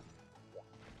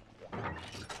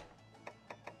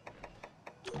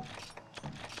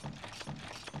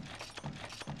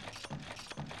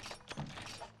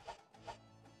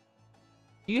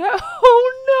 Yeah.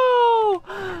 Oh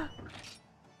no!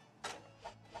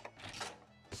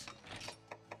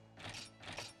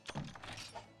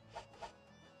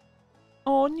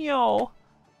 Oh no.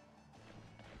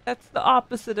 That's the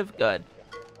opposite of good.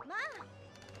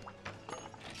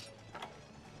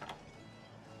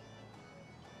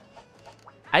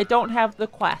 I don't have the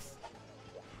quest,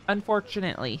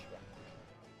 unfortunately.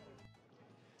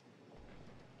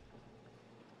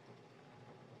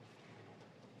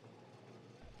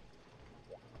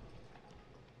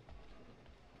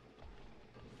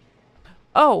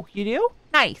 Oh, you do?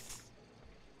 Nice.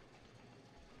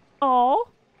 Oh.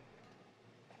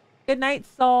 Good night,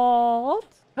 Salt.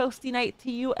 Toasty night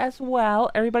to you as well.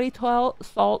 Everybody tell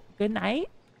Salt good night.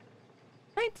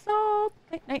 Night, Salt.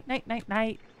 Night, night, night, night,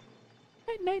 night.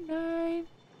 Night, night, night.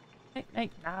 Night,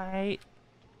 night, night.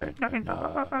 Night, night,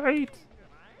 night.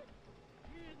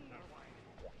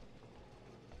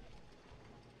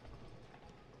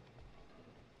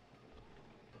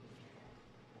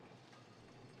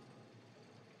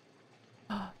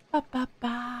 Ba, ba,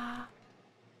 ba.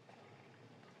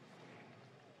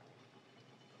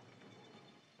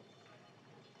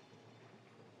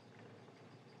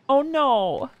 Oh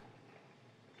no.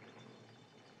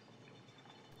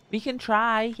 We can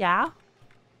try, yeah?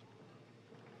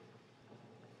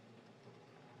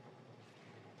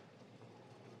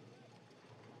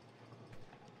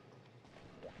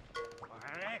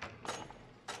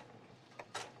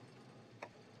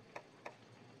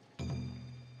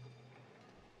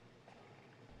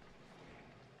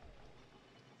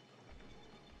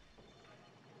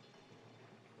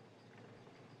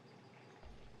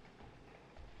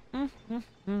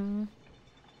 Mm-hmm.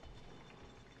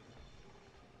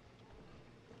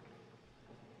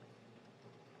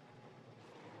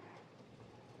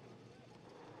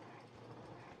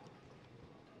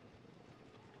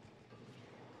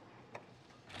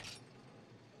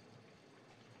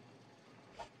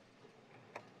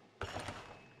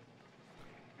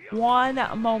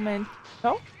 One moment.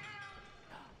 Oh.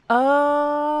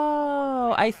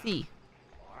 Oh, I see.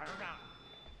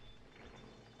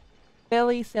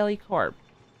 Billy Silly Corp.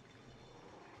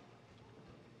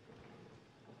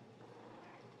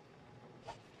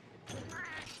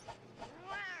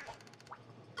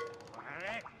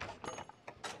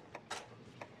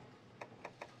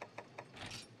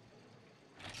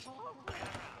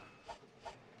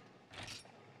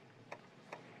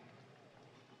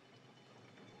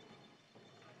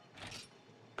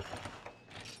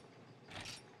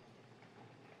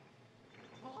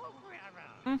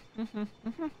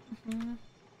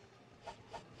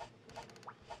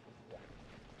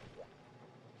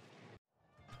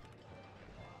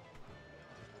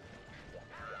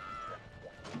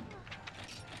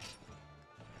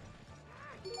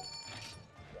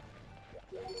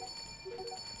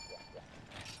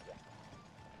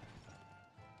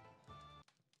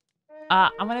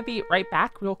 I'm gonna be right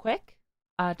back real quick.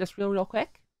 Just real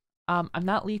quick. I'm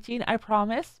not leeching, I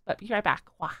promise, but be right back.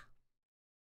 Wah.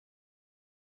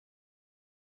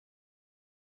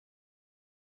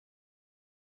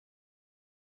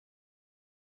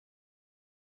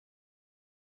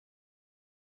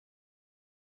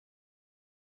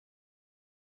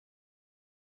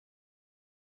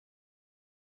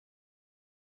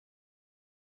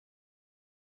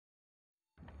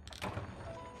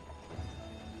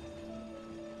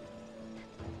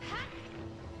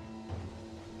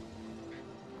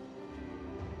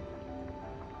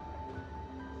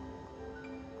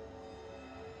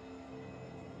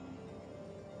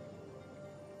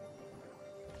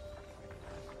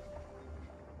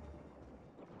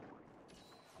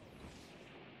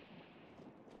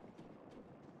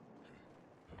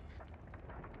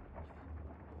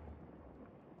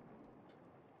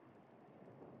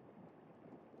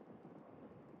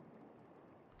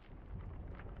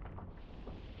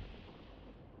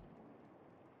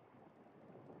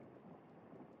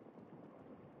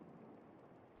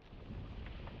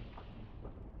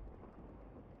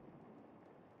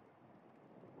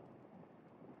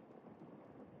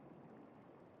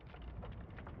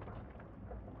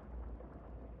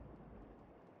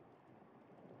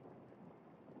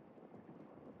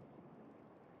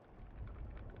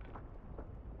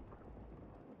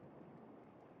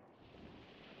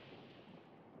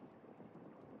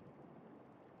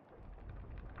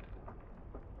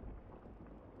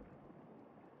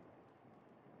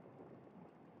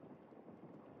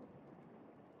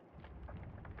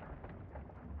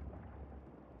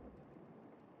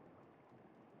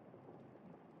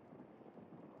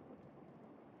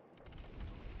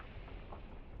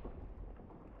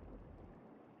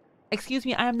 Excuse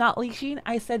me, I am not leashing.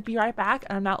 I said be right back.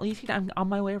 I'm not leashing. I'm on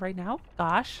my way right now.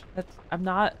 Gosh, I'm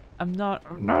not a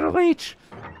leech.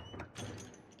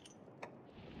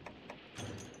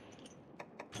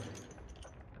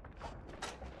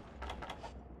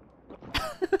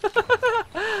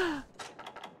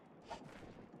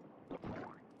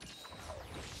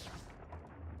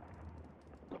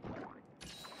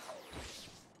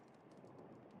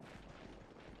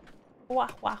 Wah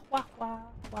wah wah wah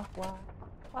wah wah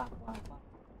wah wah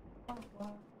wah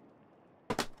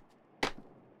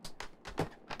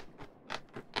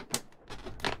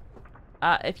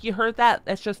wah. If you heard that,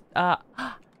 that's just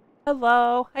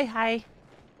hello. Hi hi.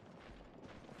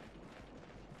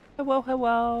 Hello,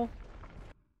 hello.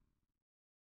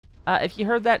 If you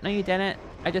heard that, no you didn't.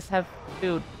 I just have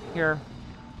food here.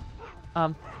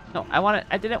 No,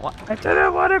 I didn't want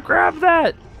to grab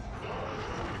that.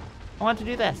 I want to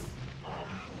do this.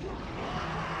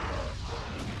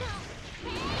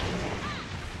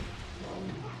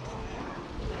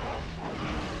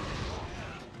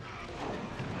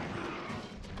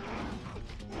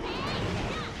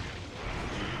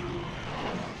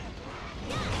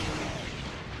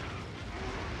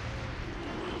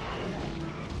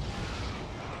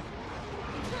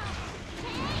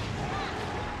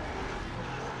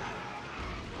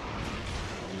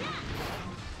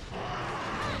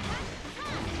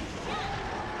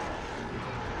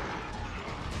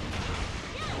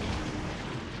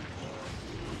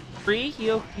 Bree,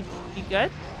 you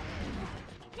good?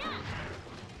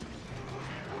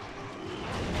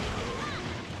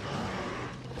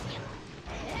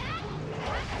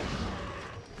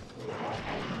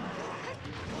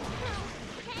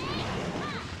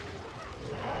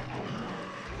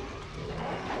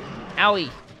 Owie.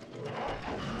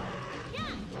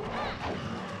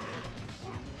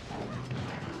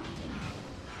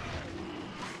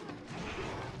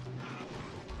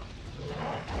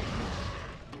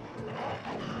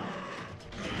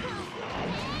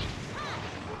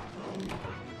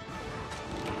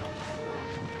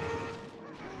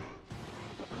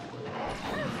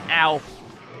 Ow.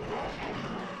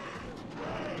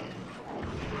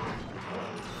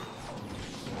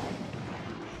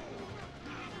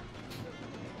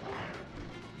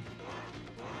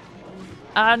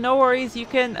 No worries, you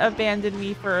can abandon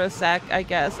me for a sec, I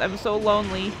guess. I'm so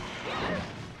lonely.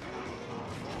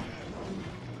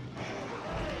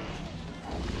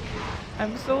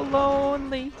 I'm so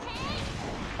lonely.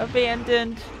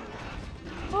 Abandoned.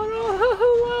 Oh no,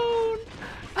 alone.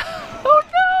 Oh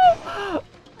no!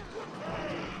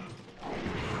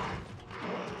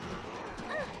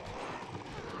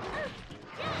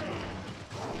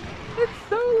 It's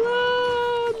so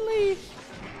lonely.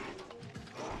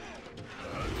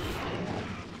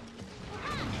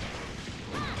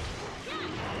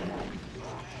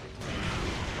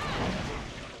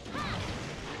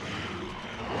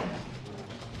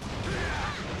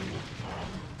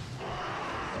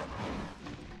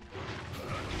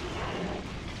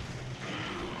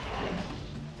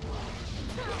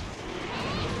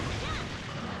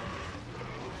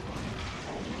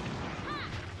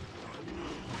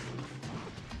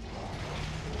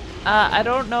 I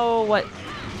don't know what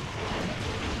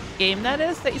game that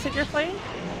is that you said you're playing.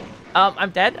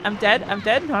 I'm dead. I'm dead. I'm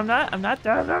dead. No, I'm not. I'm not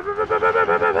dead.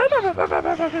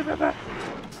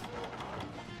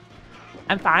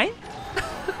 I'm fine.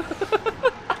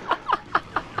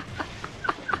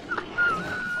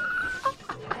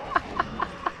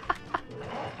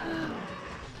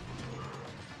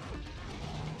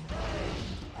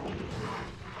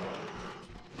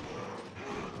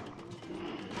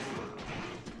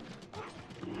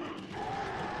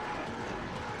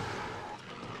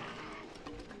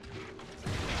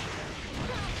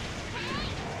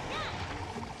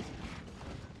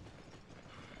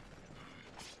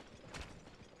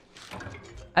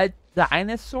 A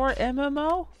dinosaur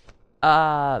MMO?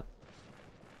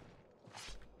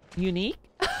 Unique?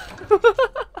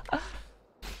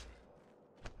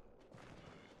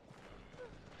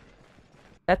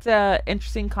 That's a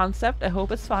interesting concept. I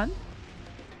hope it's fun.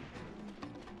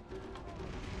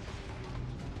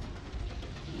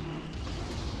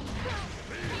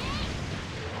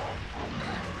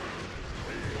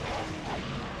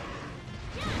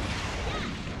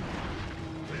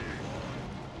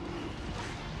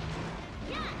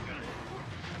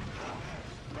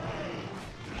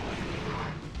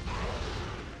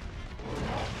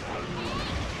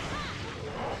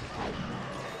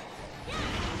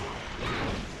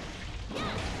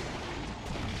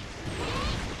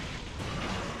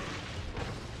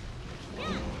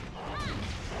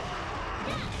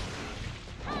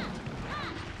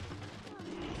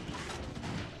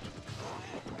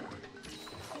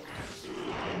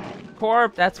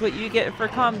 Corp, that's what you get for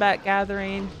combat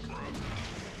gathering.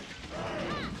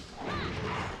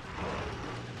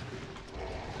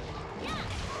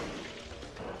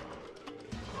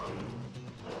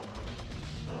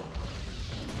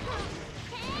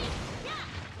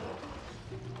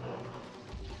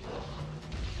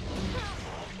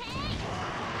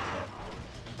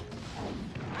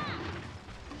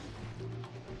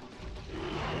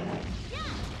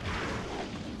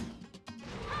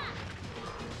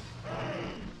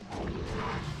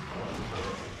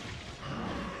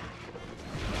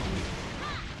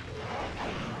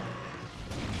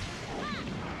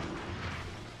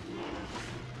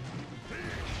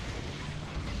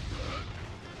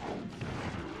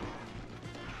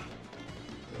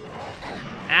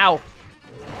 Ow.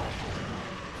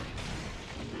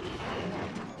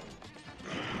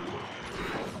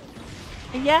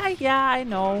 Yeah, I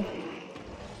know.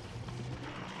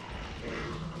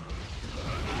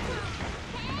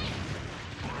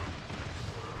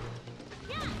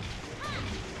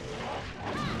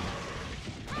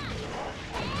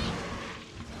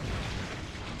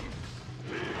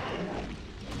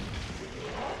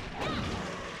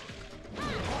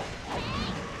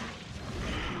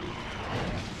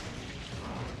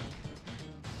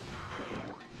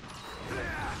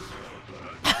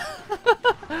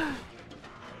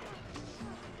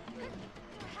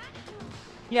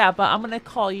 Yeah, but I'm gonna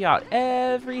call you out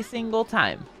every single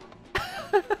time.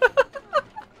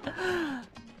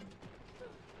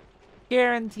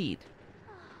 Guaranteed.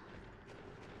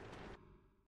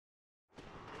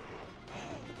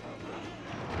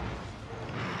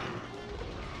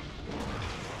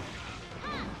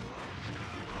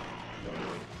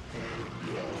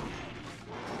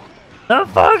 The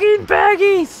fucking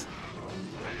baggies!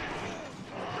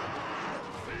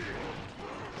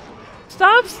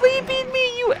 Stop sleeping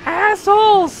me, you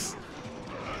assholes!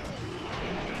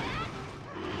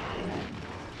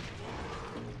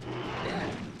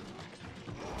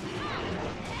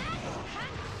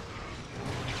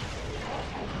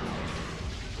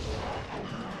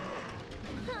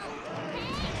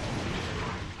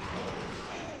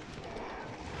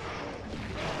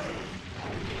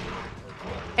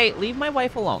 Hey, leave my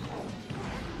wife alone.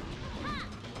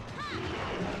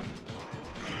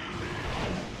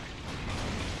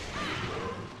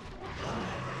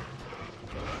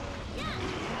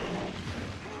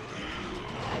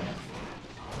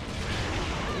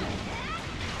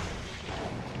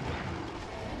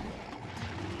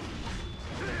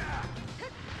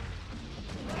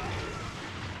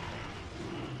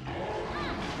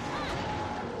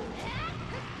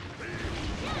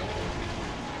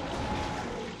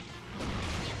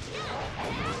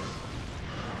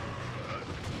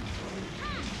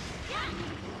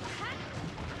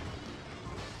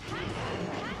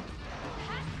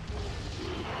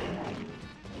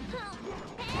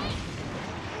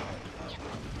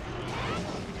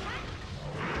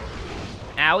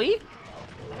 Owie?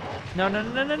 No, no,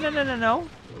 no, no, no, no, no, no.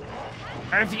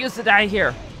 I refuse to die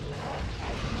here.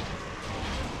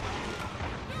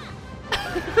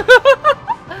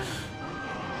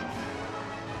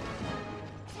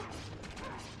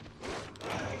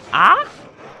 Ah?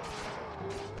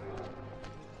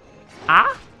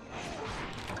 Ah?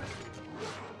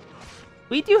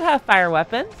 We do have fire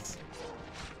weapons.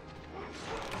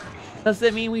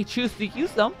 Doesn't mean we choose to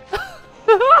use them.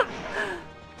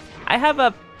 I have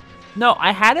a... No,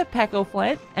 I had a Pecco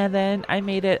Flint, and then I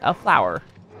made it a flower.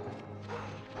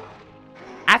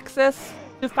 Access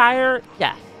to fire?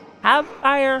 Yes. Have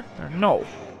fire? No.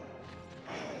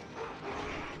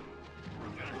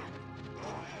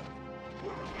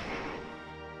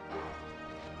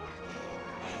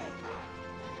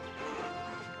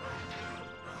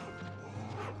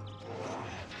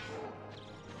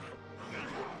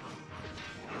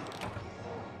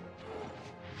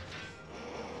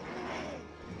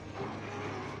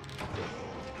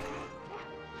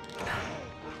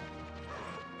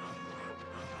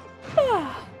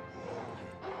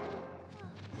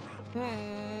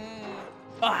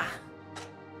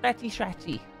 Scratchy,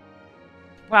 scratchy.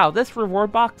 Wow, this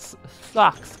reward box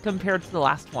sucks compared to the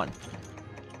last one.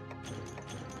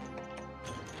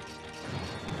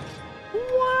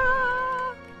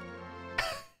 Wah!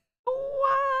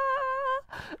 Wah!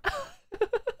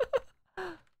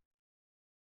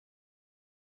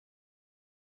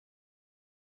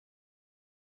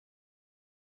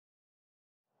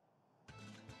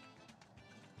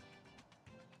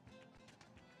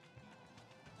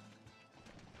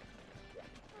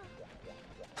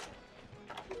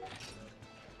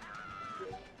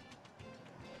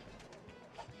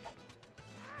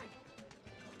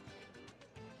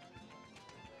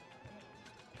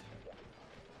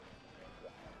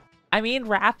 I mean,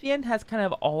 Rathian has kind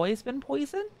of always been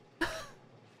poison.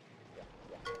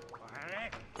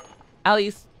 At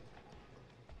least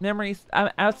memories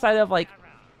outside of like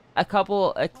a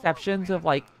couple exceptions of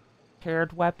like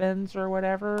paired weapons or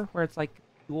whatever, where it's like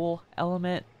dual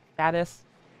element status.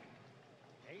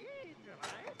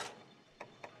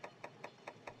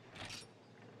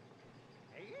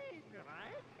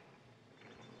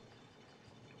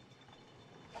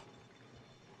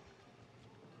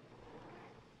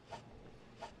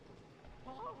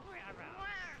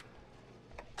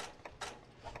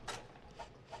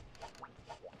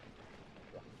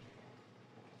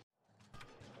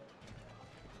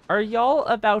 Are y'all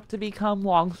about to become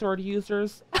longsword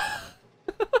users?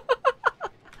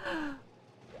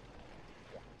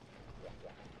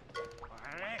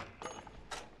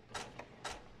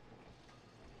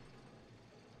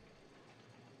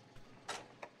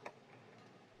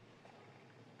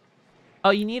 Oh,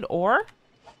 you need ore?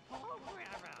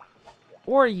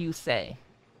 Or you say.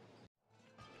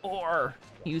 Or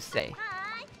you say.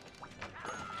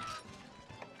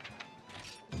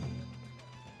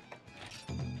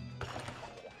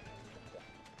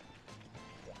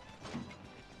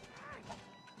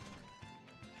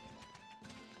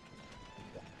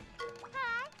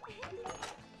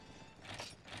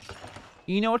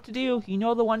 You know what to do. You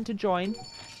know the one to join.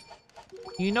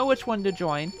 You know which one to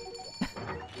join.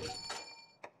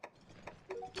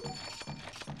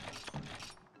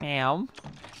 Ma'am,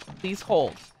 please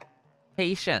hold.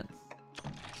 Patience.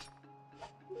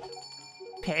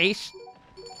 Patience.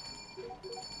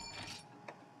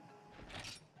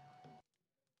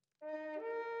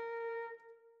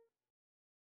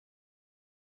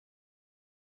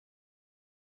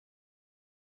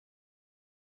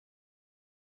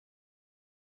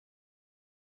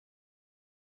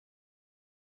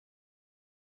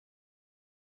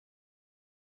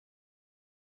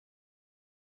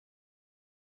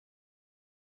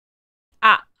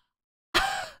 Ah.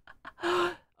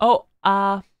 Oh,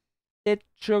 did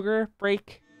sugar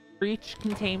breach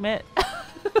containment?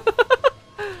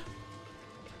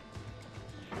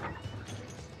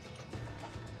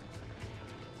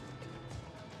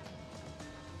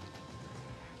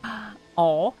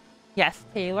 Oh, yes,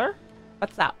 Taylor.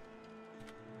 What's up?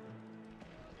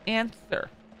 Answer.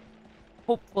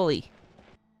 Hopefully.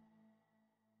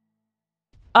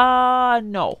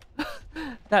 No.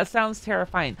 That sounds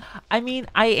terrifying. I mean,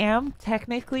 I am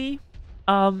technically,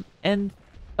 in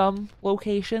some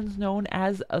locations known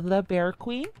as the Bear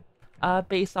Queen,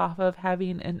 based off of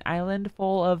having an island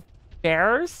full of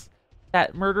bears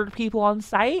that murdered people on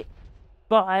sight.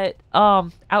 But,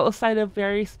 outside of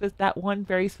that one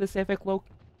very specific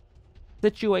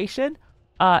situation,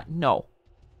 no.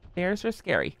 Bears are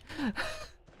scary.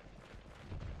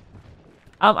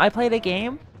 I played a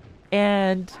game,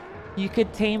 and you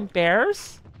could tame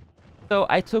bears. So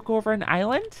I took over an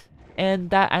island, and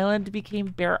that island became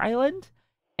Bear Island,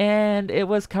 and it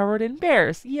was covered in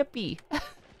bears. Yippee.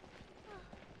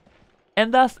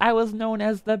 And thus I was known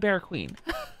as the Bear Queen.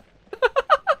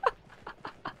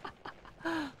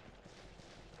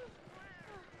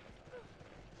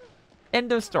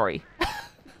 End of story.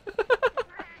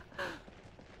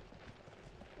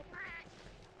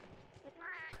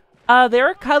 They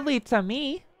were cuddly to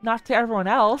me, not to everyone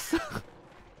else.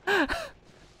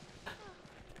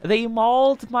 They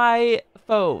mauled my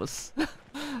foes.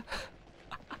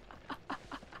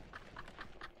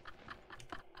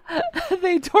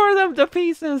 They tore them to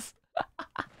pieces.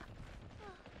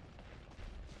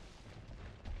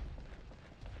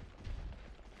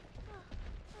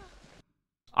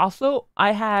 Also,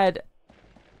 I had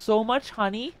so much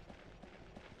honey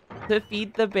to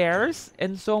feed the bears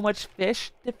and so much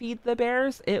fish to feed the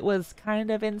bears, it was kind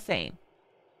of insane.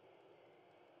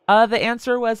 The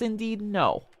answer was indeed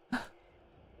no.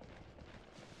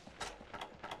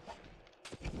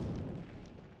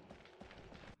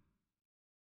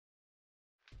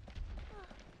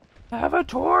 I have a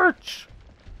torch!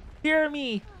 Hear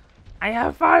me! I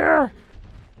have fire!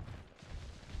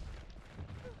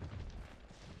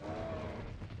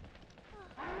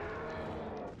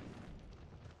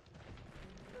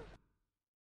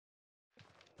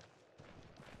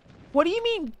 What do you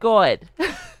mean, good?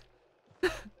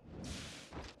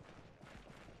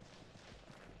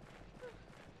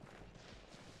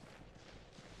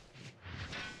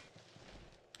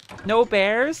 No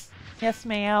bears? Yes,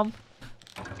 ma'am.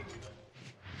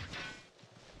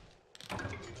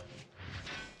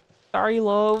 Sorry,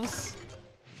 loaves.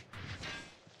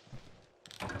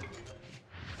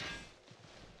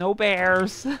 No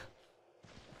bears.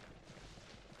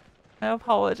 I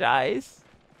apologize.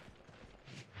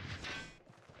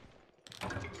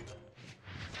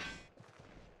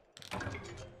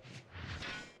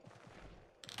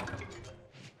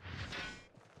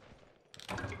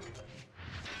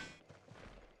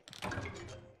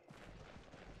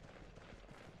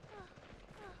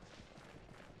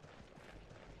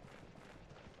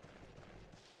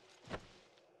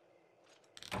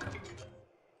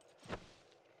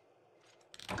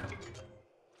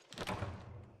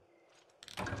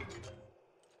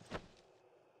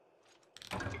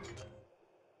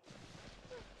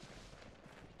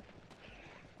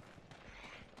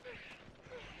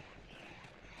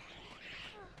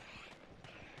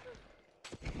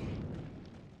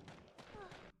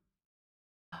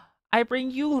 I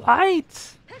bring you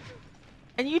light.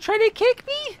 And you try to kick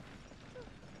me?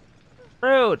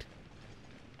 Rude.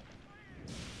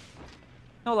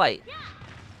 No light.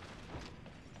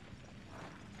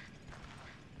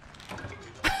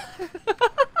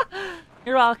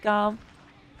 You're welcome.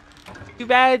 Too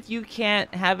bad you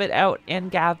can't have it out and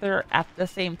gather at the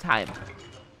same time.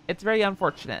 It's very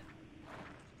unfortunate.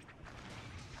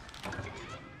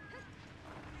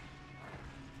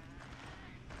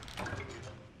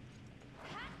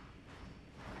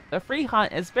 The free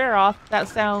hunt is fair off. That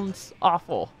sounds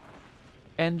awful.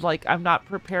 And like I'm not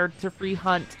prepared to free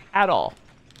hunt at all.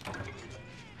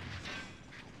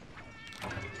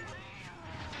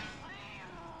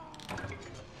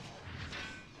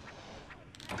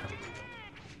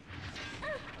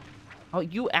 Oh,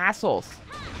 you assholes.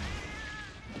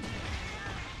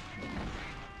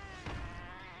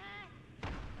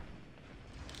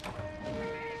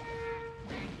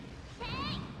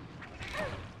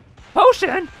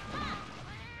 Potion?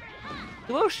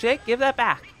 You little shit, give that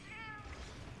back.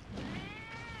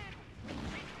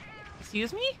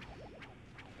 Excuse me?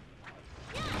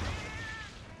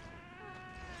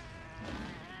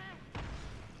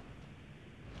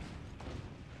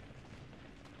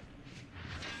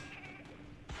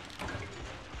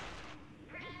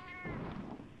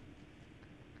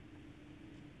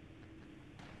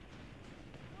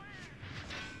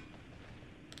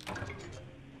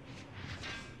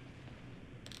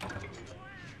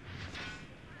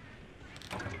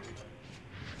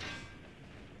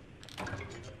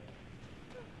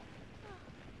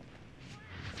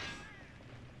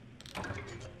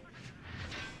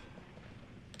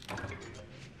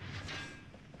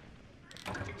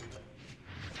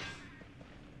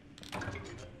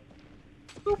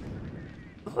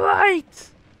 Right.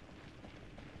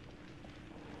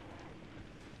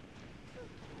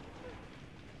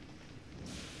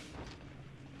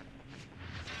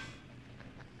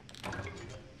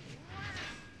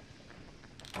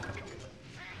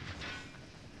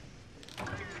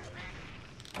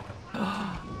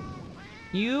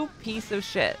 You piece of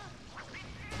shit.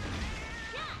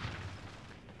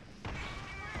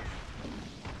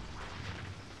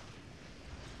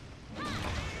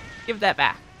 Give that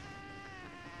back.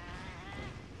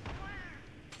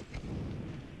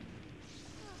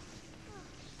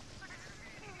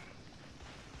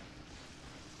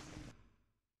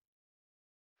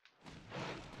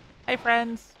 Hi,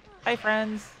 friends. Hi,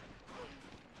 friends.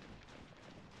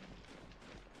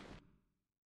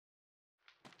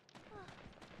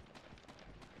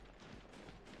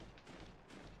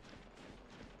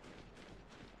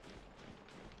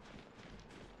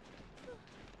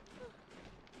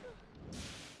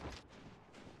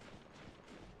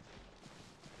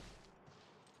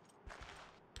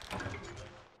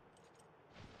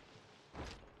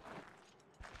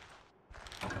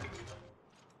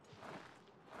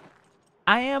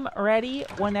 I am ready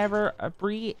whenever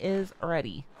Bree is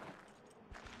ready.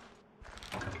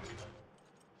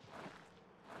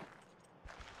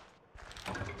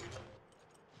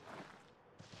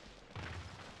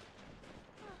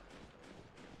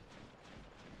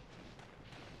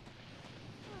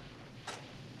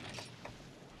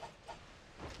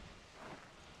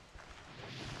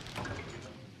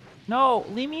 No,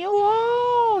 leave me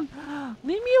alone!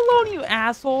 Leave me alone, you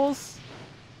assholes!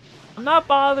 I'm not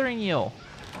bothering you.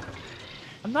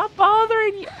 I'm not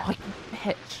bothering you. Oh, you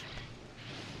bitch.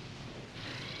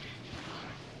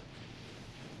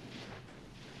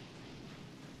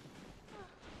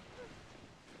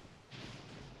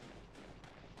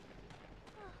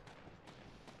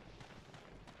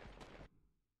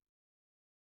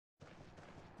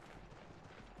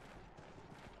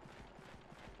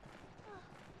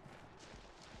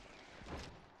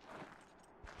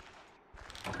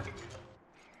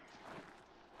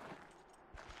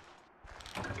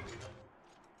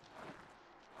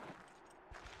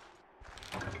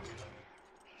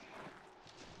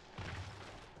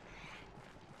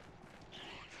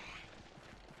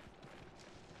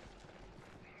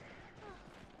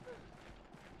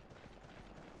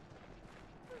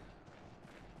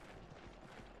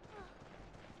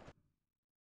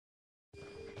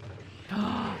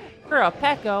 You're a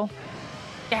Pecco.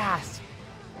 Gasp.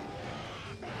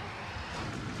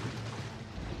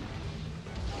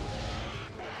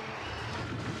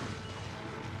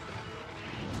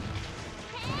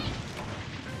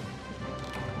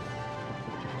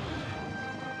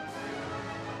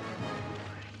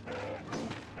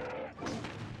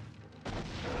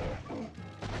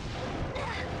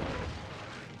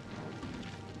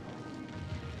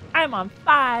 I'm on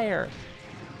fire.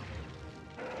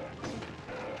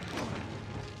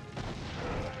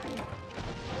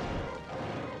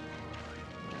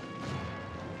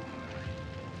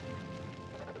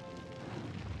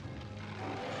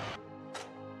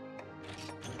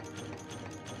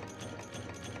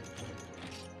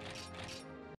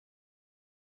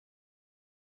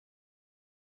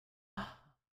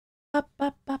 Ba,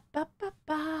 ba, ba, ba, ba,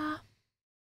 ba.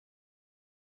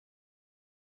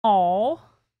 Aw.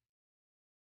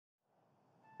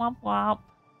 Womp womp.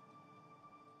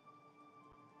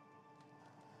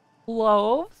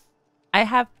 Loaves. I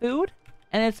have food,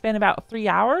 and it's been about 3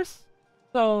 hours.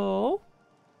 So,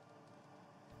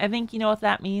 I think you know what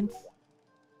that means.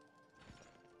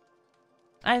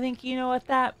 I think you know what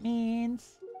that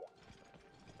means.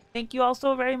 Thank you all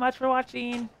so very much for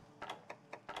watching.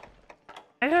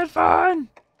 I had fun.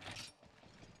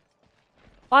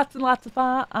 Lots and lots of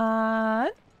fun.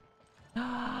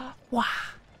 Wow.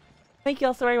 Thank you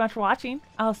all so very much for watching.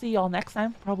 I'll see you all next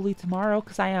time, probably tomorrow,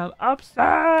 because I am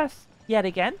obsessed yet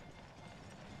again.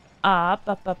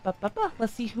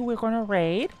 Let's see who we're going to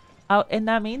raid. In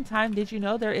the meantime, did you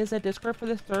know there is a Discord for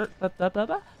this?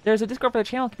 There's a Discord for the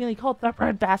channel community called The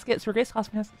Bread Basket. Super great.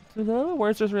 The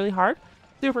words was really hard.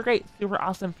 Super great, super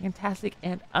awesome, fantastic,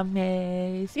 and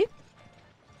amazing.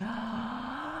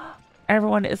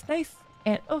 Everyone is nice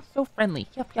and oh so friendly.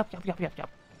 Yup.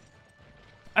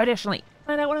 Additionally,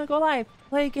 find out when I go live.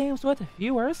 Play games with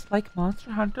viewers like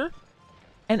Monster Hunter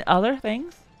and other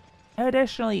things.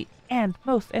 Additionally, and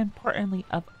most importantly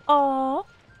of all,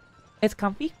 it's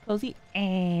comfy, cozy,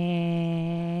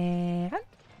 and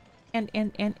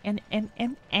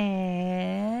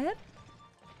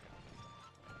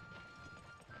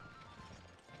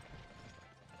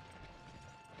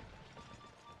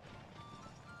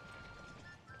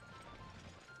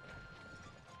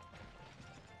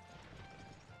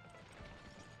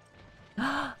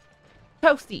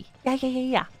toasty. Yeah.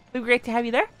 It'd be great to have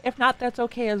you there. If not, that's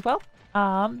okay as well.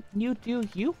 You do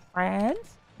you,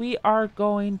 friends. We are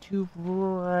going to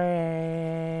raid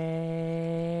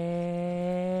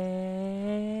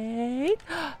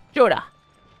Joda.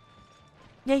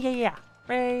 Yeah.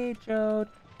 Raid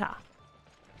Joda.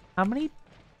 How many?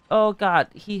 Oh God,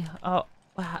 he.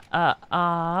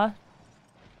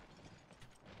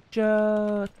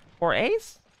 Four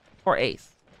A's.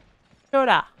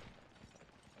 Joda.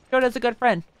 Joda's a good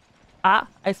friend. I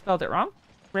spelled it wrong.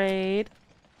 Raid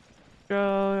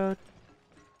Joda.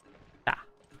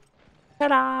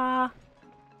 Ta-da!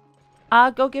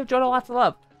 Go give Joda lots of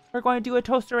love. We're going to do a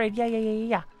toaster raid.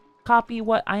 Yeah. Copy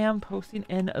what I am posting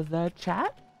in the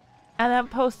chat. And then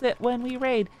post it when we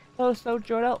raid. So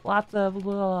Joda, lots of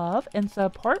love and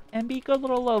support. And be good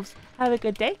little loaves. Have a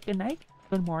good day, good night,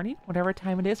 good morning, whatever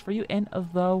time it is for you in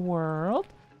the world.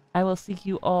 I will see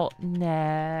you all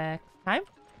next time.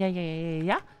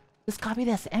 Yeah. Just copy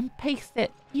this and paste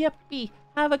it. Yippee.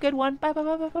 Have a good one. Bye.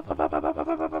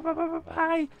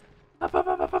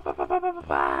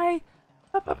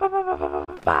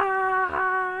 Bye.